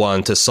be the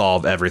one to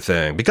solve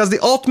everything, because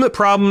the ultimate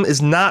problem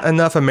is not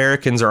enough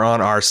Americans are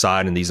on our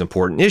side in these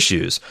important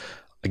issues.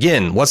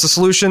 Again, what's the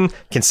solution?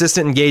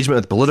 Consistent engagement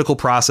with the political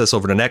process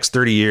over the next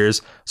 30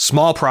 years,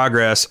 small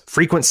progress,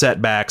 frequent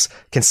setbacks,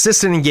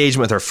 consistent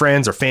engagement with our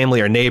friends, our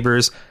family, our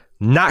neighbors,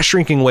 not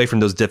shrinking away from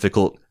those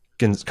difficult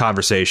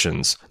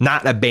conversations,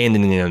 not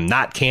abandoning them,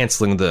 not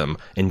canceling them,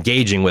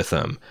 engaging with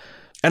them.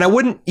 And I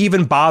wouldn't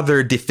even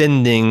bother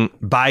defending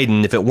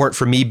Biden if it weren't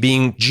for me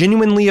being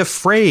genuinely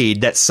afraid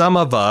that some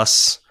of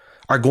us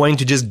are going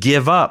to just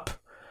give up,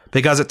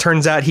 because it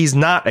turns out he's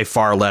not a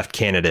far left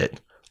candidate.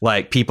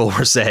 Like people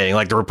were saying,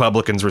 like the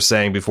Republicans were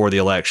saying before the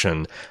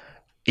election.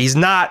 He's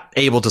not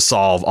able to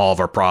solve all of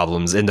our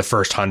problems in the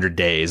first 100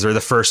 days or the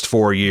first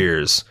 4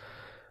 years.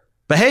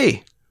 But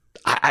hey,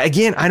 I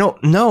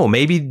don't know.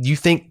 Maybe you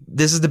think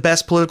this is the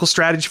best political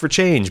strategy for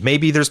change.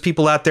 Maybe there's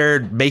people out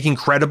there making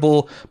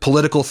credible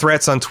political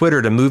threats on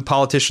Twitter to move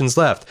politicians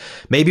left.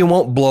 Maybe it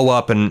won't blow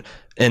up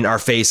in our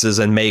faces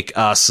and make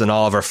us and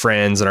all of our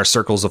friends and our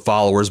circles of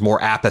followers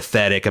more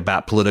apathetic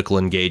about political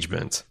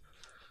engagement.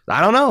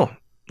 I don't know.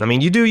 I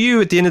mean, you do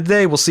you. At the end of the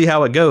day, we'll see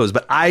how it goes.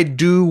 But I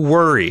do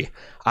worry.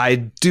 I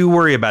do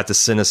worry about the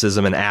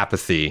cynicism and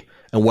apathy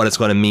and what it's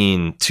going to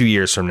mean 2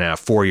 years from now,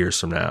 4 years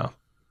from now.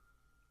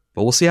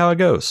 But we'll see how it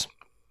goes.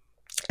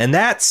 And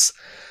that's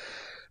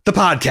the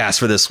podcast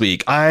for this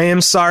week. I am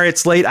sorry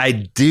it's late. I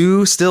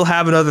do still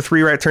have another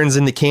 3 right turns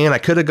in the can. I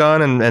could have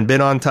gone and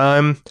been on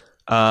time.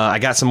 I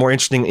got some more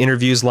interesting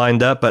interviews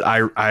lined up, but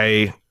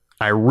I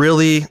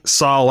really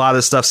saw a lot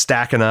of stuff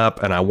stacking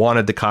up, and I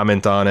wanted to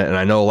comment on it. And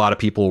I know a lot of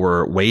people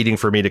were waiting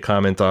for me to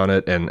comment on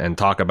it and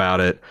talk about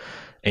it.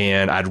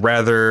 And I'd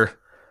rather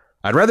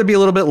be a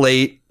little bit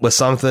late with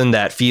something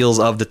that feels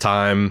of the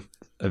time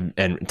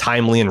and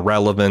timely and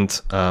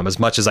relevant. As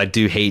much as I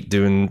do hate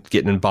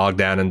getting bogged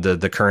down into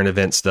the current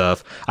event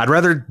stuff, I'd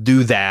rather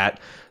do that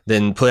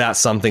than put out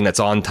something that's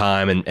on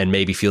time and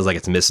maybe feels like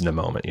it's missing a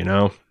moment, you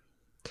know?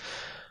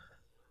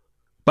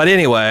 But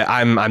anyway,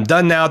 I'm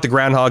done now with the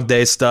Groundhog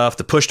Day stuff,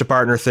 the push to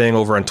partner thing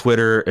over on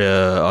Twitter,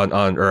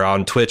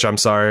 on Twitch. I'm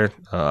sorry,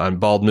 on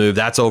Bald Move.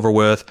 That's over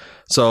with.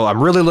 So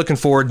I'm really looking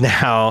forward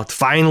now to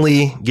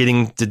finally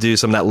getting to do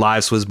some of that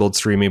live Swizzbold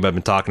streaming I've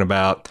been talking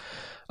about.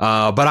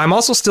 But I'm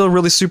also still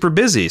really super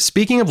busy.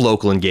 Speaking of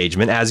local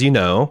engagement, as you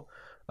know,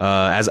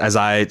 as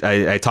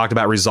I talked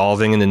about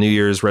resolving in the New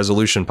Year's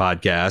resolution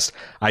podcast,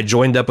 I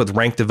joined up with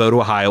Rank to Vote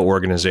Ohio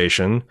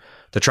organization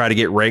to try to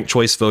get ranked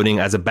choice voting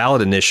as a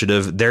ballot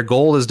initiative. Their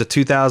goal is the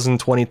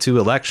 2022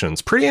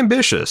 elections. Pretty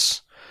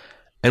ambitious.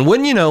 And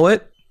wouldn't you know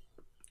it,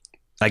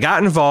 I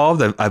got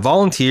involved, I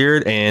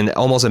volunteered, and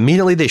almost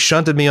immediately they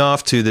shunted me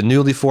off to the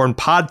newly formed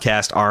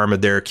podcast arm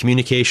of their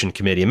communication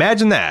committee.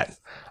 Imagine that.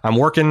 I'm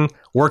working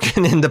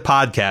in the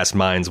podcast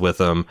minds with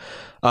them.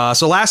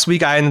 So last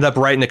week I ended up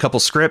writing a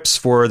couple scripts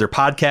for their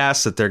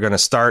podcasts that they're going to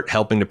start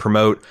helping to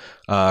promote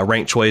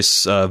ranked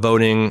choice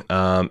voting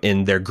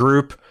in their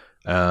group.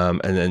 And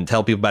then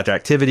tell people about their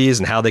activities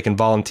and how they can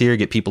volunteer,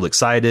 get people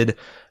excited.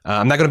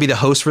 I'm not going to be the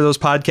host for those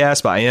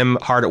podcasts, but I am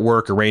hard at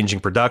work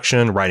arranging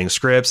production, writing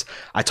scripts.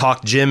 I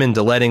talked Jim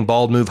into letting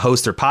Bald Move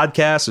host their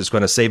podcast. It's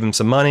going to save him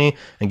some money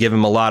and give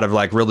him a lot of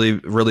like really,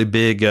 really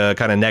big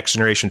kind of next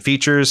generation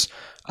features.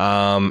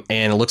 And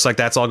it looks like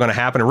that's all going to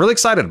happen. I'm really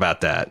excited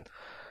about that.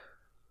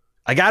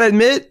 I got to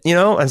admit, you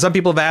know, and some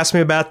people have asked me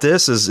about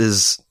this,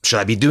 is should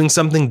I be doing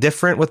something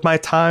different with my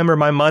time or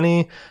my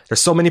money? There's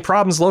so many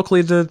problems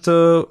locally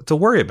to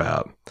worry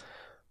about.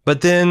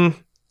 But then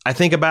I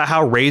think about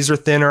how razor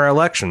thin our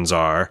elections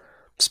are,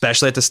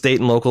 especially at the state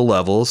and local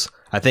levels.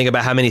 I think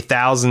about how many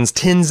thousands,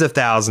 tens of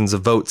thousands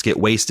of votes get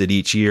wasted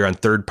each year on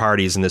third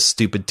parties in this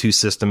stupid two-party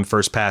system,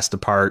 first past the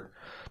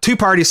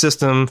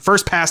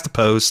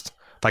post,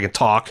 if I can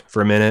talk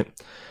for a minute.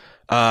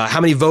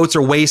 How many votes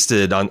are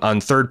wasted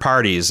on third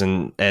parties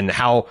and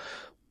how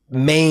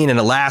Maine and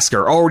Alaska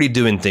are already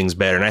doing things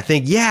better. And I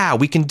think, yeah,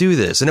 we can do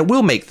this, and it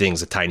will make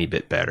things a tiny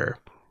bit better.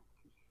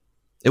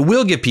 It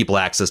will give people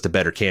access to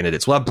better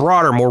candidates. We'll have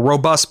broader, more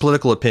robust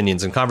political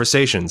opinions and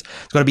conversations.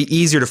 It's going to be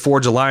easier to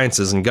forge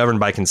alliances and govern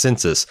by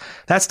consensus.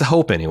 That's the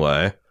hope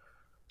anyway.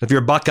 If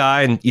you're a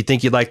Buckeye and you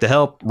think you'd like to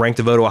help,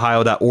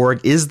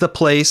 ranktovoteohio.org is the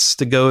place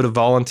to go to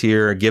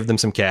volunteer, give them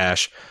some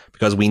cash,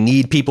 because we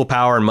need people,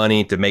 power, and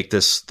money to make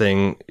this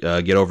thing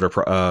get over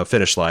the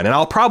finish line. And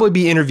I'll probably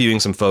be interviewing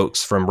some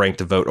folks from Rank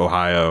to Vote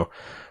Ohio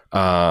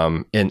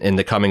in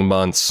the coming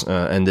months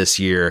and this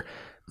year.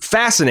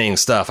 Fascinating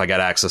stuff I got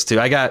access to.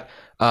 I got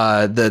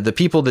the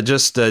people that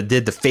just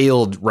did the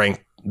failed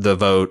ranked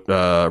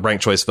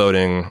choice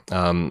voting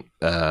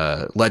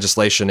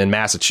legislation in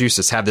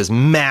Massachusetts have this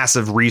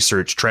massive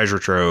research treasure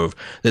trove,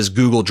 this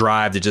Google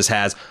Drive that just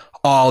has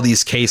all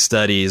these case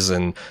studies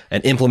and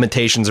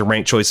implementations of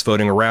ranked choice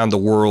voting around the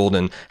world,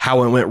 and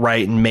how it went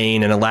right in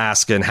Maine and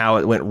Alaska and how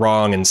it went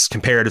wrong, and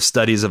comparative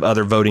studies of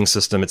other voting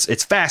systems.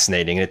 It's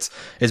fascinating. It's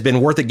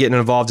been worth it getting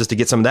involved just to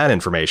get some of that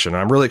information.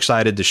 I'm really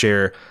excited to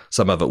share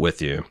some of it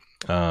with you.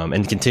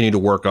 and continue to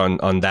work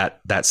on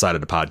that side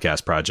of the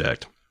podcast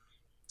project.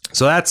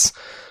 So that's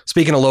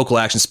speaking of local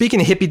action. Speaking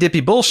of hippy dippy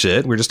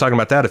bullshit, we were just talking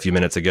about that a few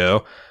minutes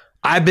ago.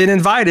 I've been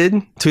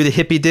invited to the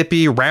Hippy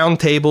Dippy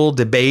Roundtable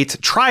Debate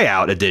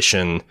Tryout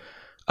Edition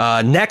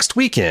next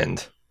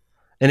weekend.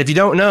 And if you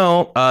don't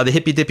know, the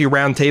Hippy Dippy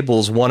Roundtable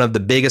is one of the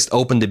biggest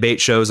open debate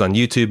shows on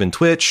YouTube and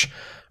Twitch.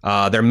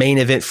 Their main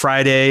event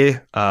Friday,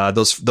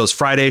 those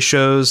Friday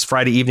shows,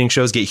 Friday evening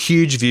shows get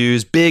huge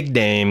views, big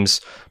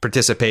names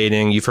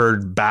participating. You've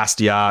heard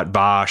Bastiat,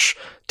 Bosch,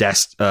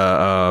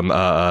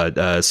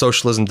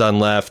 Socialism Done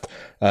Left,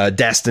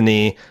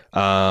 Destiny.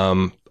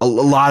 A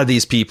lot of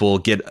these people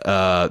get,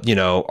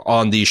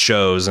 on these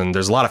shows, and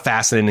there's a lot of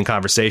fascinating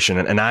conversation.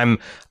 And I'm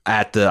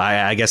at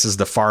I guess is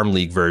the Farm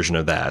League version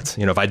of that.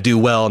 If I do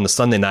well on the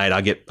Sunday night,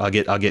 I'll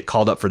get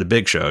called up for the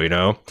big show,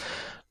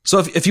 So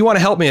if you want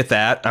to help me with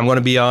that, I'm going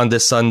to be on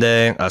this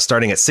Sunday,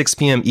 starting at 6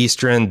 p.m.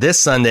 Eastern. This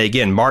Sunday,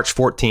 again, March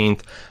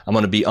 14th, I'm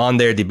going to be on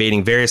there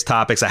debating various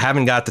topics. I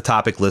haven't got the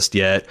topic list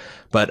yet,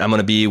 but I'm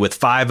going to be with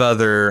 5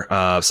 other,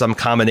 some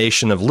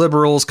combination of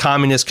liberals,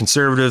 communists,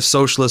 conservatives,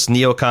 socialists,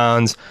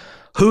 neocons.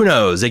 Who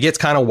knows? It gets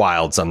kind of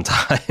wild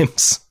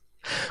sometimes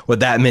with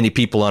that many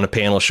people on a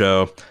panel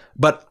show.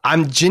 But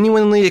I'm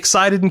genuinely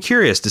excited and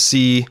curious to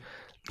see,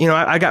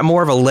 I got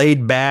more of a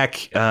laid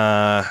back,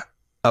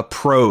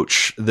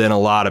 approach than a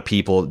lot of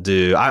people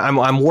do.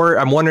 I'm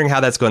wondering how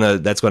that's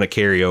going to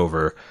carry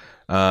over.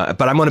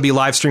 But I'm going to be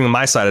live streaming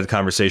my side of the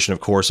conversation,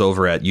 of course,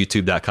 over at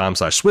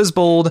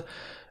youtube.com/Swizbold.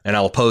 And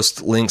I'll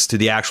post links to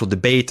the actual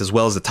debate as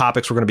well as the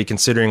topics we're going to be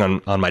considering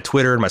on my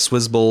Twitter and my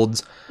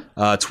Swizbold's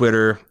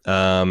Twitter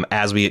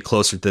as we get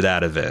closer to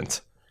that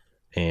event.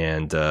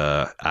 And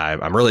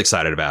I'm really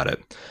excited about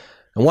it.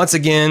 And once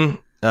again,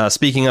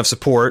 speaking of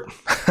support,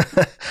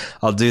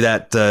 I'll do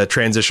that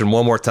transition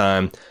one more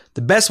time.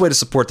 The best way to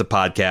support the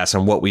podcast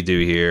and what we do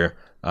here,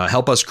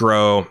 help us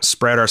grow,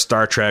 spread our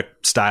Star Trek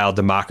style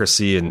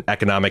democracy and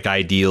economic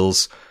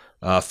ideals,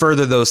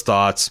 further those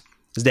thoughts,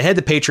 is to head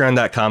to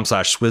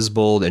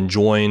patreon.com/Swizbold and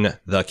join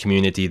the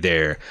community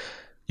there.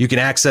 You can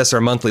access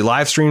our monthly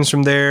live streams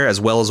from there, as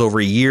well as over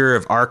a year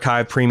of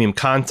archive premium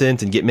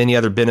content and get many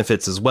other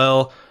benefits as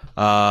well,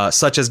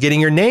 such as getting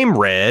your name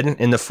read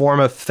in the form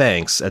of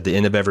thanks at the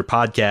end of every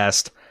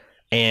podcast.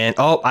 And,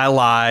 I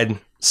lied.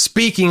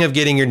 Speaking of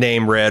getting your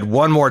name read,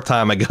 one more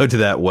time I go to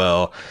that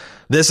well.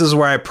 This is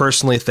where I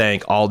personally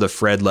thank all the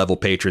Fred level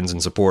patrons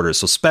and supporters.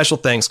 So special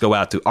thanks go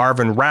out to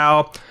Arvin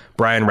Rao,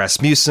 Brian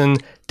Rasmussen,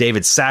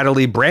 David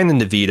Satterley,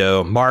 Brandon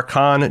DeVito, Mark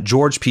Hahn,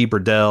 George P.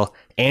 Burdell,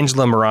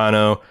 Angela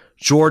Morano,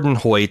 Jordan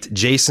Hoyt,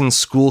 Jason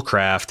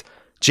Schoolcraft,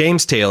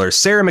 James Taylor,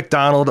 Sarah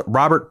McDonald,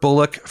 Robert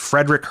Bullock,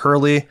 Frederick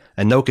Hurley,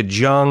 Anoka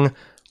Jung,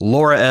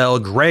 Laura L.,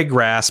 Greg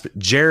Rasp,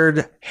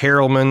 Jared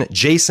Harrelman,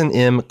 Jason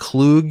M.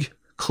 Kluge,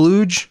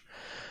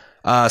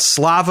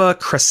 Slava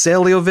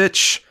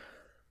Kraseljovic,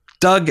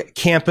 Doug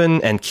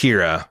Campen, and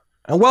Kira.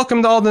 And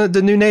welcome to all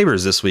the new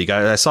neighbors this week.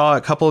 I saw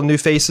a couple of new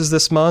faces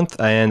this month,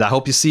 and I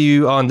hope to see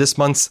you on this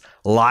month's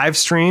live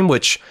stream,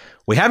 which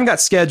we haven't got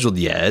scheduled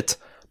yet,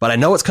 but I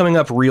know it's coming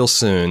up real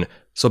soon.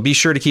 So be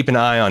sure to keep an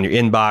eye on your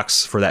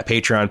inbox for that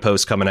Patreon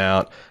post coming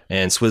out,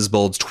 and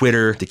Swizbold's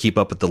Twitter to keep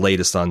up with the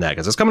latest on that,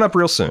 because it's coming up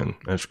real soon,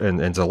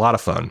 and it's a lot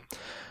of fun.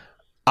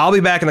 I'll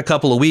be back in a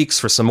couple of weeks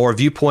for some more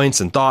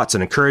viewpoints and thoughts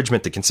and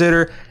encouragement to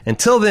consider.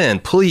 Until then,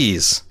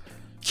 please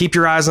keep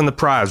your eyes on the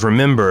prize.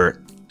 Remember,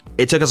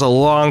 it took us a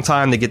long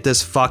time to get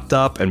this fucked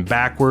up and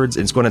backwards.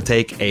 It's going to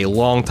take a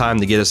long time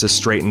to get us this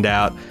straightened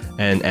out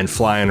and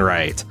flying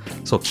right.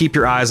 So keep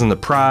your eyes on the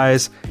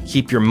prize.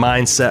 Keep your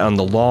mindset on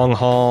the long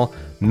haul.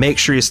 Make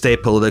sure you stay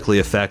politically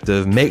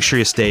effective. Make sure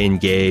you stay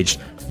engaged.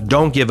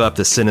 Don't give up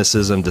to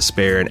cynicism,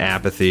 despair, and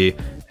apathy.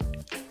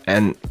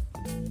 And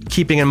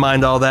keeping in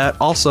mind all that,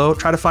 also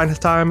try to find the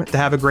time to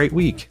have a great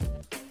week.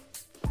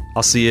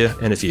 I'll see you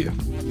in a few.